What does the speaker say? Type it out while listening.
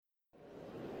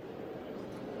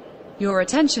Your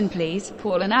attention, please.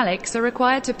 Paul and Alex are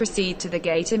required to proceed to the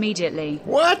gate immediately.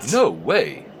 What? No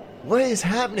way. What is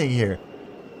happening here?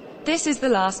 This is the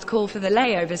last call for the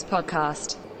Layovers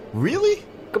podcast. Really?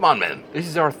 Come on, man. This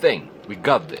is our thing. We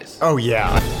got this. Oh,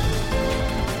 yeah.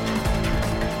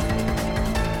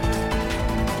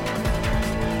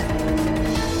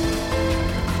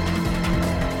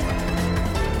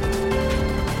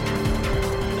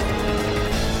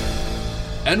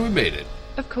 And we made it.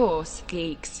 Of course,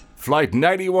 geeks. Flight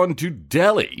 91 to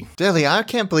Delhi. Delhi, I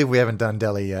can't believe we haven't done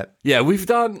Delhi yet. Yeah, we've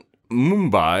done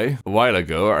Mumbai a while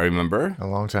ago, I remember. A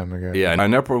long time ago. Yeah,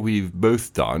 an airport we've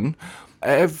both done.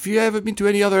 Have you ever been to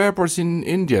any other airports in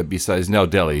India besides now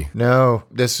Delhi? No,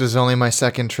 this was only my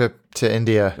second trip to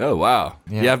India. Oh, wow.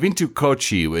 Yeah, I've been to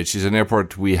Kochi, which is an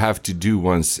airport we have to do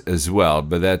once as well,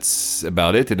 but that's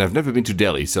about it. And I've never been to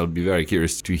Delhi, so I'll be very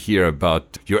curious to hear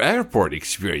about your airport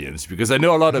experience, because I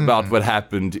know a lot about what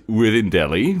happened within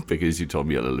Delhi, because you told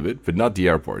me a little bit, but not the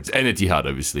airports. And Etihad,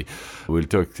 obviously. We'll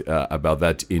talk about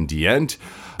that in the end.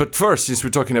 But first, since we're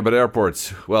talking about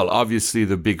airports, well, obviously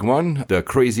the big one, the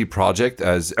crazy project,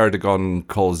 as Erdogan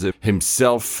calls it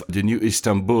himself, the new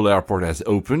Istanbul airport has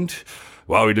opened.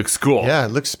 Wow, it looks cool. Yeah,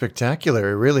 it looks spectacular.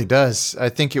 It really does. I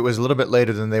think it was a little bit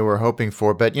later than they were hoping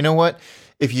for. But you know what?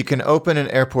 If you can open an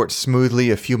airport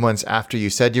smoothly a few months after you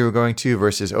said you were going to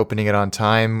versus opening it on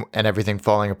time and everything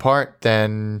falling apart,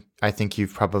 then I think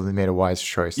you've probably made a wise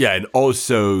choice. Yeah, and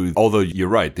also, although you're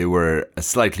right, they were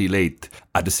slightly late.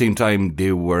 At the same time,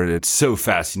 they were so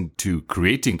fast into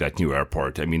creating that new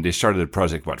airport. I mean, they started the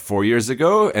project, 4 years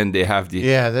ago? And they have the...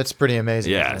 Yeah, that's pretty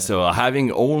amazing. Yeah, so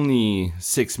having only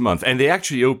 6 months. And they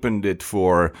actually opened it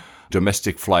for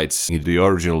domestic flights in the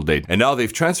original date. And now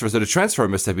they've transferred. So the transfer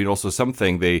must have been also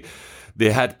something they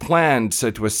had planned. So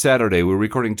it was Saturday. We're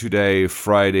recording today,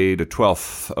 Friday, the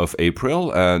 12th of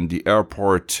April. And the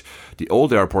airport, the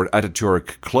old airport,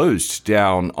 Ataturk, closed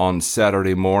down on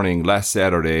Saturday morning, last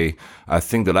Saturday. I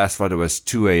think the last flight was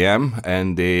 2 a.m.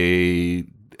 And they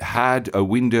had a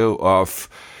window of,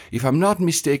 if I'm not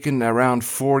mistaken, around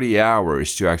 40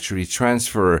 hours to actually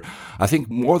transfer, I think,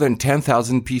 more than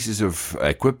 10,000 pieces of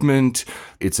equipment.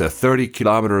 It's a 30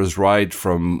 kilometers ride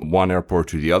from one airport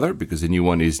to the other because the new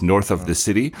one is north of the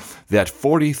city. They had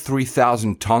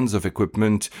 43,000 tons of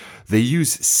equipment. They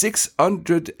use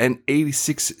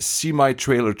 686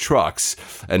 semi-trailer trucks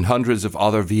and hundreds of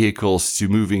other vehicles to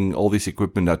moving all this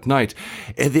equipment at night.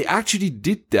 And they actually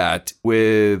did that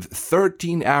with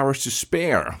 13 hours to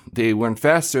spare. They went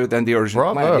faster than the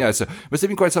original plan. Yeah, so it must have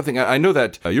been quite something. I know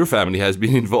that your family has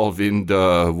been involved in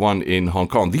the one in Hong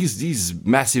Kong. These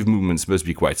massive movements must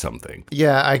be quite something.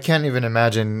 Yeah, I can't even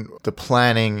imagine the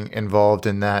planning involved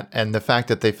in that. And the fact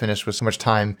that they finished with so much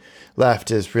time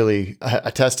left is really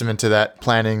a testament to that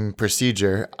planning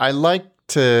procedure. I like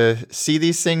to see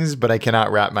these things, but I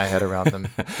cannot wrap my head around them.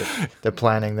 The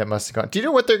planning that must have gone. Do you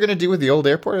know what they're going to do with the old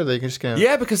airport? Or are they just going to...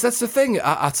 Yeah, because that's the thing.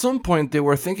 At some point, they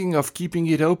were thinking of keeping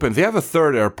it open. They have a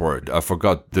third airport. I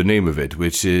forgot the name of it,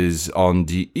 which is on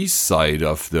the east side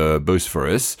of the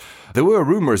Bosphorus. There were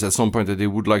rumors at some point that they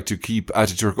would like to keep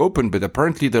Ataturk open, but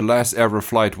apparently the last ever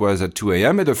flight was at 2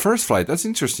 a.m. And the first flight, that's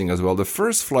interesting as well. The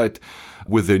first flight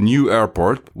with the new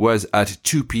airport was at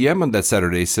 2 p.m. on that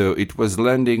Saturday. So it was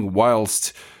landing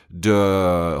whilst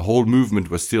the whole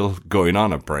movement was still going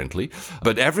on, apparently.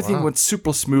 But everything went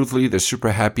super smoothly. They're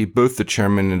super happy. Both the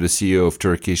chairman and the CEO of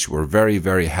Turkish were very,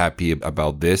 very happy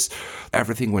about this.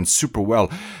 Everything went super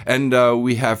well. And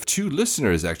we have two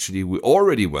listeners, actually. We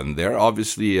already went there.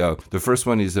 Obviously, the first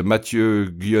one is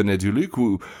Mathieu Guillaume-Duluc,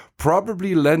 who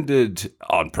probably landed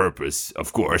on purpose,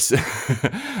 of course,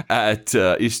 at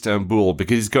Istanbul,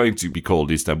 because it's going to be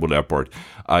called Istanbul Airport,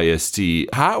 IST,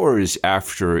 hours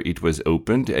after it was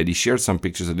opened. And he shared some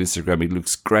pictures on Instagram. It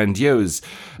looks grandiose.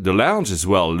 The lounge as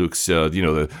well looks,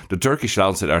 the Turkish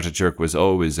lounge at Ataturk was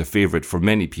always a favorite for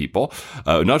many people.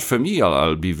 Not for me,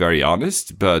 I'll be very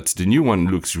honest, but the new one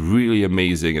looks really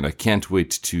amazing, and I can't wait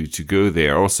to go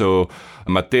there. Also,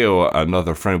 Matteo,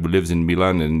 another friend who lives in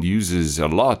Milan and uses a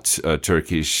lot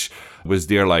Turkish, was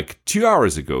there like 2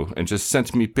 hours ago and just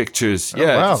sent me pictures.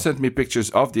 Just sent me pictures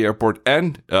of the airport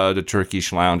and the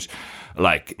Turkish lounge.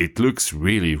 Like, it looks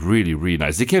really, really, really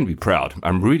nice. They can be proud.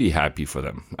 I'm really happy for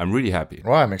them. I'm really happy.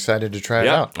 Well, I'm excited to try it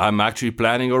out. I'm actually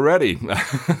planning already.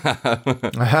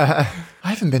 I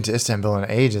haven't been to Istanbul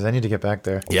in ages. I need to get back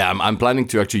there. Yeah, I'm planning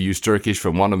to actually use Turkish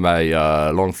from one of my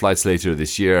long flights later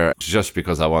this year, just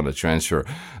because I want to transfer.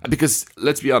 Because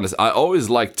let's be honest, I always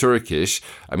like Turkish.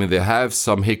 I mean, they have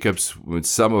some hiccups with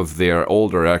some of their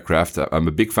older aircraft. I'm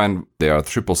a big fan. They are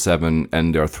 777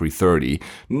 and they're 330.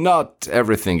 Not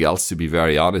everything else, to be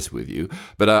very honest with you.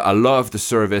 But I love the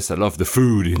service. I love the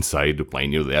food inside the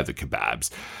plane. You know, they have the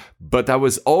kebabs. But I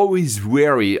was always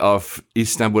wary of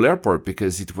Istanbul airport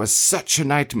because it was such a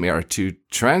nightmare to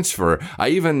transfer.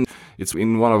 It's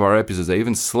in one of our episodes, I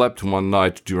even slept one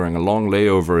night during a long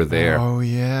layover there. Oh,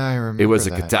 yeah, I remember. It was a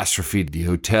that. catastrophe. The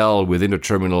hotel within the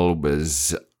terminal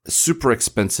was super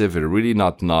expensive and really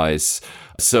not nice.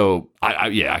 So,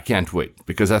 I can't wait,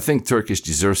 because I think Turkish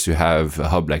deserves to have a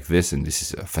hub like this, and this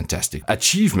is a fantastic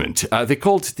achievement. They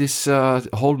called this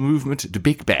whole movement the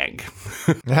Big Bang.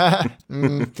 Not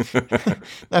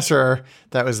sure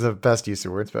that was the best use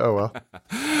of words, but oh well.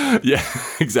 Yeah,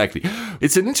 exactly.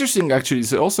 It's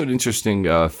also an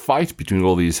interesting fight between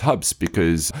all these hubs,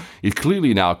 because it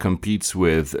clearly now competes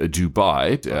with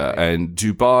Dubai. And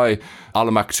Dubai, Al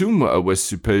Maktoum was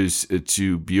supposed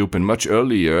to be open much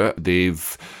earlier.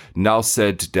 They've now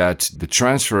said that the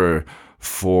transfer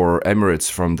for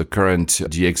Emirates from the current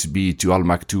DXB to Al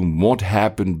Maktoum won't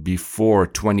happen before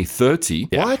 2030.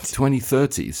 What?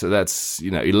 2030. So that's,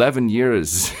 11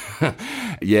 years.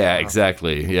 Yeah,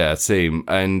 exactly. Yeah, same.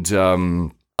 And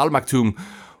Al Maktoum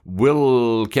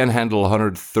can handle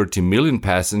 130 million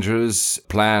passengers,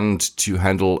 planned to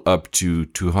handle up to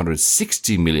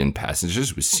 260 million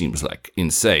passengers, which seems like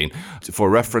insane. For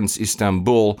reference,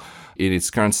 Istanbul, in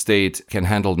its current state, can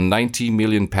handle 90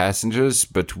 million passengers,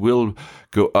 but will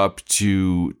go up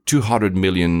to 200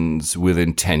 million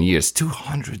within 10 years.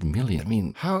 200 million. I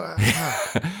mean, How?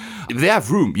 they have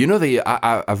room.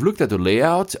 I've looked at the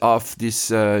layout of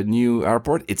this new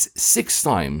airport. It's 6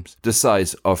 times the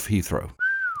size of Heathrow.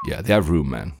 Yeah, they have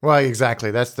room, man. Well, exactly.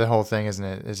 That's the whole thing, isn't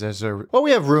it? We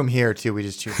have room here too. We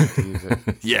just choose not to use it.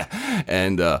 Yeah,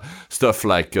 and stuff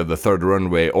like the third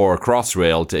runway or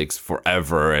Crossrail takes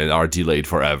forever and are delayed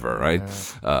forever, right?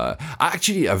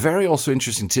 Actually, a very also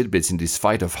interesting tidbits in this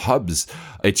fight of hubs.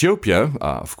 Ethiopia,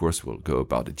 of course, we'll go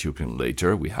about Ethiopia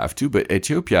later. We have to, but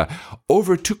Ethiopia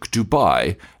overtook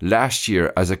Dubai last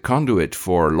year as a conduit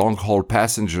for long-haul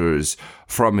passengers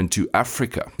from and to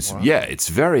Africa. Wow. Yeah, it's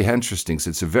very interesting.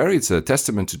 So it's a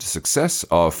testament to the success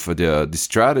of the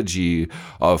strategy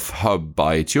of hub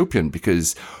by Ethiopian,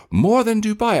 because more than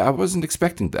Dubai, I wasn't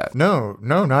expecting that. No,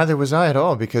 neither was I at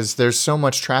all, because there's so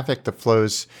much traffic that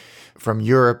flows from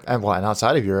Europe and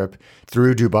outside of Europe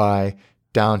through Dubai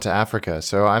down to Africa.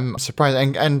 So I'm surprised.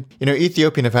 And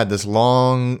Ethiopian have had this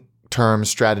long-term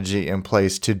strategy in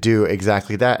place to do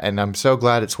exactly that, and I'm so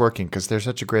glad it's working, because they're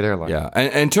such a great airline. Yeah,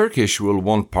 and Turkish will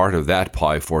want part of that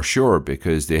pie for sure,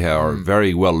 because they are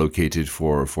very well located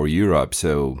for Europe.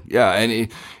 So yeah, and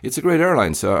it's a great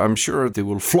airline, so I'm sure they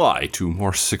will fly to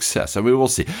more success. I mean, we'll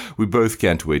see. We both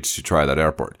can't wait to try that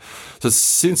airport. So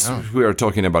since we are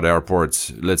talking about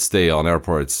airports, let's stay on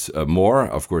airports more.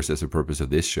 Of course, that's the purpose of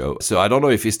this show. So I don't know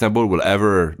if Istanbul will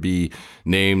ever be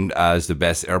named as the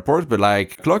best airport, but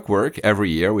like clockwork, every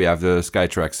year we have the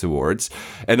Skytrax Awards.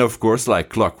 And of course, like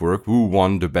clockwork, who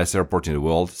won the best airport in the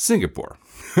world? Singapore.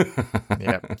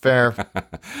 Yeah, fair.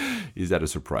 Is that a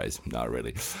surprise? Not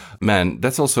really. Man,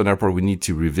 that's also an airport we need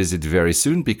to revisit very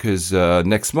soon, because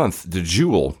next month, the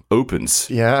Jewel opens.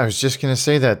 Yeah, I was just going to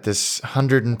say that, this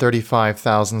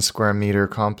 135,000 square meter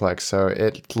complex. So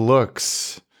it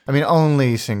looks... I mean,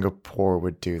 only Singapore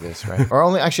would do this, right? Or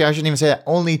only... Actually, I shouldn't even say that.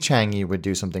 Only Changi would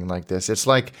do something like this. It's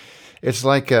like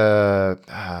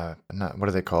a... what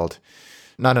are they called?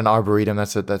 Not an arboretum,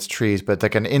 that's trees, but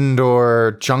like an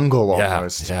indoor jungle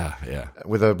almost. Yeah.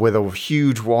 With a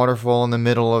huge waterfall in the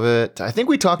middle of it. I think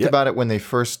we talked about it when they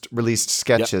first released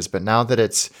sketches, but now that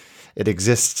it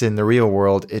exists in the real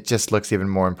world, it just looks even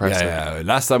more impressive. Yeah.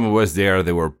 Last time I was there,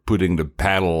 they were putting the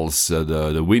panels,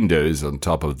 the windows on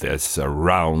top of this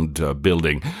round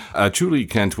building. I truly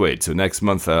can't wait. So next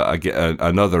month, I get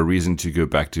another reason to go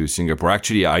back to Singapore.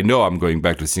 Actually, I know I'm going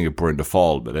back to Singapore in the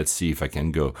fall, but let's see if I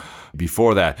can go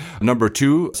before that. Number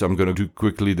 2, so I'm going to do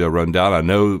quickly the rundown. I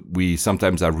know we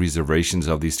sometimes have reservations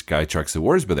of these Skytrax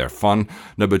Awards, but they're fun.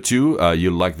 Number 2,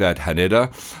 you'll like that, Haneda.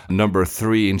 Number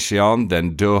 3, Incheon,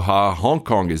 then Doha, Doha. Hong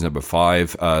Kong is number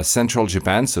 5. Central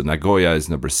Japan, so Nagoya is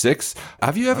number 6.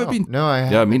 Have you ever been? No, I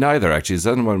haven't. Yeah, me neither, actually. It's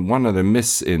one of the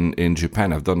myths in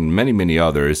Japan. I've done many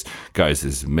others. Guys,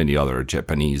 there's many other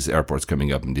Japanese airports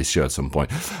coming up in this show at some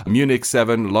point. Munich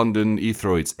 7, London,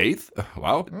 Heathrow, it's 8th.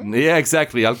 Wow. Yeah,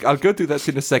 exactly. I'll go to that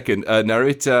in a second.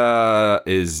 Narita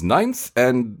is 9th,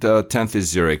 and 10th is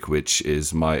Zurich, which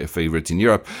is my favorite in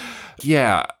Europe.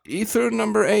 Yeah, Heathrow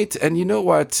number 8, and you know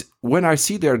what? When I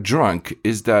see they're drunk,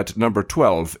 is that number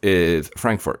 12 is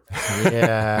Frankfurt.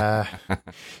 Yeah.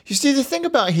 You see, the thing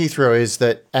about Heathrow is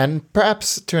that, and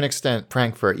perhaps to an extent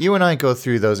Frankfurt, you and I go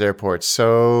through those airports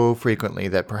so frequently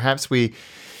that perhaps we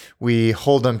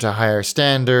hold them to higher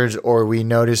standards, or we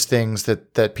notice things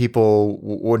that people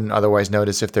wouldn't otherwise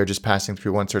notice if they're just passing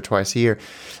through once or twice a year.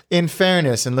 In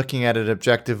fairness, and looking at it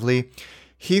objectively,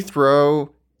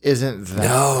 Heathrow isn't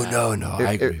that No,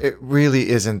 I agree. It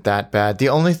really isn't that bad. The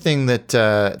only thing that,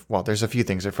 there's a few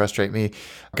things that frustrate me.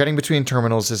 Getting between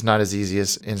terminals is not as easy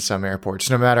as in some airports,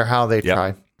 no matter how they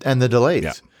try. And the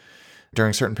delays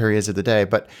during certain periods of the day.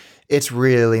 But it's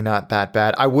really not that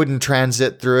bad. I wouldn't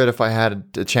transit through it if I had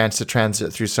a chance to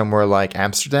transit through somewhere like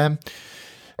Amsterdam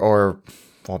or...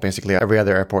 well, basically every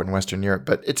other airport in Western Europe,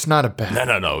 but it's not a bad...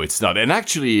 No, it's not. And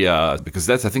actually, because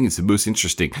I think it's the most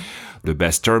interesting, the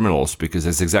best terminals, because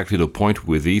that's exactly the point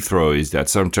with Heathrow, is that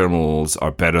some terminals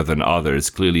are better than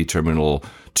others. Clearly, Terminal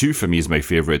 2 for me is my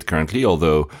favorite currently,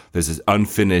 although there's this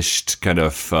unfinished kind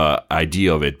of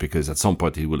idea of it, because at some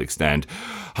point it will extend.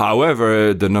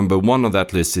 However, the number 1 on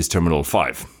that list is Terminal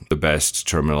 5, the best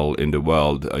terminal in the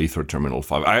world, Heathrow Terminal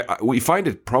 5. We find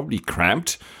it probably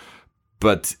cramped,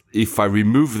 but if I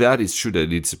remove that, it's true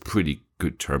that it's a pretty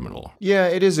good terminal. Yeah,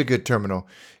 it is a good terminal.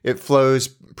 It flows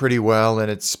pretty well and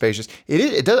it's spacious.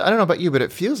 It does. I don't know about you, but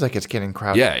it feels like it's getting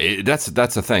crowded. Yeah, that's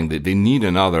the thing. They need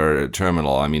another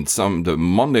terminal. I mean, the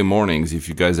Monday mornings, if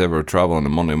you guys ever travel on a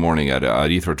Monday morning at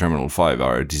Heathrow Terminal 5,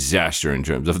 are a disaster in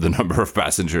terms of the number of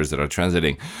passengers that are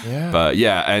transiting.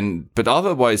 Yeah. But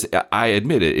otherwise, I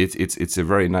admit it's a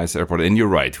very nice airport. And you're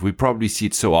right. We probably see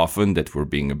it so often that we're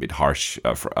being a bit harsh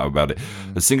about it.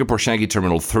 The Singapore Changi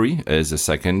Terminal 3 is the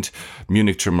second.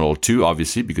 Munich Terminal 2,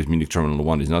 obviously, because Munich Terminal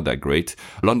 1 is not that great.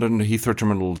 London Heathrow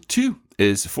Terminal 2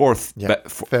 is 4th. Yeah,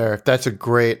 fair. That's a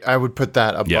great... I would put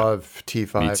that above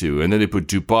T5. Me too. And then they put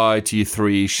Dubai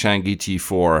T3, Changi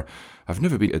T4. I've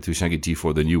never been to Changi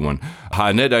T4, the new one.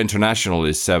 Haneda International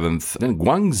is 7th. Then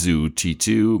Guangzhou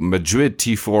T2, Madrid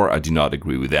T4. I do not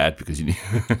agree with that because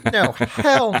No,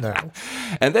 hell no.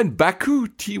 And then Baku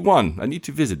T1. I need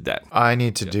to visit that. I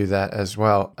need to do that as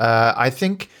well. I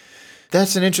think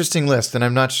that's an interesting list, and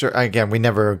I'm not sure. Again, we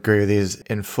never agree with these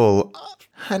in full.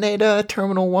 Haneda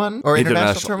Terminal 1 or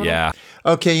International Terminal? Yeah.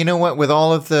 Okay, you know what? With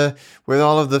all of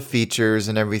the features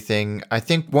and everything, I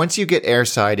think once you get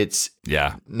airside, it's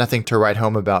nothing to write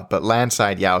home about. But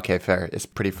landside, okay, fair. It's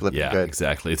pretty flippin' good. Yeah,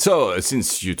 exactly. So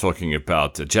since you're talking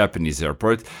about a Japanese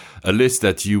airport, a list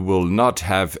that you will not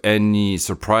have any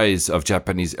surprise of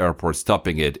Japanese airports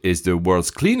topping it is the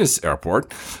world's cleanest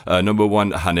airport. Number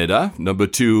 1, Haneda. Number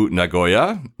 2,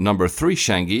 Nagoya. Number 3,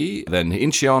 Changi. Then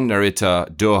Incheon, Narita,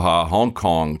 Doha, Hong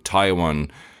Kong, Taiwan,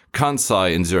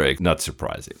 Kansai, and Zurich. Not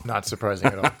surprising. Not surprising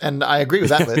at all. And I agree with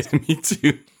that list. Me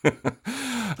too.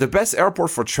 The best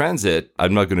airport for transit,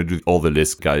 I'm not going to do all the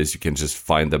lists, guys. You can just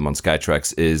find them on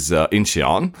Skytrax, is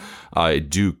Incheon. I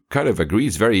do kind of agree.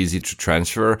 It's very easy to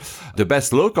transfer. The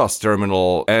best low-cost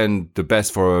terminal and the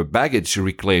best for baggage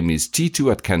reclaim is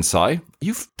T2 at Kansai.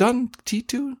 You've done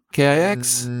T2?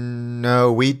 KIX?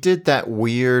 No, we did that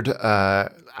weird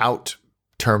out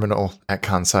terminal at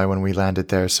Kansai when we landed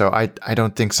there, so I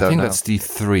don't think so. I think that's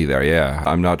T3 there, yeah.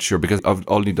 I'm not sure because I've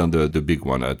only done the big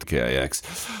one at KIX.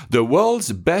 The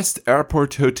world's best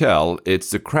airport hotel, it's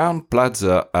the Crown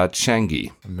Plaza at Changi.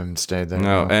 I haven't stayed there.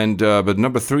 No, and but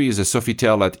number 3 is a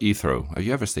Sofitel at Heathrow. Have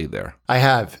you ever stayed there? I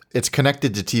have. It's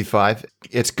connected to T5.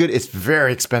 It's good. It's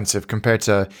very expensive compared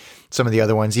to some of the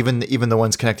other ones, even the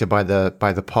ones connected by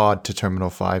the pod to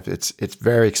Terminal 5. It's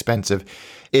very expensive.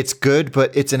 It's good,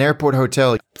 but it's an airport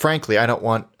hotel. Frankly, I don't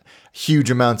want huge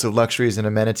amounts of luxuries and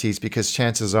amenities because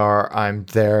chances are I'm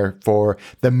there for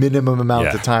the minimum amount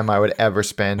of time I would ever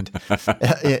spend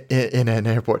in an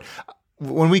airport.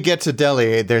 When we get to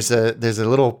Delhi, there's a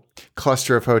little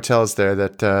cluster of hotels there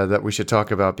that we should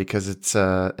talk about because it's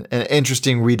an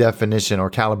interesting redefinition or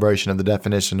calibration of the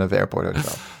definition of airport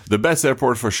hotel. The best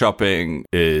airport for shopping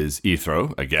is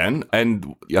Heathrow, again.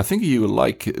 And I think you will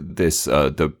like this.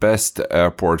 The best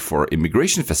airport for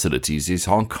immigration facilities is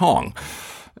Hong Kong.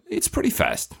 It's pretty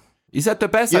fast. Is that the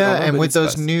best? I don't Yeah, know, and but with it's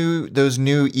those best.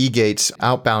 new e-gates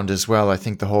outbound as well, I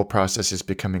think the whole process is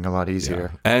becoming a lot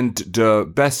easier. And the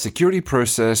best security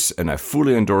process, and I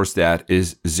fully endorse that,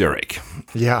 is Zurich.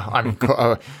 Yeah,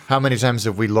 how many times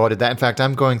have we lauded that? In fact,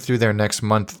 I'm going through there next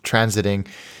month transiting,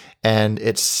 and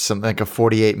it's something like a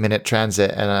 48-minute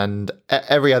transit, and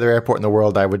every other airport in the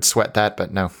world I would sweat that,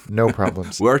 but no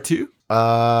problems. Where to?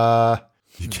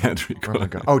 You can't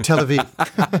recall. Oh, Tel Aviv.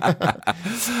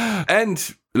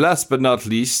 And last but not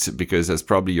least, because that's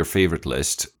probably your favorite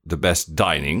list, the best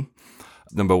dining.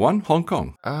 Number 1, Hong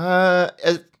Kong.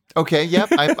 Okay, yep,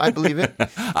 I believe it.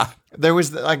 There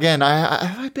was, again,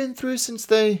 I've been through since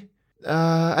they...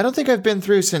 I don't think I've been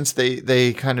through since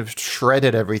they kind of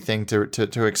shredded everything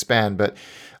to expand, but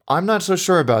I'm not so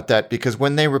sure about that, because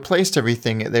when they replaced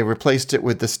everything, they replaced it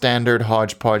with the standard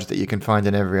hodgepodge that you can find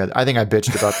in every other... I think I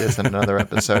bitched about this in another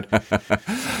episode.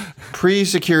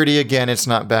 Pre-security, again, it's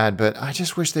not bad, but I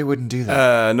just wish they wouldn't do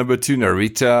that. Number 2,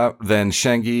 Narita. Then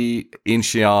Changi,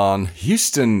 Incheon,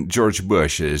 Houston, George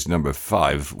Bush is number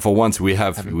 5. For once, we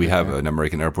have an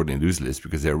American airport in those lists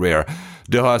because they're rare.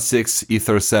 Doha 6,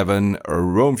 Heathrow 7,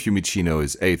 Rome Fiumicino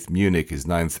is 8th, Munich is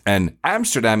 9th, and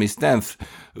Amsterdam is 10th.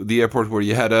 The airport where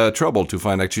you had trouble to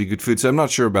find actually good food. So I'm not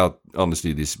sure about,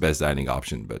 honestly, this best dining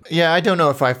option. But yeah, I don't know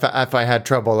if I had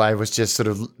trouble. I was just sort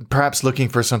of perhaps looking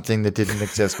for something that didn't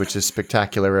exist, which is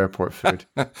spectacular airport food.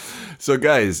 So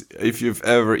guys, if you've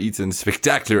ever eaten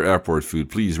spectacular airport food,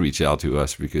 please reach out to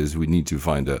us, because we need to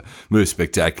find the most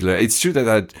spectacular. It's true that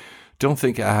I don't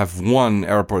think I have one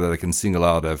airport that I can single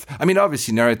out of. I mean,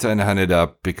 obviously Narita and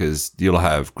Haneda, because you'll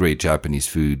have great Japanese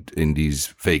food in these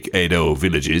fake Edo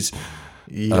villages.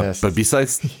 Yes. But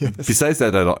besides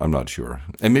that, I'm not sure.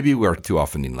 And maybe we're too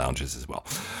often in lounges as well.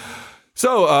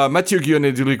 So Mathieu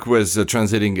Guillaume-Dulic was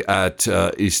transiting at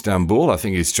Istanbul. I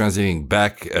think he's transiting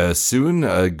back soon,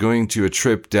 going to a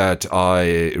trip that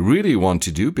I really want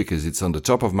to do because it's on the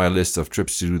top of my list of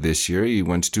trips to do this year. He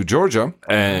went to Georgia.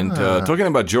 And talking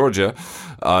about Georgia,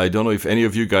 I don't know if any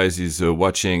of you guys is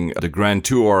watching the Grand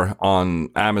Tour on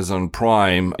Amazon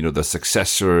Prime, the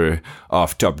successor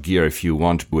of Top Gear, if you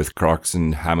want, with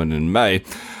Clarkson, Hammond, and May.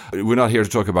 We're not here to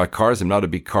talk about cars. I'm not a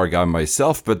big car guy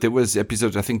myself, but there was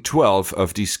episode, I think, 12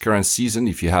 of this current season.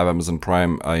 If you have Amazon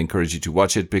Prime, I encourage you to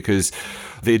watch it because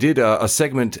they did a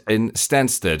segment in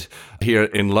Stansted here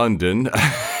in London,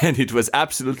 and it was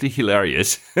absolutely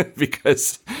hilarious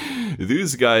because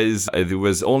these guys, it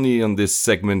was only on this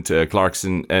segment,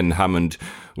 Clarkson and Hammond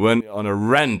went on a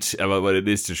rant about what it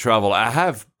is to travel. I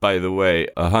have, by the way,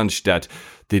 a hunch that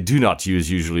they do not use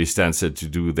usually Stansted to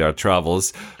do their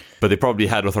travels, but they probably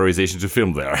had authorization to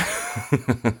film there.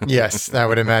 Yes, I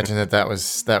would imagine that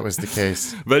was the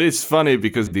case. But it's funny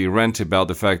because they rant about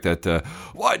the fact that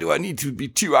why do I need to be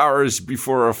 2 hours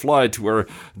before a flight where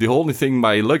the only thing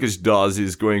my luggage does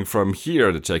is going from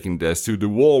here, the check-in desk, to the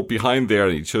wall behind there,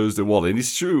 and it shows the wall. And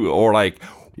it's true. Or like,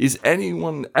 is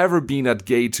anyone ever been at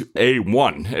gate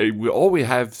A1? We always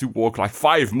have to walk like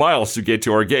 5 miles to get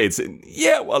to our gates. And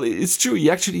yeah, well, it's true. He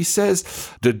actually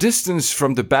says the distance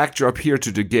from the backdrop here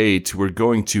to the gate we're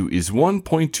going to is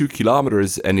 1.2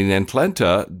 kilometers. And in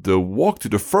Atlanta, the walk to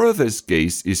the furthest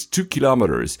gate is 2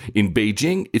 kilometers. In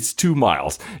Beijing, it's 2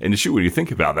 miles. And it's true when you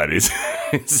think about that,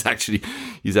 he's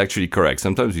actually correct.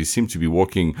 Sometimes we seem to be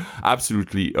walking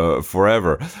absolutely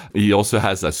forever. He also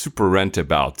has a super rant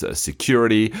about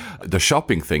security. The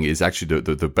shopping thing is actually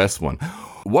the best one.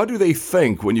 What do they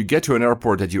think when you get to an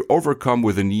airport that you're overcome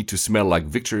with a need to smell like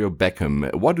Victoria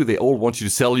Beckham? What do they all want you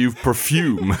to sell you?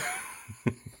 Perfume.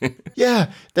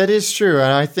 Yeah, that is true.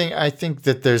 And I think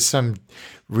that there's some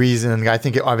reason. I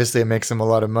think it makes them a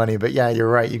lot of money. But yeah, you're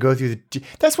right. You go through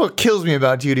that's what kills me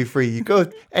about duty free. You go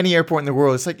any airport in the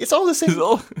world, it's like it's all the same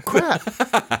crap.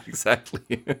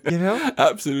 Exactly.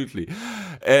 Absolutely.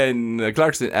 And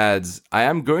Clarkson adds, I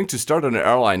am going to start on an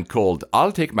airline called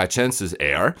I'll Take My Chances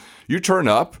Air. You turn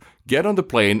up, get on the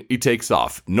plane, it takes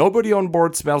off. Nobody on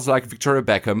board smells like Victoria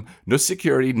Beckham, no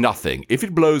security, nothing. If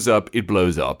it blows up, it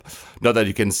blows up. Not that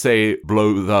you can say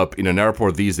blow up in an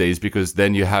airport these days because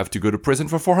then you have to go to prison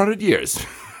for 400 years.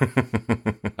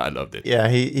 I loved it. Yeah,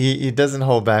 he doesn't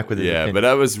hold back with it. Yeah, but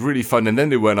that was really fun. And then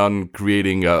they went on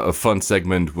creating a fun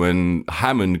segment when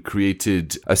Hammond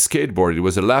created a skateboard. It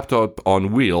was a laptop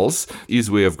on wheels, his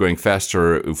way of going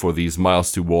faster for these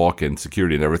miles to walk and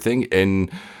security and everything. And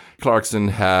Clarkson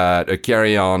had a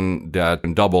carry-on that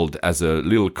doubled as a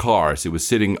little car. So he was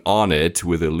sitting on it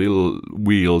with a little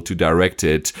wheel to direct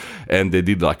it. And they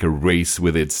did like a race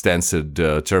with it,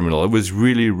 Stansted Terminal. It was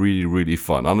really, really, really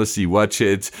fun. Honestly, watch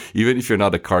it, even if you're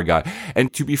not a car guy.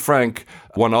 And to be frank,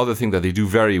 One other thing that they do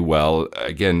very well,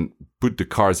 again, put the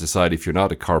cars aside if you're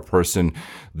not a car person.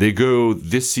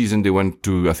 This season, they went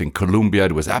to, I think, Colombia.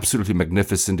 It was absolutely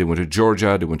magnificent. They went to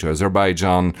Georgia. They went to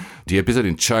Azerbaijan. The episode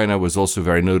in China was also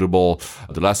very notable.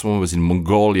 The last one was in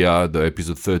Mongolia, the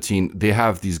episode 13. They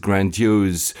have these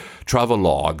grandiose travel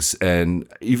logs. And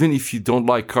even if you don't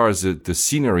like cars, the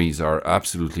sceneries are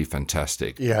absolutely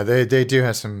fantastic. Yeah, they do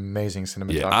have some amazing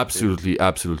cinematography. Yeah,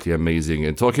 absolutely amazing.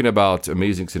 And talking about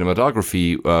amazing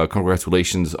cinematography,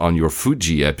 congratulations on your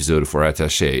Fuji episode for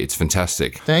Attaché. It's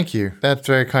fantastic. Thank you. That's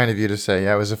very kind of you to say.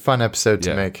 Yeah, it was a fun episode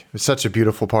to make. It's such a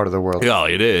beautiful part of the world. Yeah,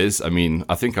 it is. I mean,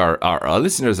 I think our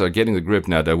listeners are getting the grip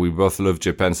now that we both love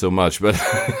Japan so much. But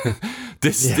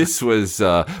this was,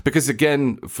 because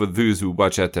again, for those who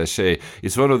watch Attaché,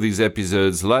 it's one of these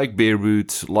episodes like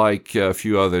Beirut, like a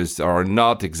few others, are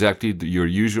not exactly your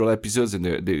usual episodes, and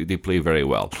they play very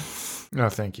well. No,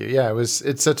 thank you. Yeah,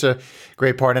 it's such a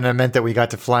great part, and it meant that we got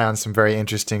to fly on some very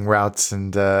interesting routes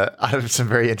and out of some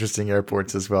very interesting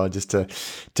airports as well, just to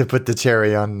put the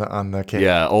cherry on the cake.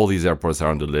 Yeah, all these airports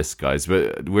are on the list, guys,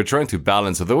 but we're trying to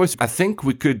balance. Otherwise, I think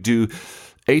we could do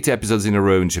 8 episodes in a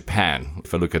row in Japan.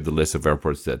 If I look at the list of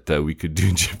airports that we could do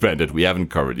in Japan that we haven't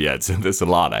covered yet, so there's a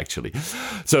lot actually.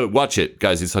 So watch it,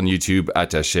 guys. It's on YouTube.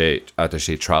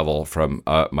 Attaché Travel from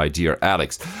my dear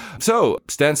Alex. So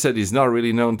Stansted is not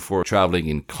really known for traveling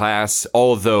in class,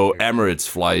 although Emirates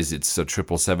flies its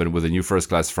 777 with a new first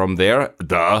class from there,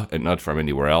 and not from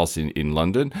anywhere else in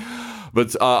London.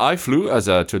 But I flew, as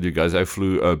I told you guys, a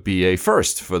BA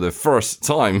first for the first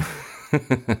time.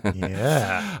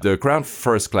 Yeah. The Crown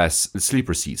First Class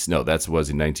sleeper seats. No, that was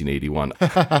in 1981.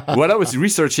 When I was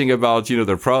researching about,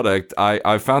 their product,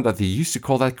 I found that they used to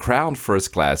call that Crown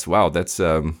First Class. Wow, that's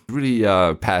really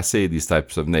passé, these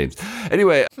types of names.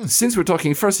 Anyway, since we're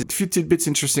talking first, a few tidbits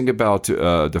interesting about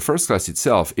the first class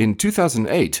itself. In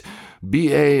 2008,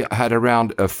 BA had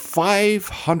around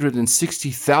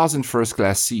 560,000 first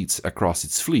class seats across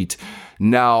its fleet.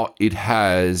 Now it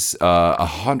has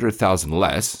 100,000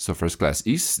 less, so first class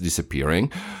is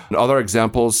disappearing. Other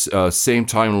examples, same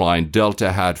timeline,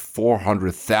 Delta had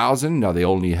 400,000, now they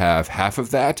only have half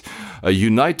of that.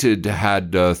 United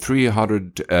had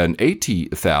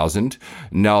 380,000,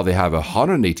 now they have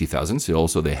 180,000, so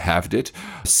also they halved it.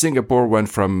 Singapore went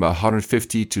from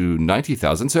 150 to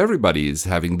 90,000, so everybody is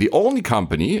having. The only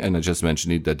company, and I just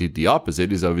mentioned it, that did the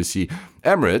opposite is obviously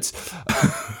Emirates.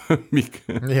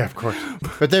 Yeah, of course.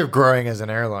 But they're growing as an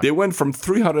airline. They went from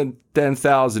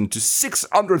 310,000 to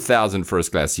 600,000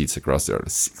 first class seats across there.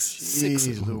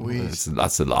 Jeez Louise.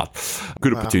 That's a lot.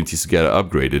 Good opportunities to get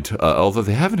upgraded, although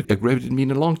they haven't upgraded me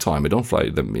in a long time. I don't fly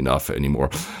them enough anymore,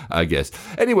 I guess.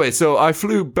 Anyway, so I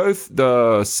flew both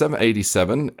the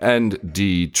 787 and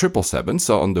the 777.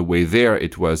 So on the way there,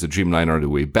 it was a Dreamliner. On the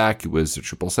way back, it was a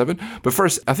 777. But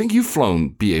first, I think you've flown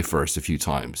BA first a few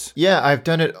times. Yeah, I've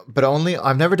done it, but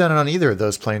I've never done it on either of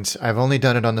those planes. I've only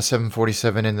done it on the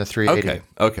 747 and the 380.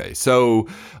 Okay. So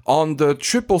on the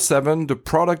 777, the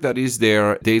product that is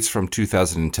there dates from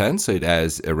 2010, so it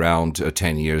has around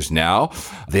 10 years now.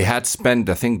 They had spent,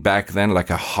 I think back then, like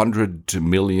 £100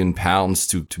 million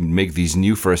to make these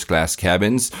new first class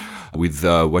cabins with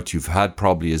what you've had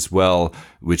probably as well,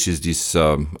 which is this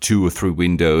 2 or 3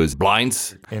 windows,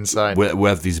 blinds inside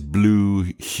with this blue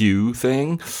hue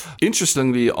thing.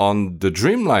 Interestingly, on the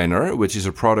Dreamliner, which is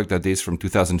a product that dates from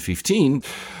 2015,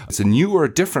 it's a newer,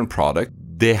 different product.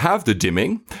 They have the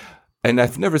dimming, and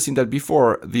I've never seen that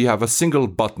before. They have a single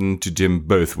button to dim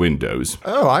both windows.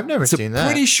 Oh, I've never seen that. I'm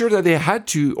pretty sure that they had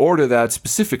to order that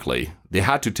specifically. They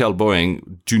had to tell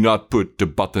Boeing, do not put the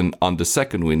button on the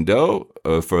second window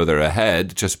further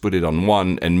ahead. Just put it on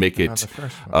one and make it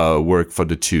work for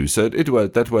the 2. So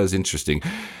that was interesting.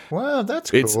 Wow,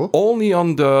 that's cool. It's only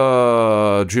on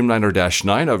the Dreamliner Dash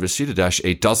 9. Obviously, the Dash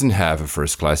 8 doesn't have a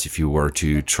first class if you were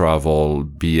to travel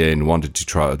BA and wanted to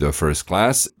try the first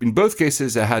class. In both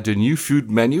cases, I had a new food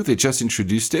menu. They just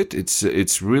introduced it.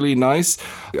 It's really nice.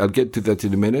 I'll get to that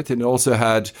in a minute. And also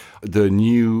had the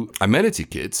new amenity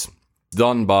kits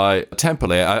done by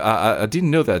Temple. I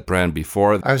didn't know that brand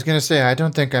before. I was going to say, I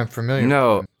don't think I'm familiar with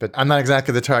them, but I'm not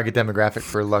exactly the target demographic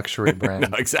for a luxury brand.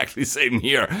 No, exactly. Same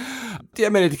here. The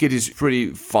amenity kit is pretty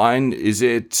fine. Is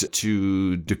it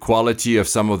to the quality of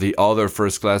some of the other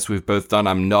first class we've both done?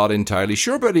 I'm not entirely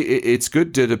sure, but it's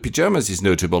good. The pajamas is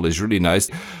notable. It's really nice.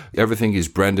 Everything is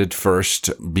branded first,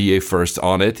 BA first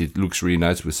on it. It looks really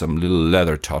nice with some little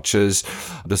leather touches.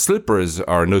 The slippers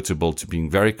are notable to being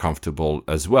very comfortable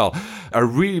as well. I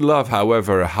really love,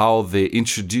 however, how they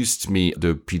introduced me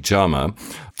the pajama.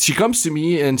 She comes to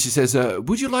me and she says,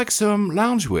 would you like some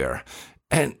loungewear?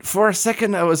 And for a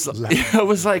second, I was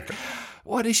like,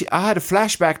 what is she? I had a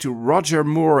flashback to Roger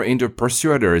Moore in The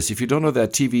Pursuers. If you don't know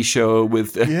that TV show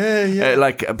with,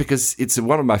 because it's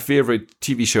one of my favorite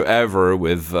TV show ever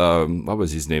with, what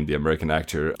was his name? The American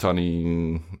actor,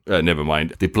 Tony, never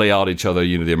mind. They play out each other,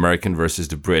 the American versus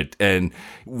the Brit. And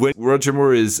when Roger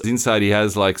Moore is inside, he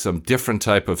has like some different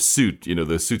type of suit,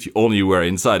 the suit you only wear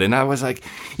inside. And I was like,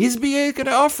 is BA going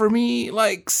to offer me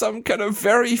like some kind of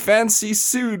very fancy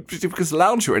suit? Because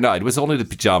loungewear, no, it was only the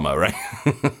pajama, right?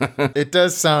 It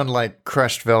does sound like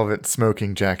crushed velvet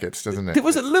smoking jackets, doesn't it? There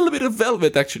was a little bit of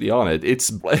velvet actually on it.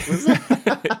 It's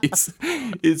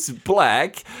it's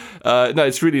black. No,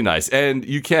 it's really nice. And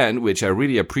you can, which I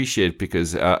really appreciate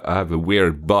because I have a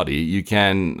weird body, you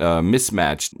can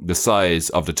mismatch the size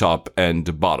of the top and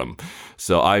the bottom.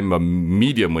 So I'm a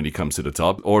medium when it comes to the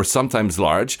top, or sometimes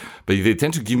large, but they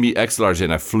tend to give me X large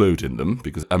and I float in them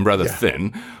because I'm rather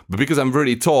thin. But because I'm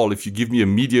really tall, if you give me a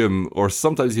medium or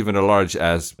sometimes even a large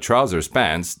as trousers,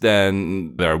 pants,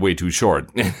 then they're way too short.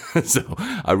 So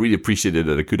I really appreciated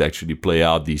that I could actually play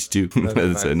out these two.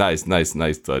 It's a nice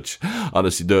touch.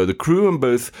 Honestly, the crew on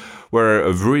both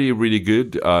were really, really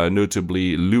good,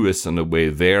 notably Lewis on the way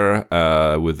there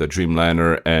with the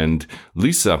Dreamliner and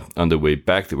Lisa on the way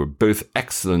back. They were both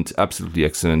excellent, absolutely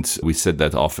excellent. We said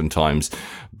that oftentimes.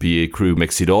 BA crew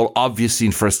makes it all. Obviously,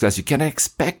 in first class, you can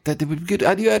expect that they would be good.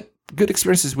 Had you had good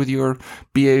experiences with your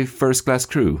BA first class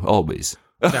crew? Always.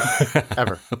 No,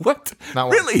 ever. What?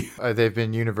 Not really? They've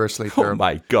been universally terrible. Oh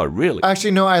my God, really?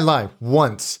 Actually, no, I lie.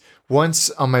 Once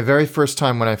on my very first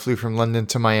time when I flew from London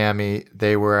to Miami,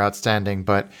 they were outstanding.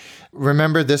 But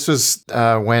remember, this was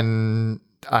when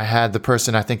I had the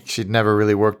person, I think she'd never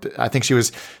really worked. I think she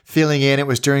was feeling in. It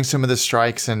was during some of the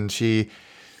strikes and she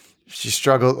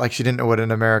struggled, like she didn't know what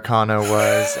an Americano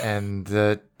was. And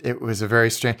it was a very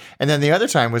strange. And then the other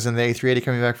time was in the A380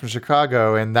 coming back from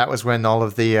Chicago. And that was when all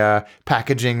of the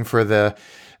packaging for the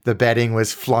bedding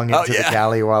was flung into the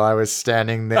galley while I was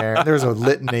standing there. There was a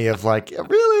litany of like,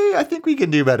 really? I think we can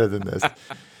do better than this.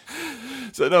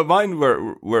 So no, mine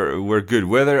were good.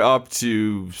 Whether up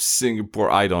to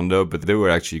Singapore, I don't know, but they were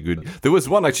actually good. There was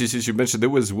one actually, since you mentioned, there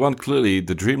was one clearly,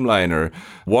 the Dreamliner,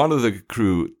 one of the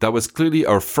crew, that was clearly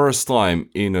our first time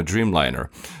in a Dreamliner.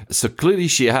 So clearly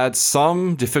she had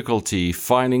some difficulty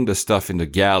finding the stuff in the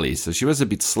galley. So she was a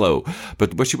bit slow.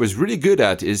 But what she was really good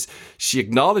at is she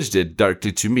acknowledged it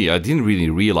directly to me. I didn't really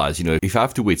realize, if I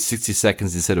have to wait 60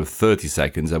 seconds instead of 30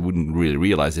 seconds, I wouldn't really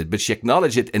realize it. But she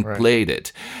acknowledged it and played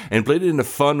it. And played it in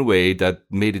a fun way that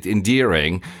made it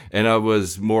endearing, and I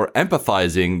was more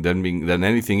empathizing than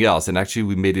anything else. And actually,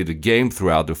 we made it a game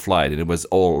throughout the flight, and it was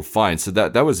all fine. So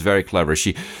that was very clever.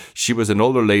 She was an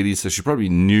older lady, so she probably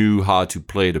knew how to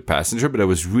play the passenger, but it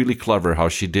was really clever how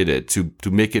she did it to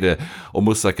make it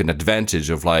almost like an advantage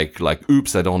of like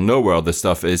oops, I don't know where all this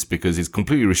stuff is because it's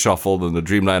completely reshuffled in the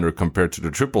Dreamliner compared to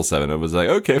the 777. I was like,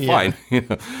 okay, fine.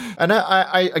 And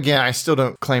I still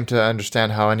don't claim to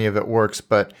understand how any of it works,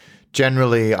 but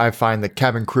generally, I find the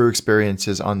cabin crew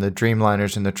experiences on the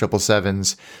Dreamliners and the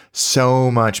 777s so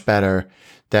much better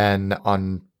than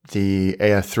on the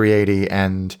AF380,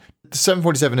 and the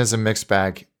 747 is a mixed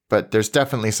bag. But there's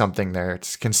definitely something there.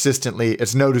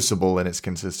 It's noticeable in its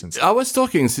consistency. I was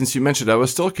talking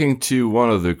to one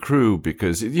of the crew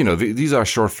because, these are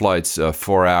short flights,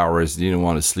 4 hours. You don't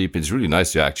want to sleep. It's really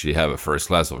nice to actually have a first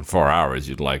class of 4 hours.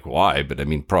 You'd like, why? But I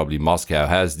mean, probably Moscow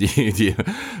has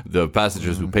the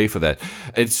passengers who pay for that.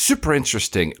 It's super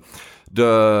interesting.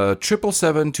 The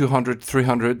 777, 200,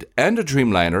 300, and the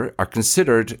Dreamliner are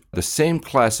considered the same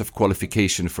class of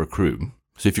qualification for crew.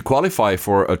 So if you qualify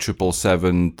for a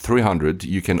 777-300,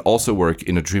 you can also work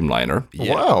in a Dreamliner.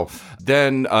 Yeah. Wow.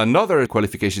 Then another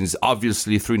qualification is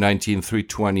obviously 319,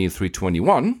 320,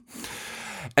 321.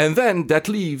 And then that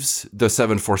leaves the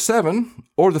 747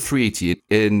 or the 380.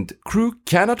 And crew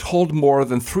cannot hold more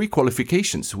than 3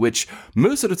 qualifications, which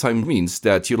most of the time means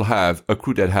that you'll have a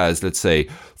crew that has, let's say,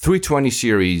 320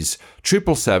 series,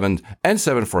 777 and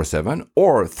 747,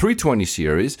 or 320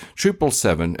 series,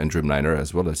 777 and Dreamliner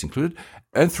as well as included,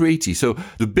 and 380. So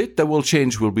the bit that will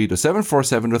change will be the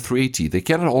 747 or 380. They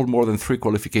cannot hold more than 3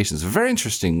 qualifications. Very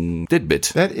interesting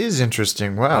tidbit. That is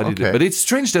interesting. Wow. Okay. But it's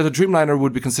strange that a Dreamliner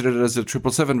would be considered as a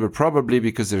 777, but probably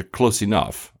because they're close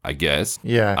enough, I guess.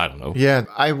 Yeah. I don't know. Yeah.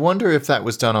 I wonder if that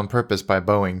was done on purpose by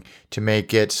Boeing to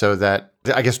make it so that,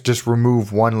 I guess, just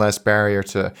remove one less barrier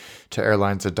to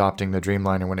airlines adopting the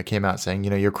Dreamliner when it came out, saying,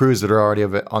 your crews that are already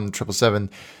on the 777,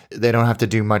 they don't have to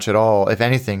do much at all, if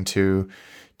anything, to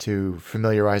to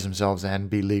familiarize themselves and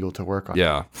be legal to work on.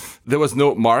 Yeah. There was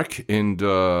no Mark in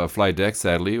the flight deck,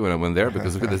 sadly, when I went there,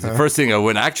 because that's the first thing I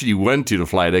went to the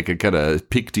flight deck and kind of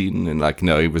picked in and like,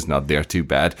 no, he was not there, too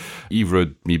bad. He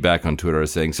wrote me back on Twitter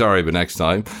saying, sorry, but next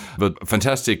time. But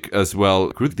fantastic as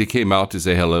well. They came out to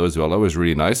say hello as well. That was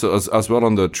really nice. So as well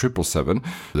on the 777,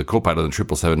 the co-pilot on the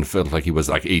 777 felt like he was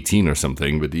like 18 or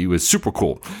something, but he was super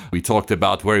cool. We talked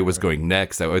about where he was going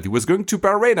next. He was going to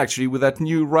Bahrain, actually, with that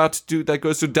new route that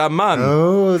goes to Daman.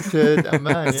 Oh, to Daman.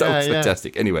 That was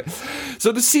fantastic. Anyway,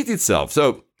 so the seat itself.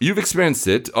 So you've experienced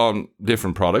it on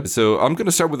different products. So I'm going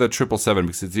to start with the 777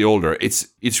 because it's the older.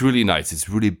 It's really nice. It's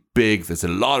really big. There's a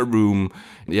lot of room.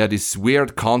 You have this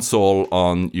weird console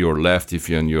on your left if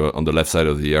you're on the left side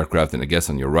of the aircraft, and I guess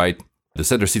on your right. The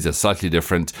center seats are slightly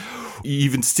different.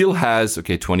 Even still has,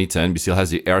 2010, but still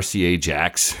has the RCA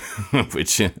jacks,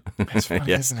 which, That's funny,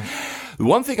 yes. isn't it?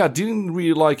 One thing I didn't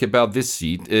really like about this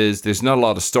seat is there's not a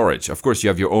lot of storage. Of course, you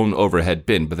have your own overhead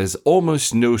bin, but there's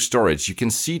almost no storage. You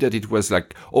can see that it was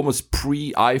like almost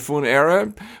pre-iPhone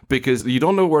era because you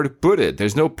don't know where to put it.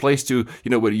 There's no place to,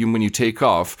 when you take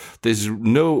off, there's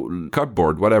no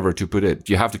cupboard, whatever, to put it.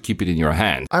 You have to keep it in your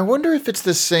hand. I wonder if it's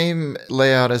the same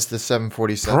layout as the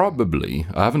 747. Probably.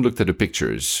 I haven't looked at the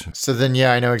pictures. So then,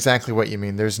 yeah, I know exactly what you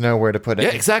mean. There's nowhere to put it. Yeah,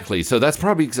 exactly. So that's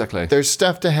probably exactly. There's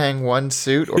stuff to hang one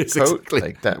suit or Yes, coat, exactly.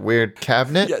 like that weird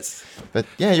cabinet. Yes. But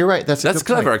yeah, you're right. That's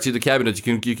clever, point. actually. The cabinet,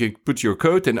 you can put your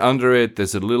coat, and under it,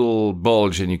 there's a little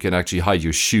bulge, and you can actually hide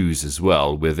your shoes as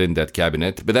well within that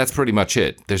cabinet. But that's pretty much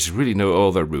it. There's really no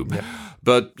other room. Yeah.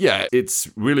 But yeah, it's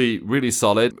really, really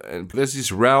solid. And there's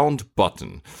this round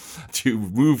button to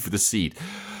move the seat.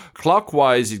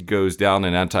 Clockwise, it goes down,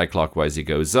 and anti-clockwise, it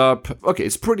goes up. Okay,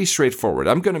 it's pretty straightforward.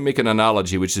 I'm going to make an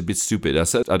analogy, which is a bit stupid. I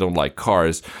said I don't like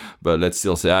cars, but let's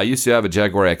still say I used to have a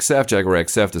Jaguar XF. Jaguar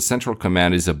XF, the central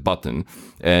command is a button,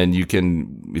 and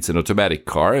it's an automatic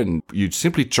car, and you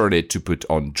simply turn it to put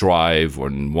on drive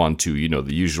or want to,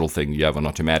 the usual thing you have on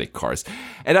automatic cars.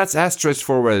 And that's as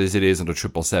straightforward as it is on the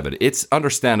 777. It's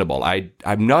understandable.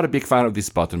 I'm not a big fan of this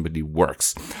button, but it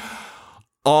works.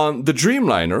 On the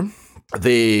Dreamliner,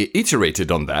 they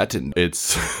iterated on that, and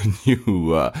it's a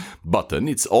new button.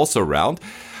 It's also round.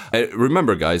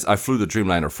 Remember, guys, I flew the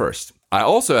Dreamliner first. I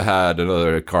also had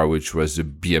another car, which was a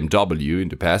BMW in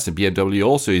the past, and BMW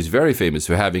also is very famous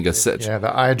for having a set. Yeah, the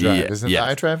iDrive. Isn't the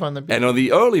iDrive on the BMW? And on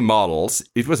the early models,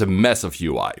 it was a mess of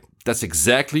UI. That's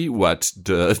exactly what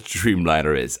the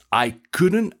Dreamliner is. I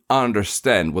couldn't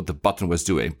understand what the button was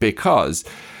doing because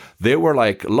there were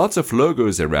like lots of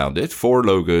logos around it, 4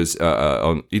 logos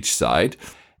on each side,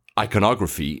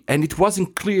 iconography, and it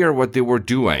wasn't clear what they were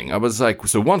doing. I was like,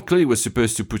 so one clearly was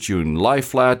supposed to put you in lie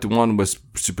flat, one was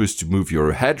supposed to move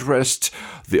your headrest,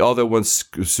 the other one's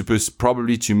supposed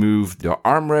probably to move the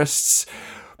armrests.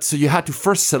 So you had to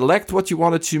first select what you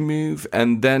wanted to move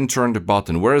and then turn the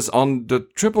button. Whereas on the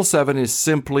 777 is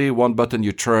simply one button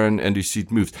you turn and the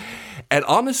seat moves. And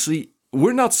honestly,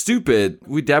 we're not stupid.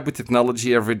 We dab with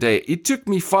technology every day. It took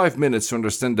me 5 minutes to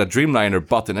understand that Dreamliner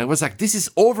button. I was like, this is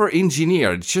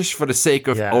over-engineered just for the sake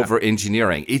of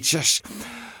over-engineering.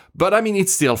 But I mean,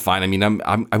 it's still fine. I mean,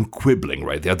 I'm quibbling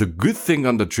right there. The good thing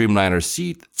on the Dreamliner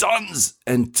seat, tons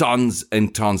and tons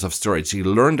and tons of storage. You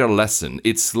learned their lesson.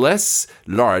 It's less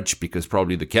large because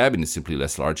probably the cabin is simply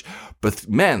less large. But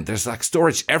man, there's like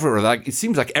storage everywhere. Like it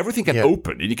seems like everything can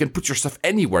open and you can put your stuff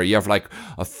anywhere. You have like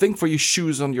a thing for your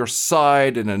shoes on your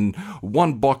side and then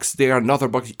one box there, another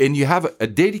box. And you have a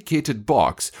dedicated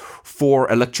box for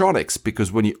electronics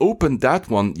because when you open that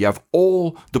one, you have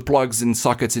all the plugs and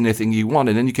sockets and anything you want.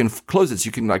 And then you can close it. So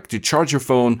you can like to charge your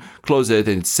phone, close it,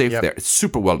 and it's safe there. It's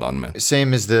super well done, man.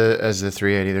 Same as the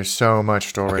 380. There's so much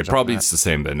storage. Okay, probably it's the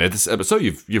same then. So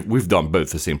we've done both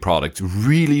the same product.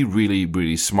 Really, really,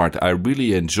 really smart. I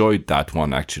really enjoyed that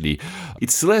one actually.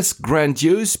 It's less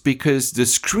grandiose because the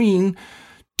screen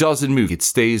doesn't move. It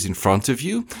stays in front of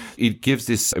you. It gives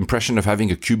this impression of having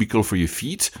a cubicle for your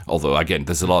feet, although again,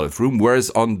 there's a lot of room.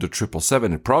 Whereas on the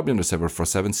 777 and probably on the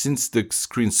 747, since the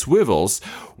screen swivels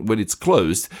when it's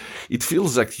closed, it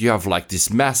feels like you have like this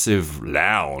massive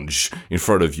lounge in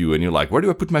front of you and you're like, where do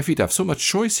I put my feet? I have so much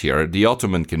choice here. The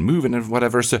ottoman can move and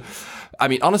whatever. So, I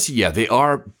mean, honestly, yeah, they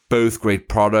are both great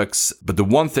products, but the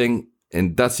one thing,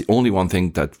 and that's the only one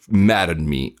thing that mattered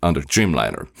me on the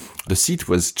Dreamliner. The seat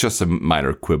was just a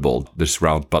minor quibble. This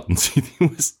round button seat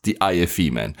was the IFE,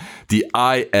 man. The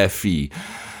IFE.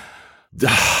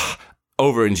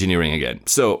 Over-engineering again.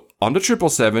 So on the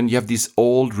 777, you have this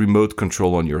old remote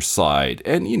control on your side.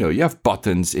 And, you have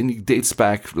buttons, and it dates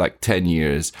back like 10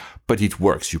 years. But it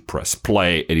works. You press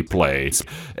play, and it plays.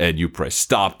 And you press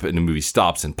stop, and the movie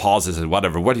stops and pauses and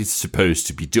whatever, what it's supposed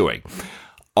to be doing.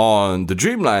 On the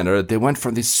Dreamliner, they went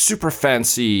from this super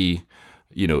fancy,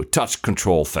 touch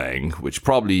control thing, which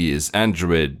probably is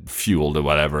Android fueled or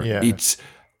whatever. Yeah. It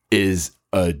is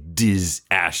a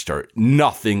disaster.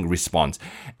 Nothing responds.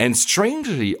 And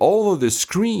strangely, although the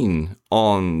screen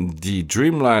on the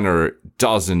Dreamliner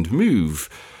doesn't move,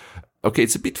 okay,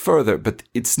 it's a bit further, but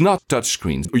it's not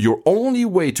touchscreens. Your only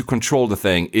way to control the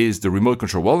thing is the remote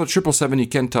control. Well, the 777, you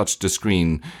can touch the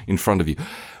screen in front of you.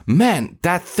 Man,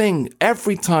 that thing,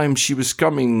 every time she was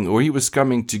coming or he was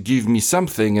coming to give me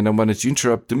something and I wanted to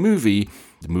interrupt the movie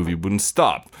wouldn't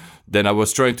stop. Then I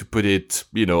was trying to put it,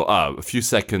 a few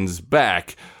seconds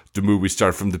back. The movie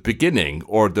started from the beginning,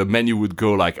 or the menu would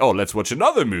go like, oh, let's watch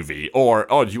another movie, or,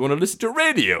 oh, do you want to listen to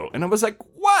radio? And I was like,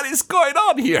 what is going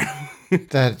on here?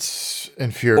 That's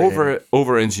infuriating.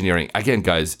 Over engineering. Again,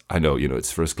 guys, I know,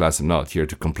 it's first class. I'm not here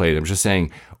to complain. I'm just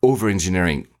saying over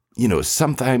engineering.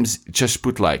 Sometimes just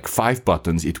put like 5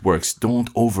 buttons. It works. Don't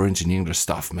over engineer the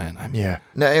stuff, man. Yeah.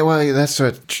 No, well, that's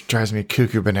what drives me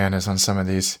cuckoo bananas on some of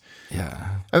these.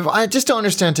 Yeah. I just don't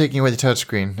understand taking away the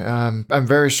touchscreen. I'm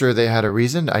very sure they had a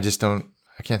reason. I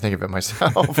can't think of it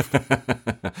myself.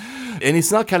 And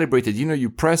it's not calibrated. You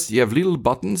have little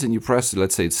buttons and you press,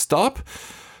 let's say, stop,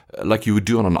 like you would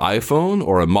do on an iPhone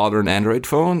or a modern Android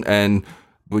phone. And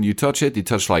when you touch it, you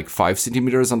touch like 5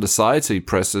 centimeters on the side. So he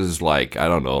presses like, I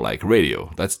don't know, like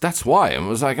radio. That's why. I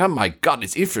was like, oh my God,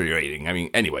 it's infuriating. I mean,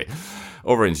 anyway,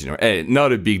 over engineering.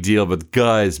 Not a big deal, but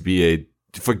guys,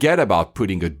 forget about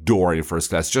putting a door in first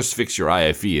class. Just fix your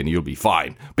IFE and you'll be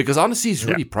fine. Because honestly, it's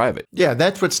really private. Yeah,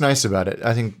 that's what's nice about it.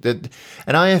 I think that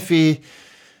an IFE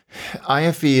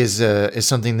is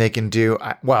something they can do.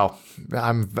 I'm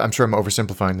sure I'm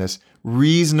oversimplifying this.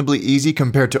 Reasonably easy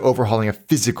compared to overhauling a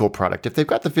physical product. If they've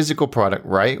got the physical product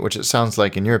right, which it sounds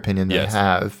like in your opinion they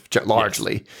have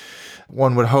largely,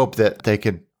 one would hope that they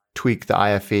could tweak the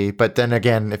IFE. But then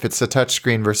again, if it's a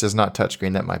touchscreen versus not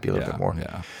touchscreen, that might be a little bit more.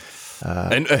 Yeah.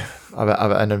 Of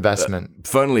an investment.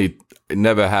 Funnily, it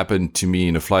never happened to me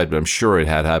in a flight, but I'm sure it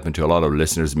had happened to a lot of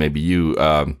listeners, maybe you.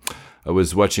 I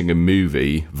was watching a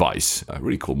movie, Vice, a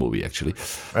really cool movie, actually.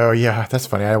 Oh, yeah, that's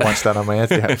funny. I watched that on my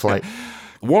Etihad flight.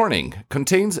 Warning,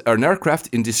 contains an aircraft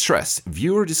in distress.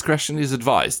 Viewer discretion is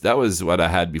advised. That was what I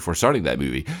had before starting that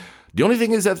movie. The only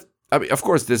thing is that, of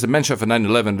course, there's a mention of a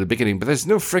 9/11 at the beginning, but there's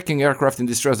no freaking aircraft in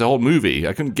distress the whole movie.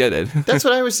 I couldn't get it. That's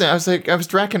what I was saying. I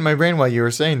was racking my brain while you were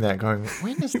saying that, going,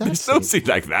 when is that? There's no scene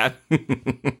like that.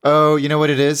 Oh, you know what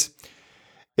it is?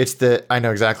 I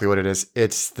know exactly what it is.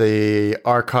 It's the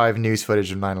archive news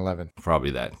footage of 9/11. Probably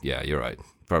that. Yeah, you're right.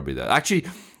 Probably that. Actually,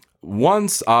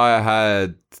 once I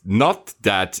had not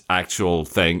that actual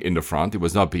thing in the front. It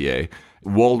was not BA.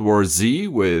 World War Z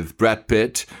with Brad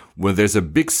Pitt, when there's a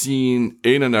big scene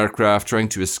in an aircraft trying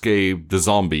to escape the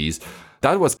zombies.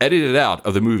 That was edited out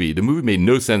of the movie. The movie made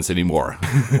no sense anymore.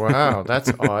 Wow,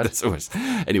 that's odd.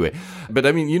 Anyway, but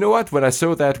I mean, you know what? When I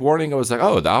saw that warning, I was like,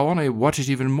 oh, I want to watch it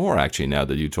even more, actually, now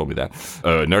that you told me that.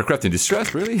 An aircraft in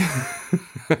distress, really?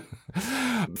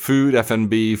 Food,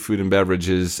 F&B, food and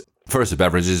beverages. First, the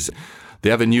beverages. They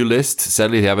have a new list.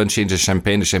 Sadly, they haven't changed the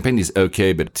champagne. The champagne is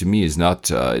okay, but to me, it's not.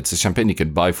 It's a champagne you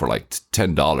can buy for like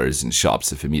 $10 in shops.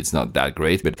 So for me, it's not that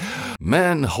great. But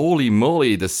man, holy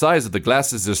moly, the size of the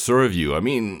glasses they serve you. I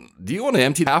mean, do you want to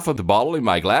empty half of the bottle in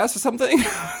my glass or something?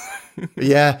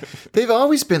 Yeah, they've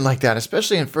always been like that,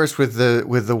 especially in first with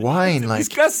the wine. Like these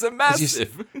glasses are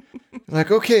massive.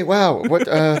 Like, okay, wow, what?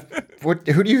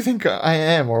 Who do you think I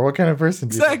am, or what kind of person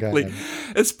do you think I am?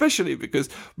 Especially because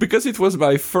it was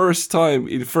my first time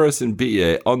in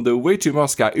BA. On the way to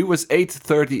Moscow, it was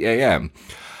 8:30 a.m.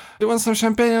 They want some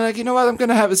champagne, and like, you know what, I'm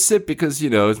gonna have a sip because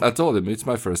I told him it's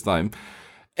my first time.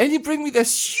 And you bring me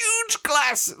this huge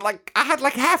glass, like I had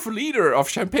like half a liter of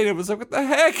champagne. I was like, what the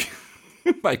heck?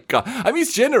 My God. I mean,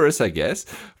 it's generous, I guess.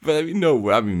 But I mean,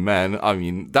 no, I mean, man,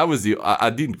 that was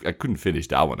I couldn't finish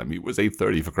that one. I mean, it was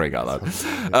 8:30 for crying out loud.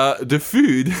 The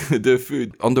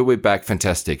food on the way back,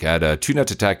 fantastic. I had a tuna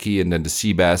tataki and then the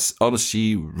sea bass.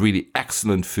 Honestly, really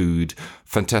excellent food,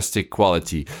 fantastic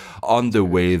quality. On the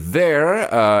way there,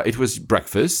 it was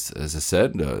breakfast, as I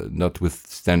said,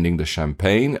 notwithstanding the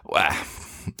champagne.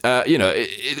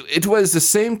 It was the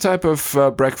same type of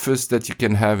breakfast that you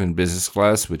can have in business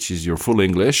class, which is your full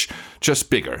English, just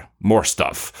bigger, more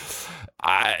stuff.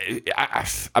 I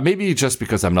maybe just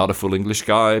because I'm not a full English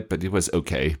guy, but it was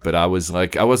okay. But I was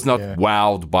not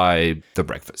wowed by the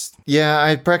breakfast.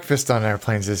 Yeah, breakfast on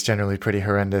airplanes is generally pretty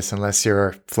horrendous unless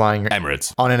you're flying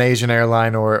Emirates on an Asian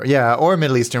airline or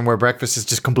Middle Eastern, where breakfast is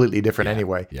just completely different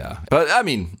anyway. Yeah, but I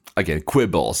mean, again,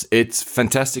 quibbles. It's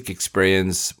fantastic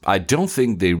experience. I don't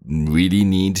think they really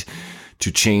need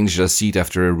to change the seat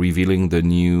after revealing the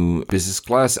new business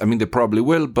class. I mean, they probably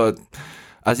will, but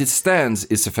as it stands,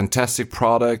 it's a fantastic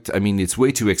product. I mean, it's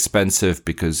way too expensive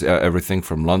because everything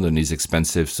from London is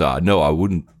expensive. So no, I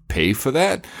wouldn't pay for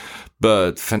that.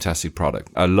 But fantastic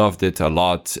product. I loved it a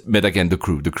lot. But again, the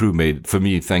crew made, for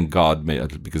me, thank God,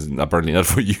 because apparently not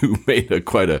for you, made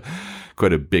quite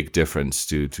a big difference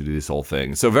to this whole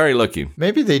thing. So very lucky.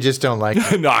 Maybe they just don't like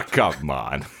it. Nah, come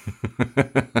on.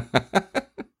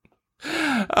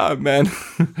 Oh, man.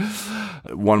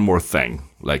 One more thing,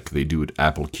 like they do at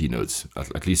Apple keynotes,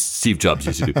 at least Steve Jobs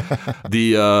used to do.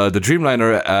 The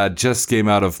Dreamliner just came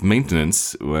out of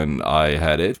maintenance when I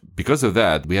had it. Because of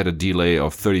that, we had a delay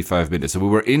of 35 minutes. So we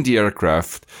were in the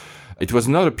aircraft. It was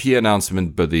not a PA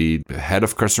announcement, but the head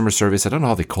of customer service, I don't know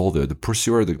how they call the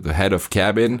pursuer, the head of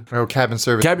cabin. Oh, cabin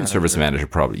service Cabin manager. service manager,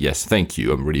 probably. Yes, thank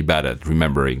you. I'm really bad at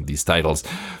remembering these titles.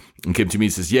 And came to me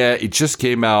and says, yeah, it just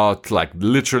came out like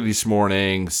literally this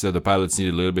morning, so the pilots need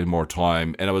a little bit more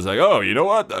time. And I was like, oh, you know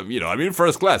what? I'm in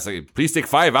first class. Like, please take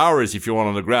 5 hours if you want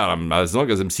on the ground. As long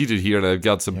as I'm seated here and I've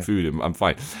got some food, I'm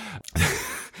fine.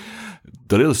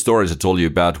 The little storage I told you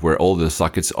about where all the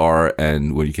sockets are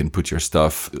and where you can put your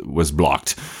stuff was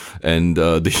blocked. And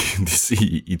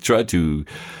he tried to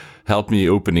help me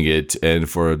opening it, and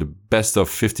for the best of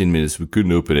 15 minutes we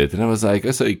couldn't open it, and I was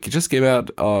like, so it just came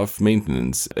out of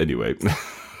maintenance anyway.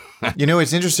 You know,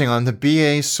 it's interesting. On the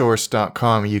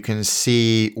basource.com, you can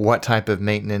see what type of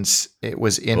maintenance it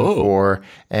was in for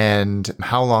and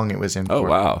how long it was in for. Oh,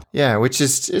 wow. Yeah, which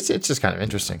is, it's just kind of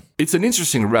interesting. It's an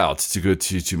interesting route to go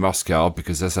to Moscow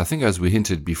because, as we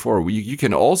hinted before, you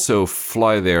can also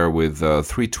fly there with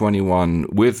 321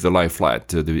 with the lie flat,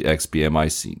 the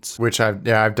XBMI seats. Which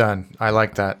I've done. I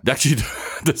like that. Actually,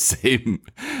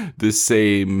 the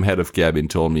same head of cabin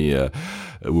told me,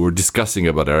 we were discussing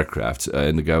about aircraft,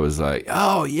 and the guy was like,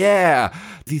 oh, yeah,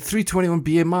 the 321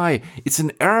 BMI, it's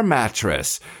an air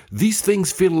mattress. These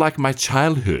things feel like my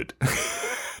childhood.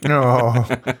 Oh,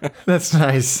 that's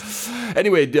nice.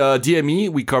 Anyway, DME,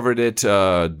 we covered it.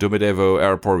 Domodedovo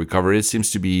Airport, we covered it. Seems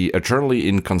to be eternally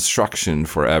in construction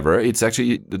forever. It's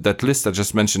actually, that list I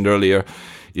just mentioned earlier,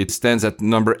 it stands at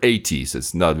number 80, so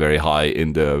it's not very high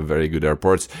in the very good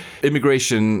airports.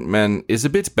 Immigration, man, is a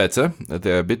bit better.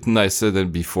 They're a bit nicer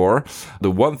than before.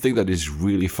 The one thing that is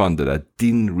really fun that I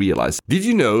didn't realize. Did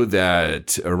you know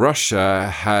that Russia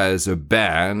has a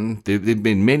ban? They've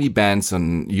made many bans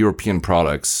on European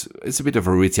products. It's a bit of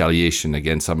a retaliation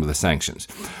against some of the sanctions.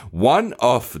 One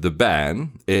of the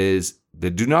ban is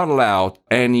they do not allow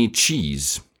any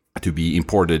cheese to be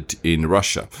imported in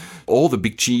Russia. All the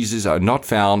big cheeses are not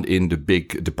found in the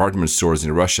big department stores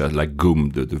in Russia, like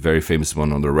GUM, the very famous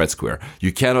one on the Red Square.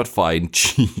 You cannot find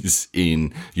cheese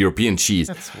in European cheese.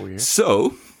 That's weird.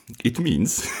 So it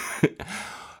means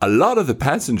a lot of the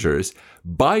passengers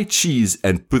buy cheese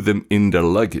and put them in their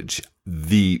luggage.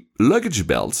 The luggage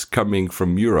belts coming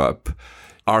from Europe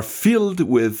are filled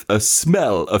with a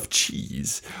smell of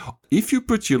cheese. If you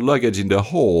put your luggage in the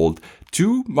hold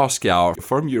to Moscow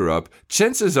from Europe,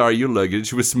 chances are your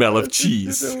luggage will smell of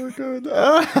cheese.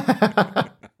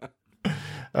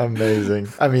 Amazing.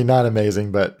 I mean, not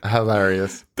amazing, but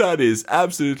hilarious. That is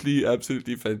absolutely,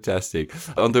 absolutely fantastic.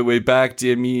 On the way back,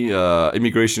 DME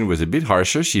immigration was a bit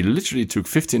harsher. She literally took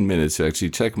 15 minutes to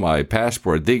actually check my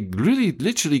passport. They really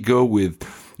literally go with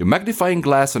a magnifying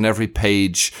glass on every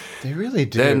page. They really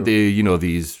do. Then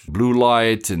these blue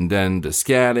light, and then the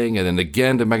scanning, and then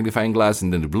again the magnifying glass,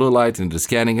 and then the blue light, and the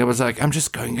scanning. I was like, I'm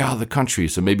just going out of the country,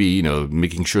 so maybe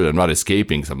making sure I'm not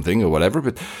escaping something or whatever.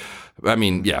 But I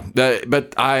mean, yeah.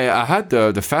 But I had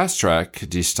the fast track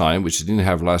this time, which I didn't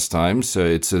have last time. So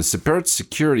it's a separate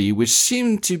security, which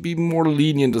seemed to be more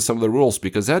lenient to some of the rules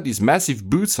because I had these massive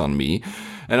boots on me.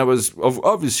 And I was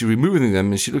obviously removing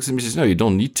them. And she looks at me and says, no, you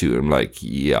don't need to. I'm like,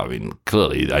 yeah, I mean,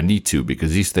 clearly I need to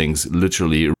because these things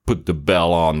literally put the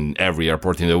bell on every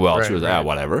airport in the world. Right, she was right.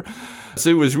 Whatever. So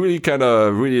it was really kind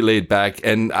of really laid back.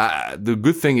 And the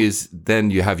good thing is then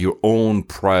you have your own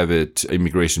private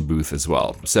immigration booth as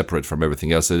well, separate from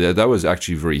everything else. So that was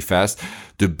actually very fast.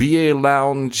 The BA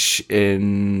lounge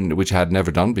which I had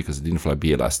never done because I didn't fly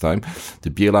BA last time. The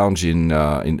BA lounge in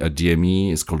a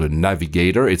DME is called a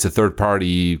Navigator. It's a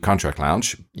third-party contract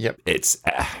lounge. Yep. It's,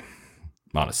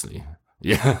 honestly...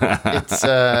 Yeah. It's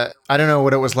I don't know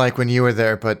what it was like when you were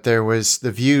there, but there was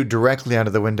the view directly out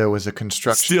of the window was a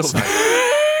construction site.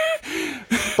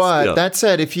 But that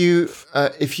said, if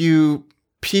you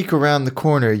peek around the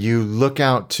corner, you look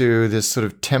out to this sort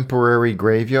of temporary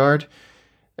graveyard,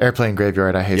 airplane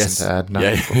graveyard, I hasten to add.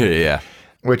 Yeah.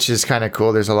 which is kind of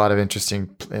cool. There's a lot of interesting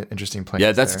planes.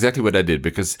 Yeah, that's there. exactly what I did,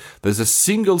 because there's a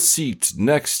single seat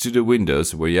next to the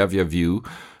windows where you have your view,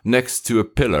 next to a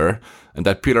pillar, and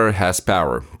that pillar has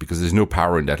power because there's no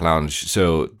power in that lounge.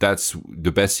 So that's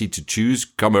the best seat to choose.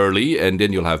 Come early, and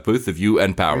then you'll have both the view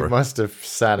and power. We must have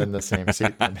sat in the same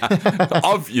seat then.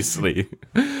 Obviously.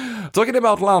 Talking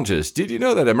about lounges, did you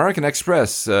know that American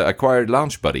Express acquired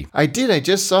Lounge Buddy? I did. I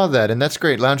just saw that, and that's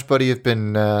great. Lounge Buddy have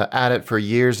been at it for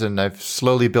years, and I've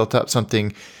slowly built up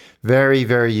something very,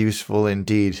 very useful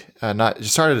indeed. It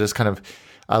started as kind of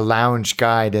a lounge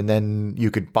guide, and then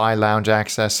you could buy lounge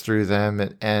access through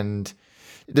them, and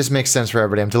this makes sense for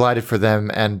everybody. I'm delighted for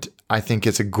them, and I think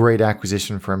it's a great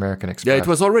acquisition for American Express. Yeah, it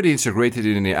was already integrated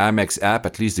in the Amex app,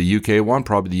 at least the UK one,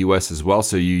 probably the US as well.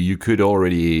 So you could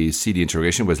already see the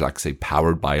integration was like, say,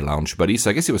 powered by Lounge Buddy. So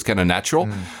I guess it was kind of natural.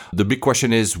 The big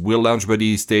question is, will Lounge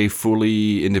Buddy stay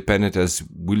fully independent?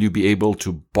 Will you be able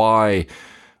to buy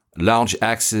lounge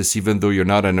access even though you're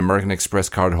not an American Express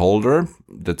card holder?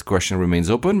 That question remains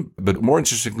open. But more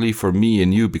interestingly for me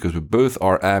and you, because we both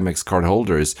are Amex card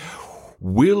holders,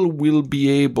 we'll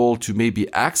be able to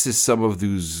maybe access some of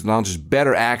those lounges,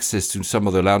 better access to some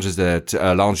of the lounges that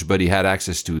Lounge Buddy had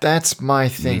access to. That's my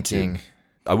thinking.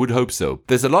 I would hope so.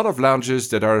 There's a lot of lounges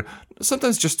that are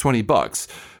sometimes just $20.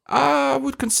 I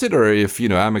would consider if,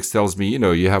 Amex tells me,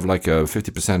 you have like a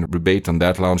 50% rebate on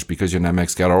that lounge because you're an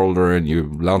Amex card holder and you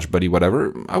Lounge Buddy,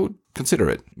 whatever, I would consider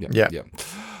it. Yeah.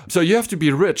 So you have to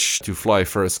be rich to fly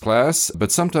first class,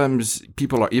 but sometimes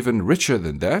people are even richer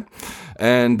than that.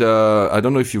 And I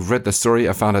don't know if you've read the story.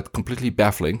 I found it completely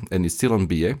baffling, and it's still on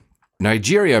BA.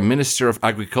 Nigeria Minister of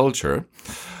Agriculture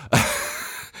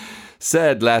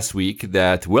said last week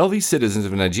that wealthy citizens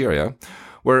of Nigeria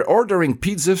were ordering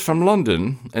pizzas from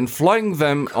London and flying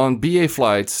them on BA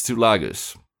flights to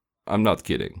Lagos. I'm not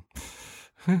kidding.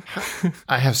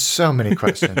 I have so many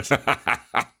questions.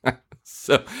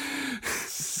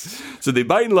 So they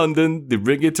buy in London, they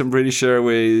bring it to British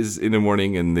Airways in the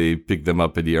morning, and they pick them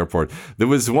up at the airport. There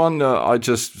was one I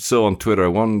just saw on Twitter,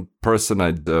 one person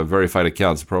I'd verified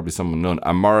accounts, probably someone known,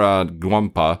 Amara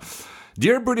Gwampa.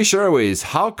 Dear British Airways,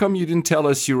 how come you didn't tell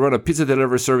us you run a pizza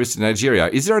delivery service in Nigeria?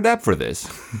 Is there an app for this?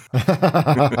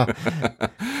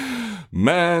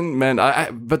 Man,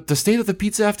 but the state of the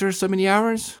pizza after so many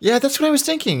hours? Yeah, that's what I was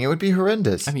thinking. It would be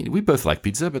horrendous. I mean, we both like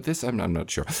pizza, but this, I'm not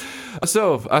sure.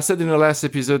 So, I said in the last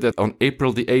episode that on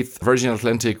April the 8th, Virgin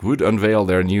Atlantic would unveil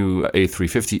their new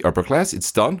A350 upper class.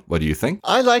 It's done. What do you think?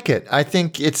 I like it. I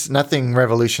think it's nothing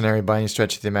revolutionary by any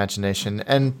stretch of the imagination.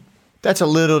 And that's a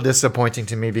little disappointing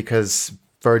to me because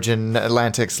Virgin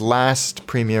Atlantic's last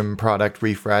premium product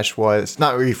refresh was,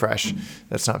 not refresh,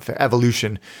 that's not fair,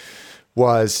 evolution,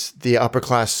 was the upper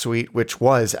class suite, which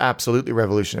was absolutely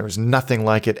revolutionary. There was nothing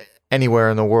like it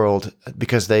anywhere in the world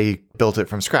because they built it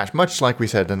from scratch, much like we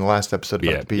said in the last episode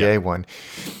about the BA one.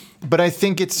 But I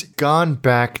think it's gone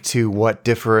back to what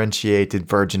differentiated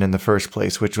Virgin in the first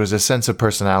place, which was a sense of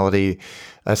personality,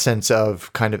 a sense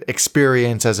of kind of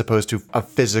experience as opposed to a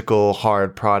physical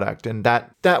hard product. And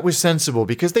that was sensible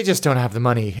because they just don't have the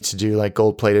money to do like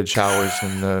gold-plated showers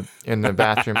in the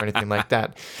bathroom or anything like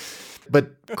that.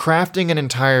 But crafting an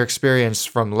entire experience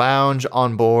from lounge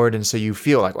on board, and so you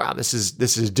feel like, wow, this is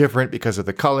different because of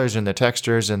the colors and the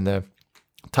textures and the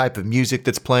type of music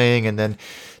that's playing, and then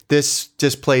this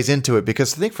just plays into it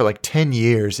because I think for like 10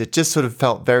 years it just sort of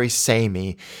felt very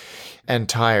samey and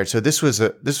tired. So this was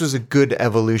a good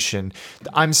evolution.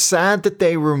 I'm sad that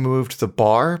they removed the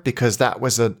bar because that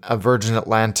was a Virgin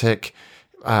Atlantic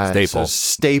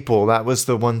staple. That was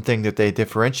the one thing that they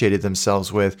differentiated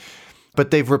themselves with. But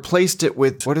they've replaced it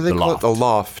with, what do they call it? The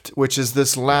loft, which is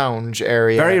this lounge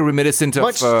area. Very reminiscent of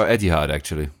Etihad,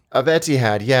 actually. Of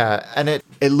Etihad, yeah. And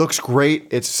it looks great.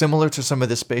 It's similar to some of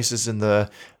the spaces in the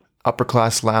upper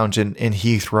class lounge in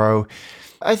Heathrow.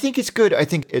 I think it's good. I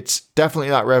think it's definitely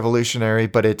not revolutionary,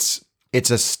 but it's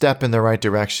a step in the right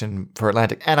direction for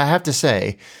Atlantic. And I have to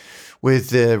say,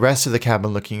 with the rest of the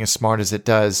cabin looking as smart as it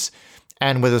does,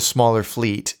 and with a smaller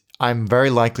fleet, I'm very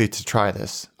likely to try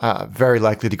this. Very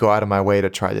likely to go out of my way to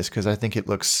try this because I think it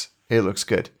looks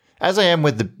good. As I am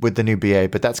with the new BA,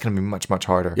 but that's going to be much, much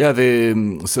harder. Yeah,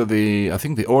 I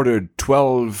think they ordered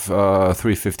 12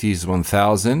 350s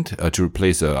 1000 to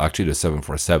replace actually the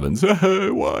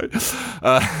 747s. Why?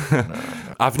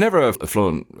 I've never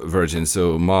flown Virgin,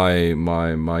 so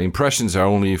my impressions are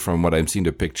only from what I'm seeing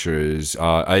the pictures.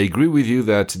 I agree with you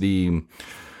that the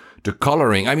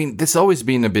coloring, I mean, that's always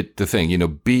been a bit the thing,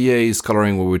 BA's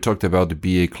coloring, where we talked about the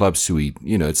BA Club Suite,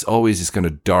 it's always this kind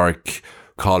of dark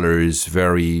colors,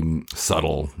 very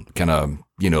subtle, kind of,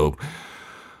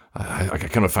 I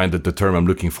kind of find that the term I'm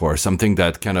looking for, something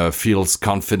that kind of feels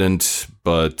confident,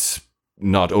 but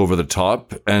not over the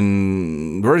top.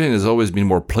 And Virgin has always been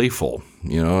more playful,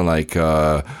 like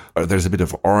there's a bit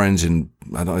of orange and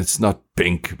I don't know, it's not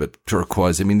pink, but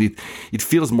turquoise. I mean, it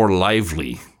feels more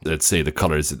lively, let's say, the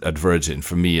colors at Virgin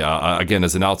for me, again,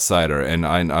 as an outsider. And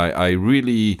I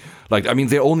really like, I mean,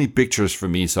 they're only pictures for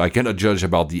me, so I cannot judge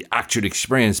about the actual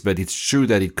experience, but it's true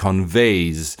that it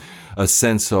conveys a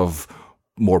sense of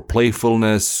more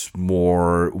playfulness,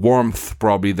 more warmth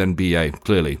probably than BA,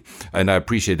 clearly. And I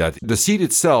appreciate that. The seat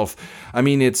itself, I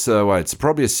mean, it's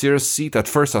probably a Cirrus seat. At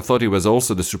first, I thought it was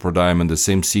also the Super Diamond, the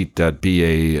same seat that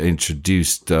BA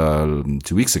introduced 2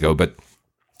 weeks ago, but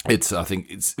I think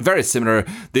it's very similar.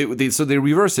 They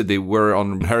reversed it. They were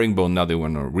on herringbone, now they were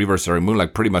on a reverse herringbone,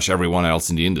 like pretty much everyone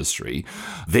else in the industry.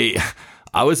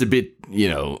 I was a bit,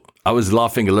 I was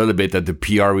laughing a little bit at the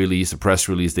PR release, the press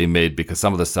release they made, because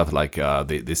some of the stuff, like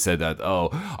they said that,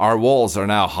 our walls are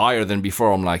now higher than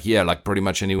before. I'm like, yeah, like pretty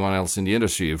much anyone else in the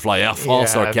industry. You fly Air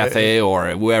France or Cathay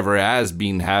or whoever has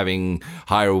been having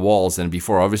higher walls than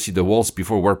before. Obviously, the walls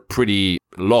before were pretty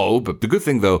low, but the good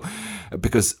thing though,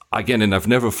 because again, and I've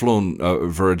never flown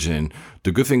Virgin,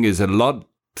 the good thing is a lot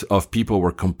of people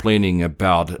were complaining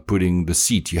about putting the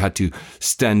seat. You had to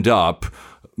stand up,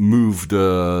 move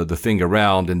the thing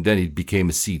around, and then it became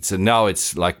a seat. So now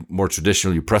it's like more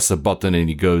traditional. You press a button and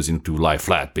it goes into lie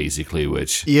flat, basically,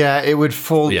 which... Yeah, it would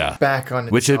fold back on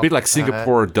itself. Which is a bit like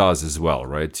Singapore does as well,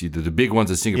 right? The big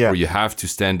ones in Singapore, you have to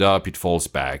stand up, it falls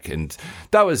back. And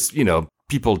that was,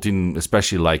 people didn't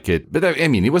especially like it. But I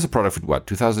mean, it was a product for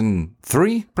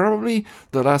 2003, probably,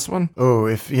 the last one? Oh,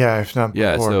 if not before.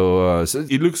 Yeah, so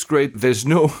it looks great. There's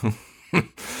no...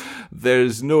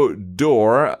 There's no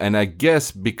door, and I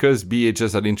guess because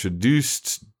BHS had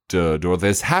introduced the door,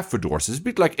 there's half a door. So it's a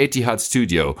bit like Etihad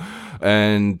Studio,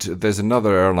 and there's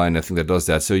another airline, I think, that does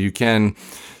that. So you can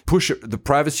push the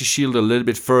privacy shield a little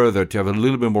bit further to have a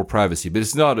little bit more privacy, but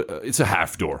it's not. It's a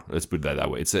half door. Let's put that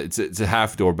way. It's a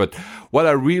half door. But what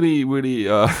I really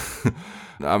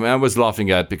I mean, I was laughing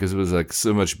at, because it was like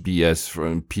so much BS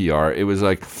from PR. It was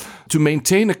like, to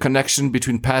maintain a connection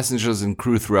between passengers and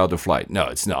crew throughout the flight. No,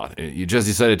 it's not. You just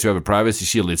decided to have a privacy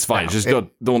shield. It's fine. Just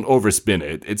don't overspin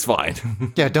it. It's fine.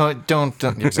 Yeah, don't.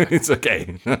 Exactly. It's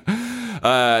okay.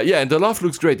 And the loft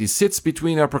looks great. It sits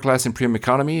between upper class and premium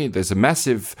economy. There's a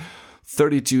massive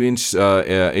 32-inch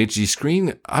HD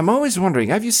screen. I'm always wondering,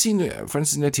 have you seen, for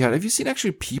instance, in Etihad, have you seen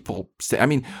actually people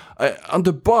on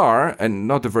the bar, and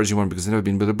not the Virgin one because I've never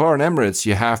been, but the bar in Emirates,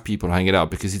 you have people hanging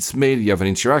out because it's made, you have an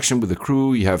interaction with the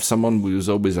crew, you have someone who's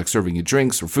always like serving you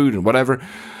drinks or food and whatever.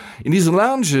 In these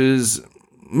lounges,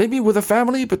 maybe with a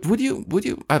family, but would you?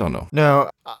 I don't know. No,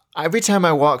 every time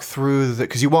I walk through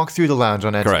because you walk through the lounge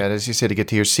on Etihad, as you say, to get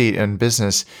to your seat in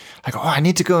business, I go, I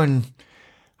need to go and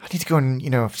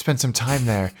spend some time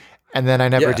there. And then I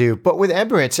never do. But with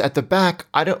Emirates at the back,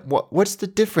 what's the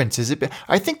difference?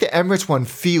 I think the Emirates one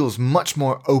feels much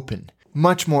more open.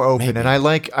 Maybe. And I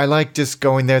like just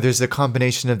going there. There's a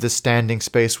combination of the standing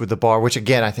space with the bar, which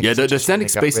again, I think the standing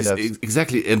space is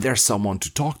exactly, and there's someone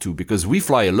to talk to, because we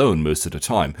fly alone most of the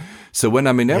time. So when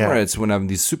I'm in Emirates, when I'm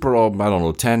these super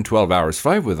long, 10, 12 hours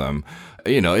flight with them,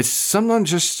 it's someone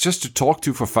just to talk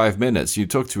to for 5 minutes. You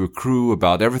talk to a crew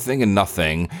about everything and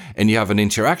nothing, and you have an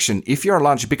interaction. If you're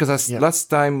lunch, because last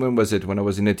time, when was it? When I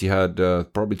was in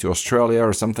Etihad, probably to Australia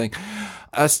or something,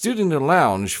 I stood in the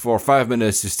lounge for 5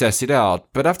 minutes to test it out.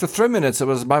 But after 3 minutes, I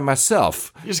was by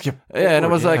myself. You just get bored, and I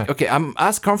was like, okay, I'm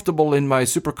as comfortable in my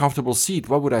super comfortable seat.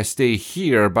 Why would I stay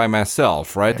here by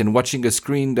myself, right? And watching a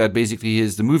screen that basically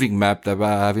is the moving map that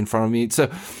I have in front of me. So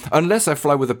unless I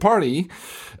fly with a party,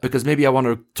 because maybe I want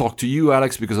to talk to you,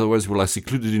 Alex, because otherwise we're like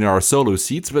secluded in our solo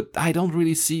seats. But I don't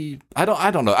really see. I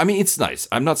don't know. I mean, it's nice.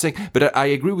 I'm not saying, but I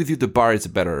agree with you. The bar is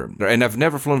better, and I've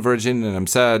never flown Virgin, and I'm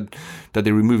sad that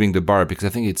they're removing the bar because I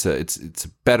think it's a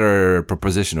better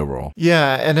proposition overall.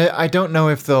 Yeah, and I don't know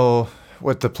if they'll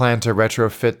the plan to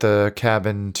retrofit the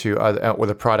cabin to out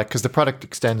with a product, because the product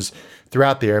extends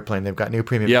throughout the airplane. They've got new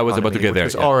premium. Yeah, I was about to get there.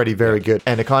 It's already very good,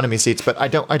 and economy seats, but I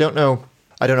don't know.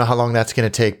 I don't know how long that's going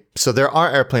to take. So there are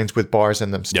airplanes with bars in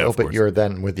them still, but you're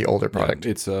then with the older product.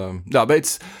 Yeah,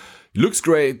 it looks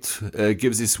great.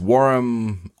 Gives this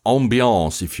warm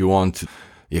ambiance, if you want.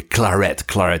 Yeah,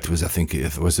 claret was, I think,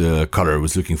 it was a color I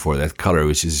was looking for. That color,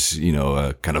 which is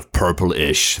a kind of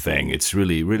purple-ish thing. It's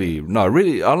really,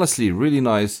 really, honestly, really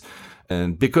nice.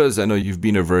 And because I know you've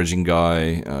been a Virgin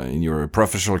guy in your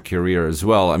professional career as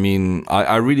well, I mean,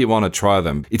 I really want to try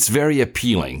them. It's very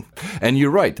appealing. And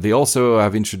you're right. They also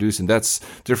have introduced, and that's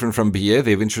different from BA,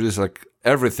 they've introduced like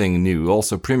everything new.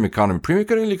 Also premium economy. Premium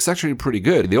economy looks actually pretty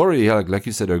good. They already have, like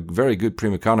you said, a very good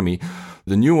premium economy.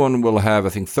 The new one will have, I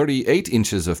think, 38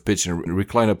 inches of pitch and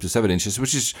recline up to 7 inches,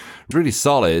 which is really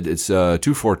solid. It's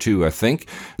 242, I think.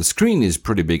 The screen is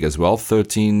pretty big as well,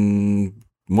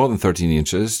 more than 13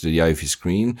 inches, the IFE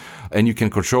screen, and you can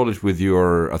control it with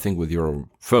your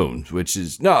phone, which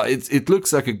is, it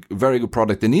looks like a very good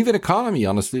product. And even economy,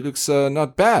 honestly, looks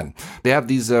not bad. They have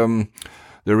these, the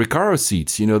Recaro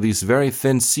seats, these very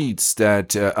thin seats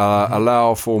that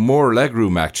allow for more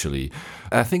legroom, actually.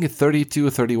 I think it's 32 or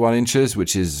 31 inches,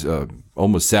 which is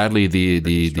almost sadly the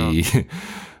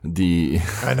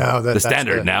I know the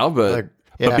standard now, but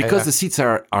because the seats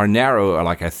are narrow or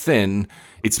like a thin,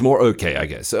 it's more okay, I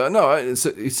guess.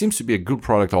 It seems to be a good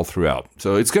product all throughout.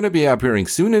 So it's going to be appearing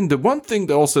soon. And the one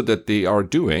thing also that they are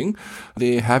doing,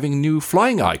 they're having new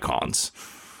flying icons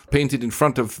painted in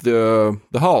front of the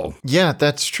hull. Yeah,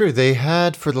 that's true. They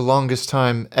had for the longest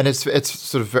time, and it's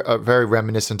sort of very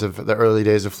reminiscent of the early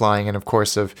days of flying and, of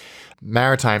course, of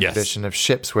maritime tradition of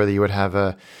ships where you would have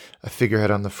a figurehead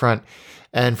on the front.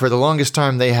 And for the longest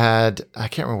time, they had, I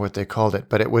can't remember what they called it,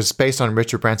 but it was based on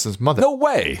Richard Branson's mother. No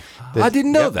way. I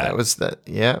didn't know that.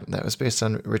 That was based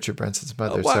on Richard Branson's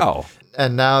mother. Oh, wow.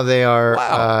 And now they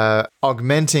are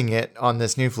augmenting it on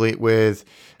this new fleet with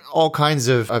all kinds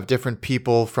of different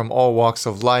people from all walks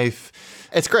of life.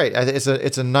 It's great.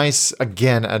 It's a nice,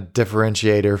 again, a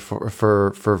differentiator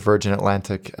for Virgin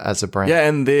Atlantic as a brand. Yeah,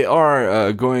 and they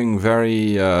are going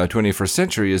very 21st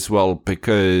century as well,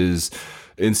 because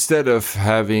instead of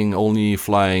having only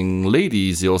flying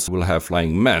ladies, they also will have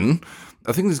flying men.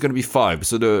 I think there's going to be 5.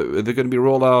 So they're going to be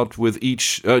rolled out with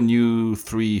each new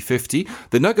 350.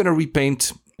 They're not going to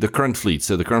repaint the current fleet.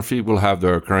 So the current fleet will have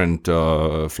their current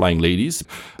flying ladies.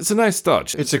 It's a nice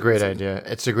touch. It's a great idea.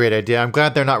 It's a great idea. I'm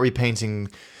glad they're not repainting,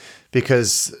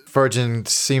 because Virgin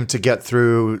seemed to get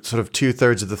through sort of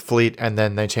 2/3 of the fleet and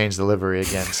then they change the livery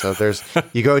again. So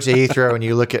you go to Heathrow and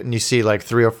you look at and you see like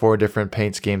 3 or 4 different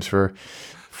paint schemes for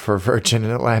Virgin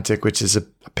and Atlantic, which is a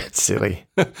bit silly.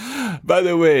 By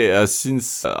the way,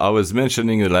 since I was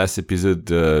mentioning in the last episode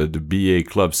the BA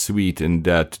Club Suite, and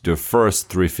that the first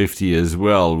 350 as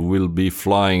well will be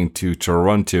flying to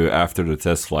Toronto after the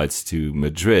test flights to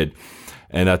Madrid.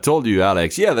 And I told you,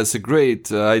 Alex, that's a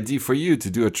great idea for you to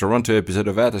do a Toronto episode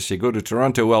of Attaché. Go to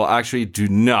Toronto. Well, actually, do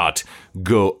not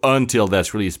go until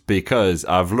that's released, because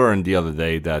I've learned the other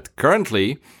day that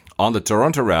currently on the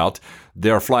Toronto route,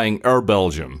 they're flying Air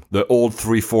Belgium, the old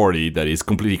 340 that is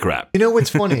completely crap. You know what's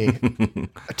funny?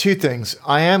 2 things.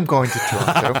 I am going to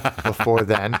Toronto before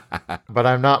then, but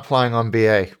I'm not flying on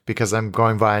BA because I'm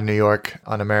going via New York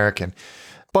on American.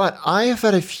 But I have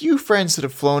had a few friends that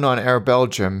have flown on Air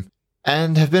Belgium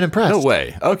and have been impressed. No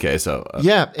way. Okay, so...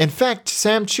 Yeah. In fact,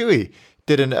 Sam Chewy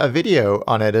did a video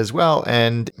on it as well,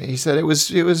 and he said it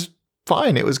was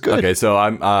fine. It was good. Okay, so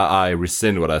I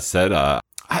rescind what I said.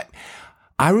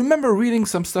 I remember reading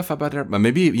some stuff about Air,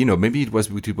 maybe it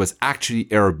was actually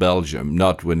Air Belgium,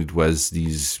 not when it was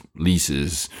these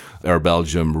leases, Air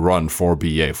Belgium run for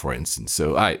BA, for instance.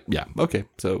 So okay.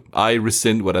 So I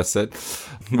rescind what I said.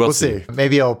 We'll see.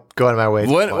 Maybe I'll go on my way.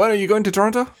 When are you going to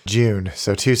Toronto? June.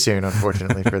 So too soon,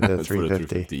 unfortunately, for the 350. For the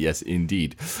 350. Yes,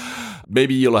 indeed.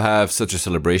 Maybe you'll have such a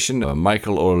celebration.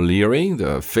 Michael O'Leary,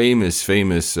 the famous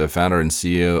founder and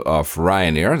CEO of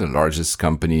Ryanair, the largest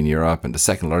company in Europe and the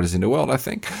second largest in the world, I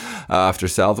think, after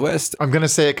Southwest. I'm going to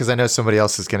say it because I know somebody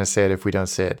else is going to say it if we don't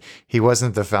say it. He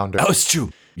wasn't the founder. Oh, it's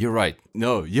true. You're right.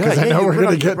 No, because I know we're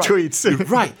going to get tweets. You're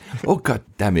right. Oh, God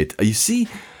damn it. You see...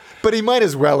 But he might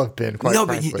as well have been, quite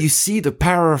frankly. But you see the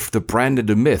power of the brand and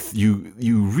the myth. You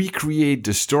recreate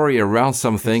the story around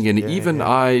something, and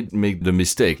I made the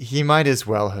mistake. He might as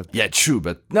well have. Yeah, true,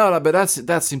 but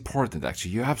that's important, actually.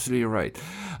 You're absolutely right.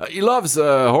 He loves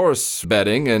horse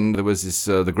betting, and there was this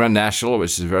the Grand National,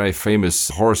 which is a very famous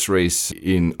horse race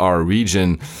in our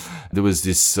region. There was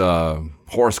this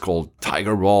horse called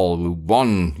Tiger Ball who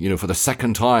won, for the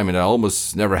second time, and it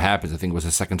almost never happens. I think it was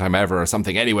the second time ever or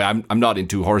something. Anyway, I'm not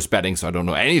into horse betting, so I don't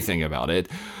know anything about it.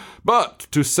 But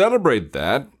to celebrate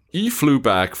that, he flew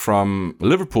back from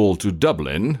Liverpool to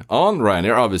Dublin on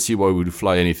Ryanair. Obviously, why would he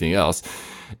fly anything else?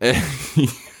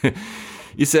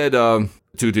 He said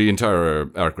to the entire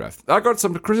aircraft, I got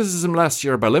some criticism last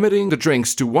year by limiting the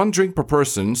drinks to 1 drink per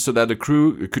person so that the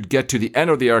crew could get to the end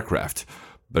of the aircraft.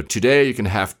 But today you can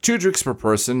have 2 drinks per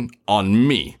person on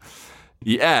me.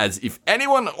 He adds, if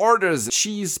anyone orders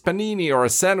cheese panini or a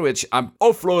sandwich, I'm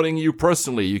offloading you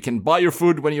personally. You can buy your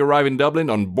food when you arrive in Dublin.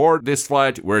 On board this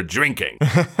flight, we're drinking.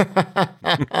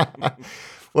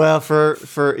 Well,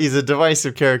 for he's a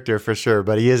divisive character for sure,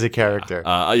 but he is a character.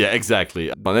 Yeah,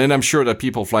 exactly. And I'm sure that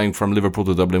people flying from Liverpool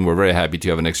to Dublin were very happy to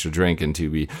have an extra drink and to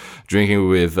be drinking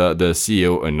with the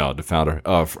CEO, no, the founder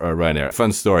of Ryanair.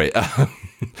 Fun story.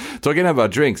 Talking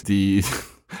about drinks,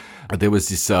 there was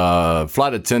this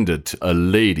flight attendant, a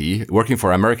lady working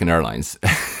for American Airlines.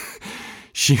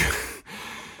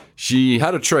 She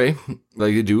had a tray,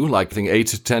 like you do, like I think 8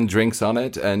 to 10 drinks on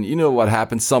it. And you know what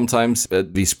happens sometimes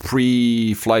at these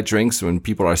pre-flight drinks when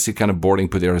people are still kind of boarding,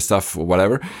 put their stuff or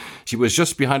whatever. She was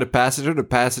just behind a passenger. The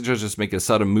passenger just make a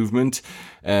sudden movement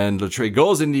and the tray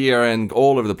goes in the air and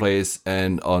all over the place.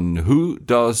 And on who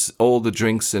does all the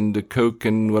drinks and the Coke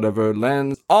and whatever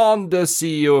lands? On the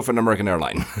CEO of an American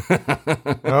airline.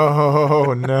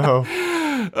 Oh, no.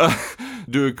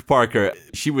 Duke Parker.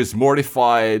 She was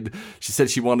mortified. She said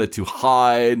she wanted to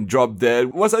hide, drop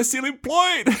dead. Was I still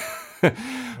employed?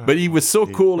 But he was so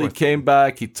cool. He came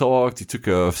back, he talked, he took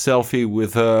a selfie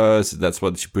with her. So that's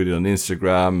what she put it on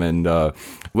Instagram. And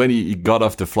when he got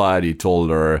off the flight, he told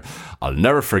her, I'll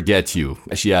never forget you.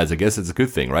 She adds, I guess it's a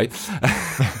good thing, right?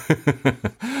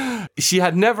 She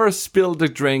had never spilled a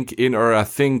drink in her, I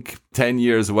think, 10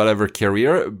 years, whatever,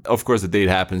 career. Of course, the day it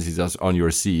happens, he's just on your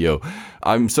CEO.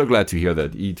 I'm so glad to hear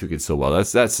that he took it so well.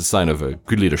 That's a sign of a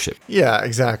good leadership. Yeah,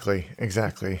 exactly.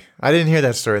 I didn't hear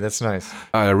that story. That's nice.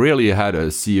 I really had a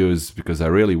CEOs because I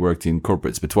really worked in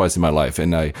corporates, but twice in my life.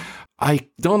 And I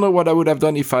don't know what I would have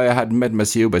done if I had met my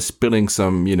CEO by spilling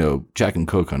some, Jack and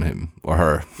Coke on him or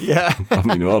her. Yeah. I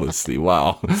mean, honestly,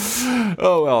 wow.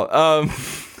 Oh, well.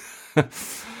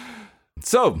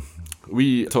 So,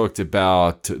 we talked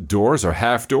about doors or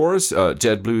half doors.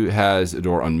 JetBlue has a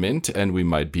door on Mint, and we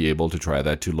might be able to try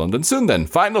that to London soon then.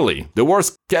 Finally, the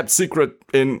worst kept secret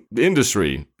in the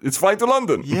industry. It's flying to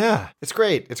London. Yeah, it's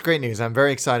great. It's great news. I'm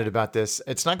very excited about this.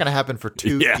 It's not going to happen for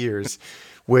 2 years,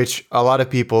 which a lot of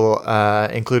people,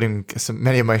 including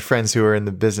many of my friends who are in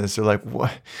the business, are like, what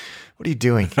are you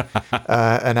doing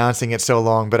announcing it so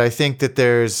long? But I think that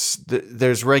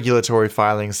there's regulatory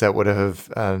filings that would have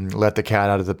let the cat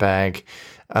out of the bag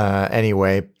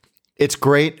anyway. It's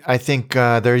great. I think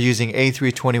they're using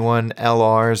A321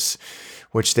 LRs,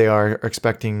 which they are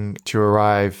expecting to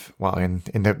arrive, in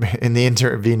the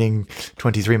intervening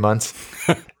 23 months.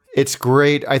 It's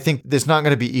great. I think it's not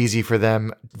going to be easy for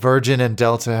them. Virgin and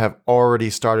Delta have already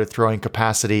started throwing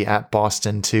capacity at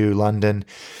Boston to London,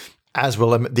 as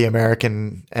will the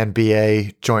American and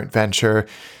BA joint venture.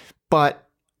 But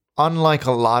unlike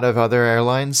a lot of other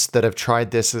airlines that have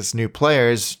tried this as new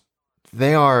players,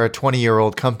 they are a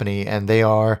 20-year-old company and they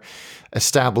are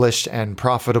established and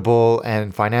profitable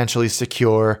and financially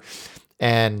secure.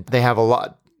 And they have a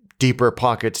lot deeper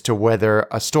pockets to weather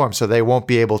a storm. So they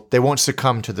won't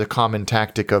succumb to the common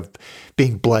tactic of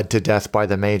being bled to death by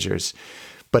the majors.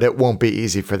 But it won't be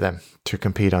easy for them to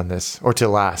compete on this or to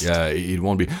last. Yeah, it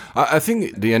won't be. I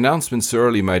think the announcements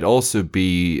early might also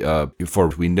be, for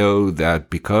we know that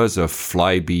because of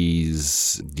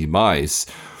Flybe's demise,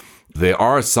 there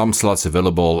are some slots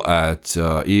available at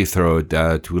Heathrow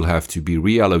that will have to be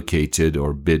reallocated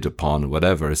or bid upon,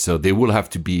 whatever. So they will have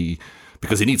to be,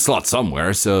 because they need slots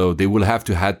somewhere, so they will have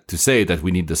to say that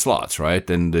we need the slots, right?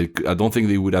 And I don't think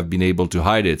they would have been able to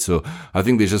hide it. So I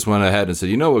think they just went ahead and said,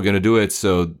 we're going to do it.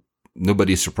 So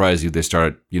nobody's surprised if they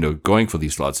start, going for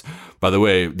these slots. By the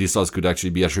way, these slots could actually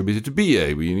be attributed to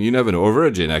BA. You never know, or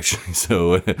Virgin, actually.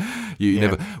 So you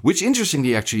never. Which,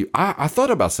 interestingly, actually, I thought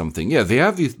about something. Yeah, they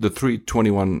have the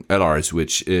 321 LRs,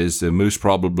 which is the most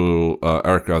probable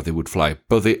aircraft they would fly.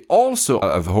 But they also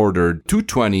have ordered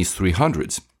 220s,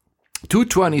 300s.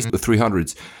 220s,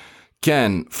 300s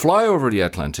can fly over the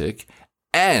Atlantic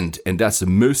and that's the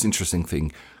most interesting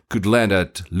thing, could land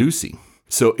at Lucy.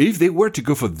 So if they were to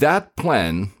go for that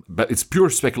plan, but it's pure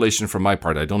speculation from my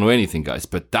part, I don't know anything, guys,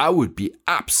 but that would be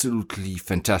absolutely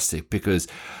fantastic because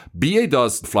BA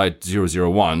does flight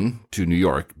 001 to New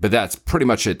York, but that's pretty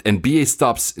much it. And BA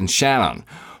stops in Shannon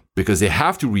because they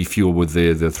have to refuel with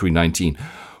the 319.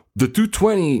 The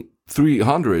 220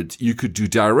 300, you could do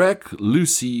direct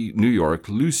Lucy, New York,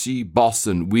 Lucy,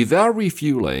 Boston without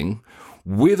refueling,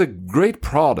 with a great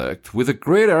product, with a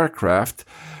great aircraft,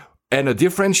 and a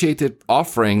differentiated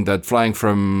offering that flying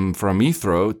from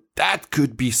Heathrow. That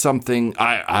could be something,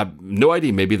 I have no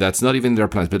idea, maybe that's not even their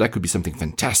plans, but that could be something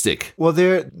fantastic. Well,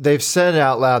 they've said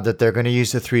out loud that they're going to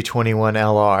use the 321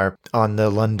 LR on the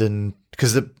London,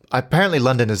 because apparently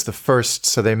London is the first,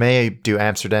 so they may do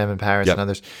Amsterdam and Paris and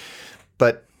others.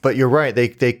 But But you're right.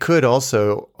 They could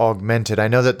also augment it. I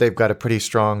know that they've got a pretty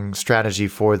strong strategy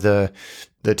for the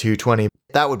 220.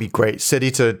 That would be great. City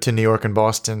to New York and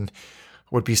Boston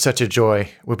would be such a joy.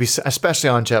 Would be especially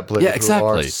on JetBlue. Yeah,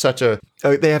 exactly.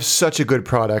 They have such a good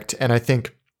product, and I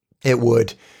think it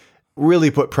would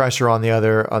really put pressure on the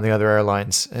other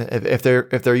airlines if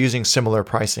they're using similar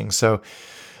pricing. So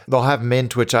they'll have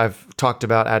Mint, which I've talked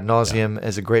about ad nauseum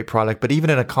as a great product, but even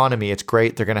in economy, it's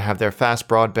great. They're going to have their fast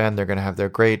broadband. They're going to have their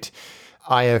great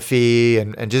IFE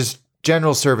and just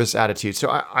general service attitude. So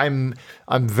I'm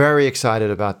very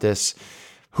excited about this.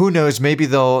 Who knows? Maybe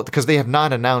because they have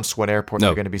not announced what airport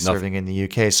they're going to be serving in the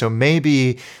UK. So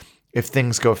maybe if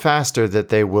things go faster, that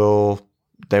they will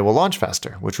launch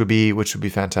faster, which would be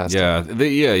fantastic.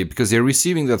 Yeah, because they're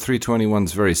receiving the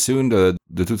 321s very soon. The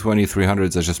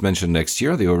 220-300s I just mentioned next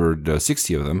year. They ordered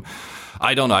 60 of them.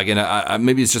 I don't know. Again,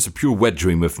 maybe it's just a pure wet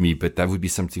dream of me, but that would be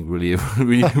something really,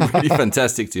 really, really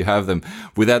fantastic to have them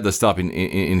without the stop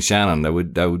in Shannon. That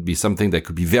would be something that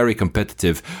could be very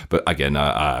competitive. But again,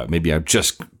 maybe I'm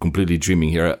just completely dreaming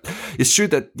here. It's true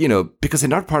that, because they're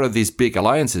not part of these big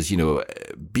alliances,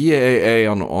 BAA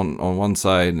on one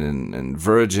side and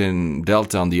Virgin,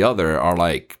 Delta on the other are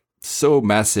like so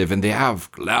massive, and they have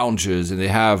lounges and they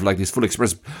have like this full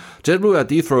experience. JetBlue at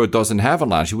Heathrow doesn't have a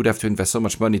lounge. You would have to invest so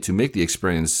much money to make the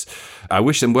experience. I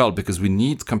wish them well, because we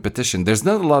need competition. There's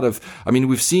not a lot of,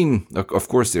 we've seen, of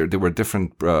course, there were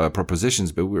different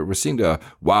propositions, but we're seeing the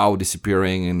WOW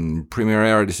disappearing and Premier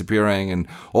Air disappearing, and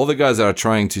all the guys that are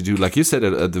trying to do, like you said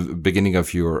at the beginning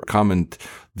of your comment,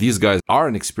 these guys are